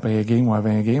l'hôtel après game ou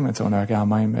avant game, mais on avait quand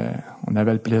même on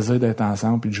avait le plaisir d'être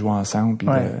ensemble puis de jouer ensemble. Puis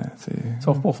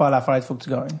sauf pour faire la fête, il faut que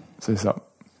tu gagnes. C'est ça.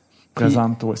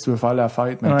 Présente-toi. Si tu veux faire la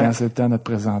fête, mais quand c'est le temps de te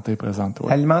présenter, présente-toi.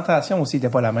 L'alimentation aussi n'était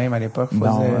pas la même à l'époque.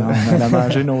 Non, on allait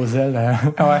manger nos ailes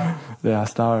à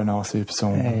cette heure. Non, ils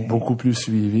sont beaucoup plus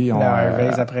suivis.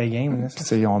 Harvey's après game.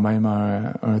 Ils ont même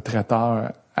un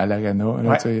traiteur à l'aréna.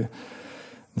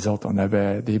 Nous autres, on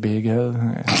avait des bagels,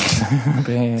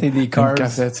 des carbs, une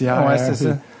cafetière. Ouais, c'est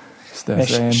ça. C'était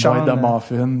une boîte de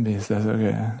muffins, mais c'était ça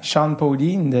que... Sean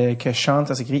Podine, que Sean,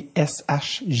 ça s'écrit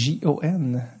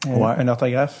S-H-J-O-N. Un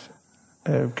orthographe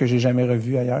que j'ai jamais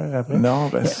revu ailleurs après. Non,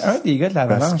 un des gars de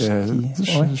l'Avalanche je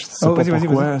sais pas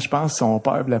pourquoi. Je pense que son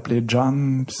père l'appelait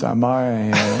John, puis sa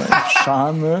mère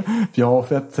Sean, puis ils ont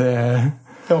fait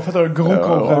un gros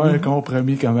compromis. Un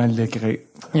compromis comment l'écrire.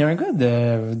 Il y a un gars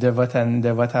de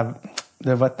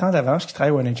votre temps d'Avalanche qui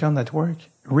travaille au NHL Network.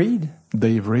 Reed?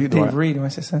 Dave Reed,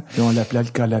 c'est ça. Puis on l'appelait le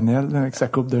colonel, là, avec sa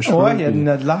coupe de cheveux. Ouais, il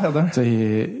a de l'air d'un.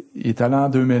 Il est allé en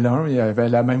 2001, il avait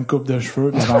la même coupe de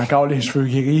cheveux, puis il avait encore les cheveux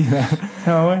gris.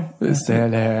 Ah ouais? C'était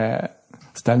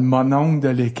le mononcle de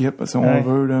l'équipe, si on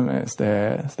veut, là, mais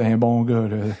c'était un bon gars,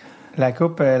 là. La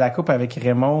coupe avec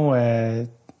Raymond,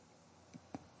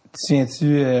 tu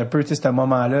souviens-tu un peu, ce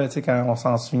moment-là, quand on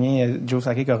s'en souvient, Joe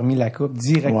Sakic a remis la coupe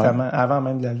directement, avant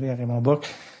même de la lever à Raymond Bourque.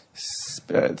 Tu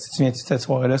te souviens-tu de cette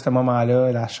soirée-là, ce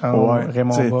moment-là, la chambre,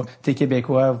 Raymond Bas? T'es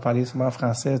Québécois, vous parlez souvent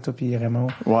français, toi puis Raymond.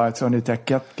 Ouais, tu sais, on était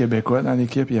 4 Québécois dans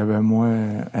l'équipe. Il y avait moi,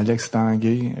 Alex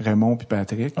Tanguay, Raymond puis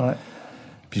Patrick. Ouais.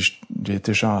 Puis j'ai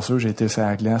été chanceux, j'ai été sur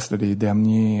la glace là, les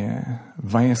derniers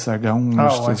 20 secondes.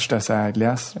 J'étais sur la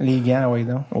glace. Les gants, oui,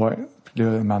 donc. Ouais. Puis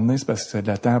là, maintenant, c'est parce que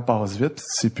le temps passe vite, puis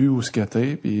tu sais plus où ce que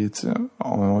t'es, puis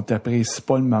on t'apprécie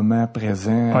pas le moment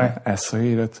présent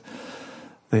assez, là.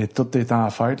 Tout est en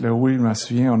fête, là. Oui, je me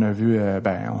souviens, on a vu,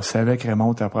 on savait que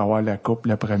Raymond était pour avoir la coupe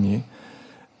le premier.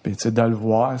 Puis, tu sais, de le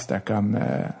voir, c'était comme,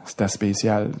 c'était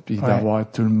spécial. Puis d'avoir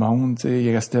tout le monde, tu sais,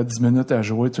 il restait 10 minutes à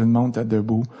jouer, tout le monde était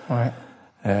debout. Ouais.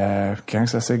 Quand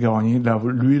ça s'est gagné,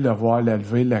 lui, le voir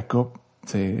lever la coupe,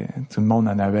 t'sais, tout le monde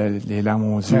en avait les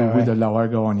larmes aux yeux, de l'avoir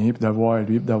gagné, puis de voir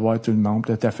lui, puis de voir tout le monde,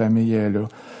 puis ta famille est là.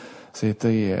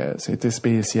 C'était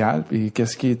spécial. Puis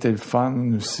qu'est-ce qui était le fun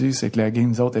aussi, c'est que la game,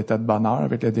 nous autres, était de bonne heure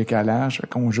avec le décalage. Fait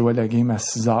qu'on jouait la game à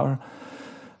 6 heures.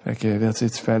 Fait que là, tu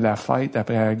fais la fête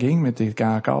après la game, mais t'es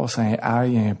encore c'est un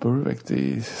high un peu. Fait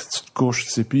que si tu te couches,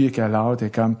 tu sais plus à quelle heure, t'es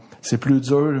comme, c'est plus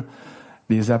dur,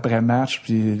 les après-matchs,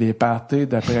 puis les parties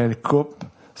d'après le coupe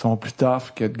sont plus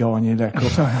tough que de gagner la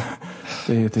coupe.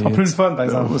 Ils sont plus le fun, par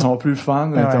exemple. Ils sont plus fun,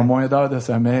 mais t'as moins d'heures de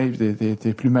sommeil, puis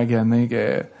t'es plus magané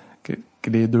que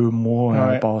les 2 mois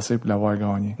passés pour l'avoir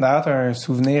gagné. D'ailleurs, tu as un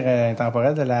souvenir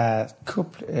intemporel de la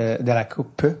coupe,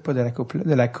 pas de la coupe là,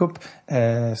 de la coupe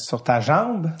sur ta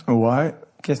jambe. Ouais.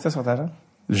 Qu'est-ce que t'as sur ta jambe?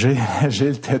 J'ai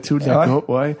le tatou de la coupe,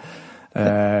 ouais.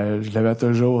 Je l'avais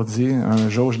toujours dit, un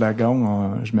jour je la gagne,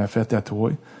 je me fais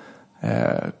tatouer.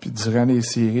 Puis durant les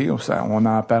séries, on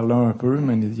en parlait un peu,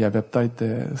 mais il y avait peut-être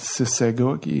 6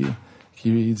 gars qui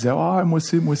disaient « Ah, moi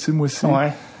aussi. »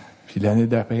 Ouais. Puis l'année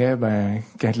d'après,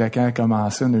 quand le camp a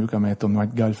commencé, on a eu comme un tournoi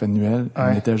de golf annuel. Ouais.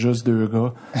 On était juste 2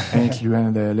 gars,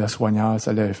 incluant le soigneur.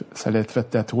 Ça allait être fait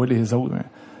tatouer les autres.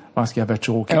 Je pense qu'il avait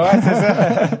choqué. Ouais, c'est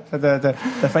ça.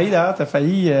 T'as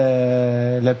failli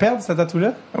le perdre, ce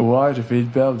tatou-là? Ouais, j'ai failli le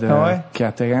perdre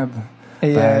 4 ans.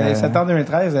 Et septembre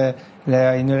 2013,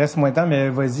 il nous reste moins de temps, mais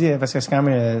vas-y, parce que c'est quand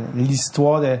même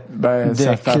l'histoire de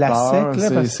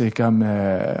classique. C'est comme...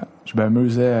 je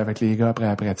m'amusais avec les gars après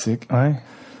la pratique. Ouais.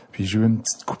 Puis j'ai eu une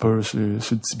petite coupure sur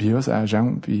le tibia, sur la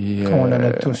jambe. Puis, on en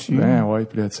a tous eu. Ouais,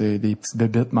 puis là, tu sais, les petites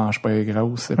bébites mangent pas les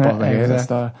grosses, c'est pas vrai, à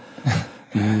cette heure.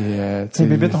 Puis, les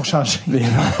bébites ont changé.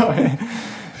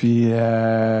 Puis, tu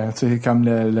sais, comme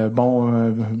le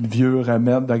bon vieux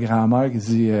remède de grand-mère qui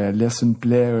dit laisse une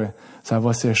plaie, ça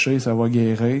va sécher, ça va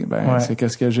guérir. C'est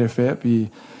qu'est-ce que j'ai fait.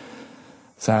 Puis,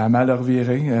 ça a mal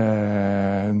reviré.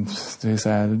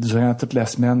 Durant toute la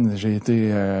semaine, j'ai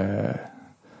été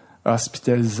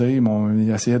hospitalisé.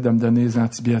 Ils essayaient de me donner des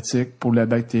antibiotiques pour la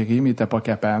bactérie, mais ils n'étaient pas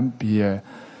capables. Puis, ils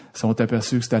sont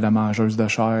aperçus que c'était la mangeuse de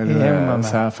chair.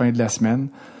 C'est à la fin de la semaine.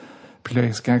 Puis là,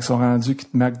 quand ils sont rendus qu'ils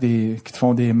te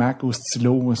font des macs au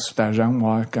stylo sur ta jambe,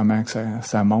 voir comment que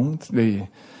ça monte. Là,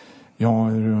 ils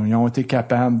ont été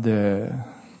capables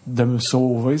de me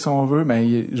sauver, si on veut,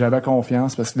 mais j'avais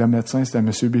confiance parce que le médecin, c'était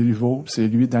M. Béliveau. C'est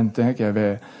lui, dans le temps, qui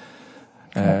avait...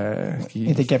 Il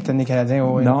était capitaine des Canadiens.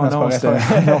 Non, c'est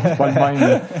pas le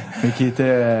même. Mais qui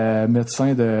était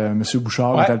médecin de M.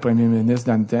 Bouchard, qui était le premier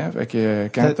ministre dans le temps. Fait que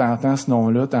quand t'entends ce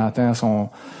nom-là, t'entends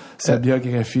sa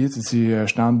biographie, tu dis, je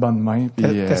suis en de bonne main.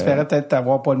 T'espérais peut-être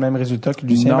avoir pas le même résultat que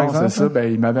Lucien, par exemple? Non, c'est ça.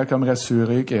 Il m'avait comme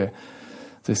rassuré que,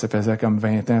 ça faisait comme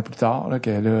 20 ans plus tard, là, que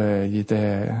là,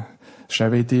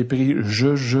 j'avais été pris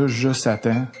juste à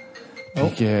temps. Puis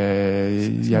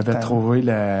qu'il avait trouvé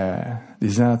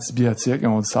des antibiotiques. Ils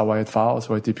ont dit, ça va être fort, ça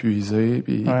va être épuisé.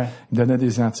 Puis ils donnaient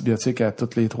des antibiotiques à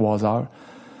toutes les 3 heures.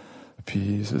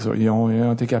 Puis c'est ça, ils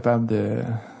ont été capables de...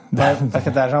 parce que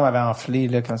ta jambe avait enflé,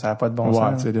 là, quand ça n'avait pas de bon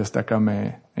sens. Ouais, c'était comme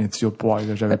un tuyau de poil,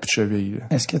 là. J'avais plus de cheville, là.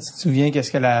 Est-ce que tu te souviens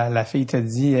qu'est-ce que la fille t'a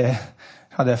dit,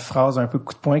 genre de phrase un peu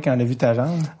coup de poing quand elle a vu ta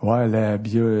jambe? Ouais, la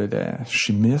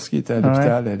chimiste qui était à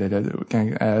l'hôpital,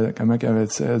 comment elle avait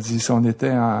dit ça? Elle dit, si on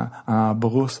était en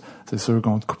brousse, c'est sûr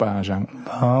qu'on te coupait la jambe.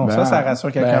 Bon, ça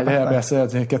rassure quelqu'un. Elle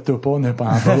dit, inquiète-toi pas, on n'est pas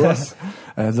en brousse.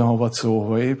 Elle dit, on va te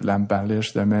sauver. Puis là, elle me parlait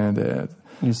justement de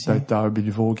docteur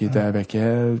Béliveau qui était avec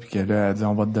elle, puis qu'elle a dit,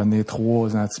 on va te donner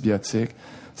 3 antibiotiques,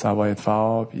 ça va être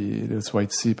fort, puis là, tu vas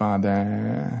être ici pendant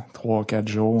 3-4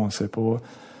 jours, on ne sait pas.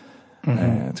 En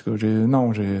tout cas,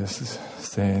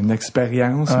 c'était une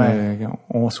expérience, mais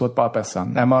on ne souhaite pas à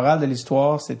personne. La morale de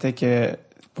l'histoire, c'était que,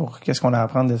 qu'est-ce qu'on a à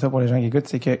apprendre de ça pour les gens qui écoutent,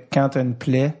 c'est que quand tu as une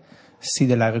plaie, c'est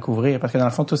de la recouvrir, parce que dans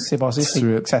le fond, tout ce qui s'est passé, c'est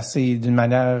que ça s'est d'une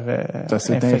manière ça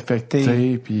s'est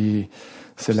infecté, puis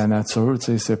c'est la nature, tu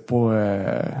sais, c'est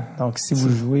pas... Donc, si vous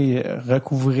jouez,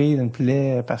 recouvrez une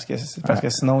plaie, parce que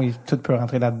sinon, tout peut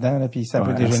rentrer là-dedans, là, puis ça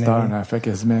peut dégénérer. On a fait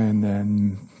quasiment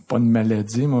une pas une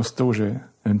maladie, mais aussitôt j'ai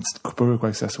une petite coupure, quoi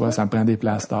que ce soit, ça me prend des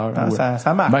plasters.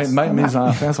 Ça marche. Même mes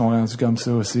enfants sont rendus comme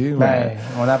ça aussi.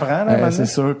 On apprend, là. C'est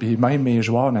sûr. Puis même mes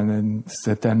joueurs,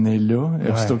 cette année-là,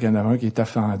 aussitôt qu'il y en avait un qui était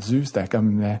fendu, c'était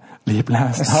comme les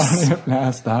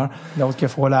plasters. Donc, il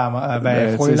faut frôler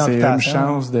l'amputation. C'est une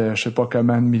chance de, je sais pas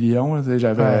comment de millions.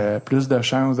 J'avais plus de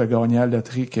chances de gagner la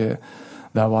loterie que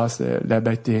d'avoir la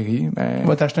bactérie. Mais...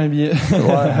 Va t'acheter un billet.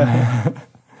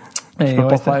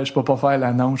 Je peux pas faire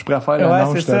l'annonce. Je préfère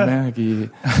l'annonce, justement, qui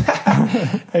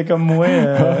est comme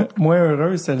moins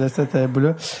heureuse, cette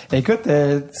bout-là. Écoute,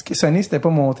 ce qui sonnait, c'était pas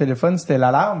mon téléphone, c'était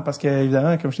l'alarme, parce que,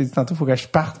 évidemment, comme je t'ai dit tantôt, il faut que je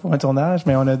parte pour un tournage,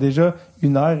 mais on a déjà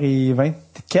 1h20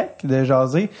 quelques de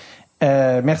jaser.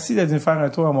 Merci d'être venu faire un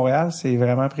tour à Montréal, c'est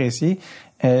vraiment apprécié.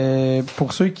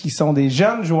 Pour ceux qui sont des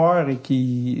jeunes joueurs et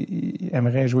qui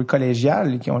aimeraient jouer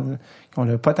collégial, et qui ont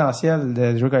le potentiel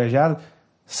de jouer collégial,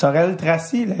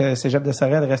 Sorel-Tracy, le cégep de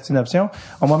Sorel reste une option.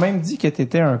 On m'a même dit que tu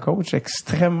étais un coach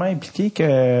extrêmement impliqué,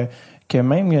 que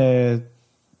même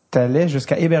t'allais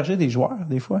jusqu'à héberger des joueurs,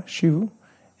 des fois, chez vous.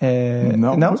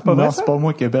 Non, c'est pas vrai. Non, c'est pas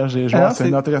moi qui héberge les joueurs, c'est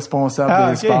notre responsable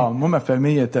des sports. Moi, ma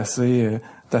famille est assez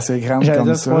grande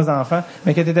comme ça. 3 enfants,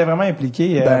 mais que t'étais vraiment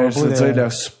impliqué. Je veux dire, le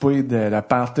souper la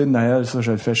party de Noël, ça,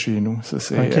 je le fais chez nous. Ça,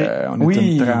 c'est, on est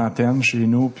une trentaine chez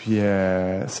nous, puis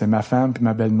c'est ma femme puis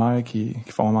ma belle-mère qui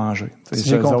font manger. Si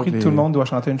j'ai compris que tout le monde doit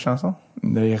chanter une chanson.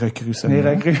 Les recrues, ça. Les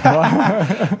recrues.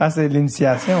 C'est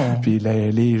l'initiation. Puis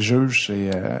les juges, c'est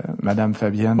Madame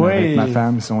Fabienne avec ma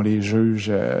femme, ils sont les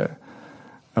juges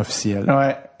officiels.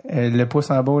 Ouais. Le pouce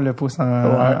en bas, le pouce en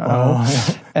haut.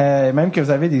 Même que vous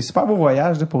avez des super beaux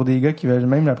voyages là, pour des gars qui veulent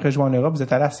même après jouer en Europe. Vous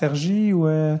êtes allé à Cergy ou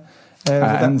à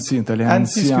Annecy. On est allé à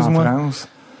Annecy en France.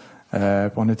 Puis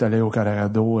on est allé au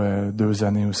Colorado 2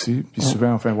 années aussi. Puis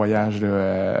souvent on fait un voyage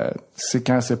là,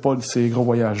 quand c'est pas ces gros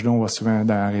voyages là, on va souvent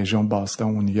dans la région de Boston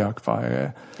ou New York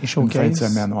faire une fin de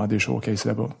semaine, des showcases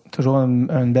là-bas. Toujours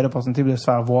une belle opportunité de se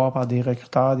faire voir par des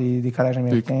recruteurs des collèges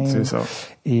américains. C'est ça.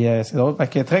 Et c'est drôle parce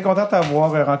que très content de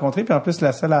t'avoir rencontré. Puis en plus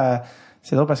la seule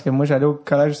c'est drôle parce que moi j'allais au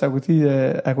collège juste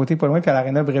à côté pas loin, puis à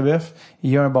l'Arena Brébeuf, il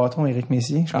y a un bâton Éric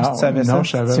Messier. Je sais pas si tu savais ça. Non,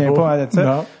 je savais pas de ça.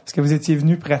 Non. Parce que vous étiez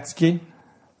venu pratiquer.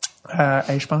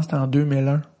 Je pense que c'était en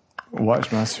 2001. Ouais,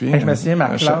 je m'en souviens. Je me souviens, ma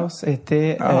classe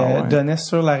était donnait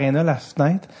sur l'aréna la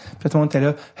fenêtre. Puis tout le monde était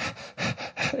là.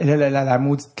 Et là, la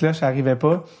maudite cloche arrivait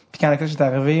pas. Puis quand la cloche est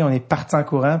arrivée, on est parti en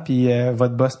courant. Puis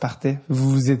votre boss partait.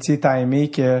 Vous étiez timé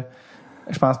que,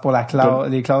 je pense, pour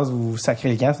les classes, vous sacrez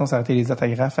les gants, sinon ça aurait été les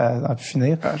autographes à pu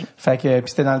finir. Fait que,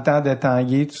 puis c'était dans le temps de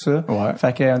tanguer, tout ça. Ouais.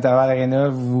 Fait que, on était à l'aréna,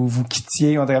 vous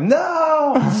quittiez, on était comme, non!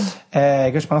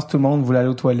 Je pense que tout le monde voulait aller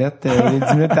aux toilettes. Les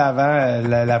 10 minutes avant,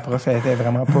 la prof était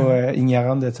vraiment pas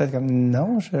ignorante de ça. Elle était comme,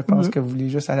 non, je pense que vous voulez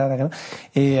juste aller à l'aréna.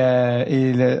 Et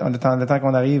le temps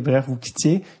qu'on arrive, bref, vous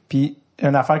quittiez. Puis,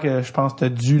 une affaire que je pense que t'as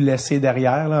dû laisser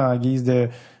derrière, là, en guise de,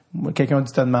 quelqu'un a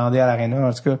dû te demander à l'aréna,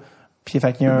 en tout cas. Puis,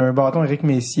 fait qu'il y a un bâton Éric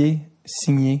Messier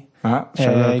signé.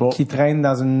 Qui traîne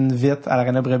dans une vitre à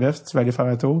l'Arena Brébeuf, si tu veux aller faire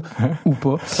un tour, ou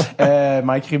pas.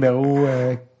 Mike Ribeiro,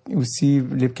 aussi,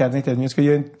 les Canadiens étaient venus. Est-ce qu'il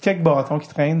y a quelques bâtons qui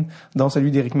traînent, dont celui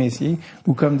d'Éric Messier,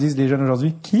 ou comme disent les jeunes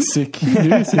aujourd'hui, qui? C'est qui,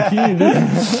 lui?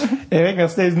 Éric,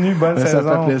 merci d'être venu. Bonne saison.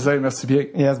 Ça fait plaisir. Merci bien.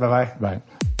 Yes, bye-bye. Bye.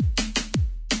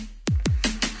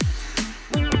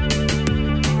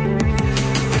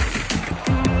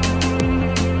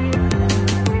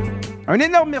 Un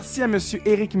énorme merci à M.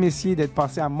 Éric Messier d'être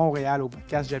passé à Montréal au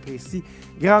podcast. J'apprécie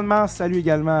grandement. Salut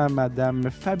également à Mme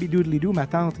Fabi Doodlidoo, ma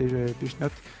tante, et je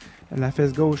note la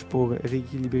fesse gauche pour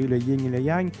rééquilibrer le yin et le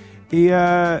yang. Et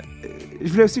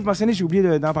je voulais aussi vous mentionner, j'ai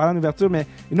oublié d'en parler en ouverture, mais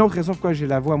une autre raison pourquoi j'ai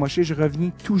la voix amochée, je reviens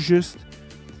tout juste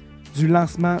du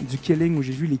lancement du Killing où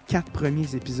j'ai vu les 4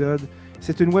 premiers épisodes.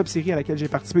 C'est une web-série à laquelle j'ai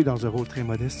participé dans un rôle très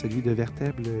modeste, celui de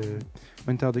Vertèbre, le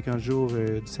moniteur de 15 jours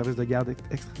du service de garde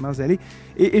extrêmement zélé.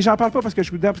 Et j'en parle pas parce que je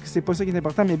suis dedans, parce que c'est pas ça qui est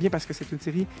important, mais bien parce que c'est une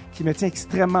série qui me tient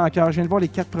extrêmement à cœur. Je viens de voir les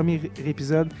 4 premiers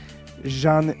épisodes.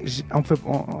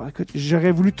 Écoute,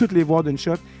 j'aurais voulu toutes les voir d'une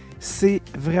shot. C'est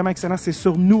vraiment excellent. C'est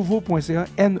sur nouveau.ca,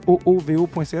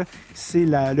 noovo.ca. C'est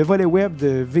le volet web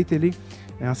de VTélé.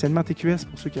 Anciennement TQS,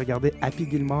 pour ceux qui regardaient Happy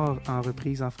Gilmore en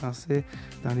reprise en français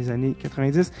dans les années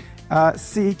 90.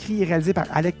 C'est écrit et réalisé par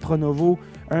Alec Pronovo.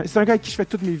 C'est un gars avec qui je fais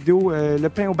toutes mes vidéos. Le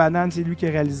pain aux bananes, c'est lui qui a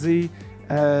réalisé.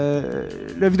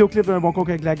 Le vidéoclip d'un bon coq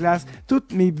avec de la glace.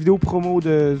 Toutes mes vidéos promo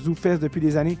de ZooFest depuis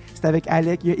des années, c'est avec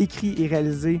Alec. Il a écrit et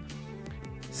réalisé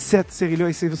cette série-là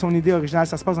et c'est son idée originale.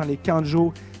 Ça se passe dans les camps de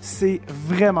jour. C'est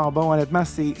vraiment bon, honnêtement.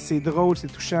 C'est drôle,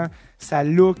 c'est touchant. sa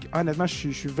look. Honnêtement, je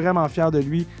suis vraiment fier de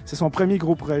lui. C'est son premier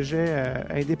gros projet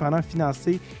indépendant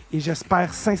financé et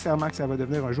j'espère sincèrement que ça va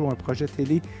devenir un jour un projet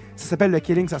télé. Ça s'appelle Le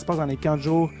Killing, ça se passe dans les 15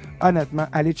 jours. Honnêtement,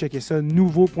 allez checker ça,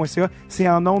 nouveau.ca. C'est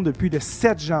en ondes depuis le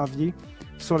 7 janvier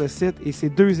sur le site et c'est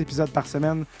 2 épisodes par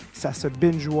semaine. Ça se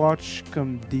binge-watch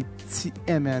comme des petits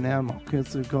M&M.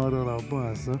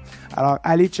 Pas ça. Alors,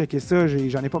 allez checker ça.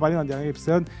 J'en ai pas parlé dans le dernier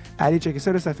épisode. Allez checker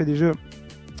ça. Là, ça fait déjà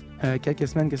quelques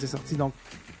semaines que c'est sorti. Donc,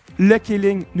 Le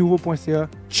Killing, nouveau.ca.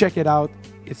 Check it out.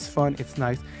 It's fun. It's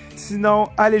nice. Sinon,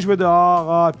 allez jouer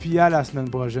dehors. Puis à la semaine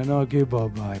prochaine. OK,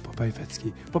 bye-bye. Papa est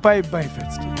fatigué. Papa est bien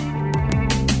fatigué.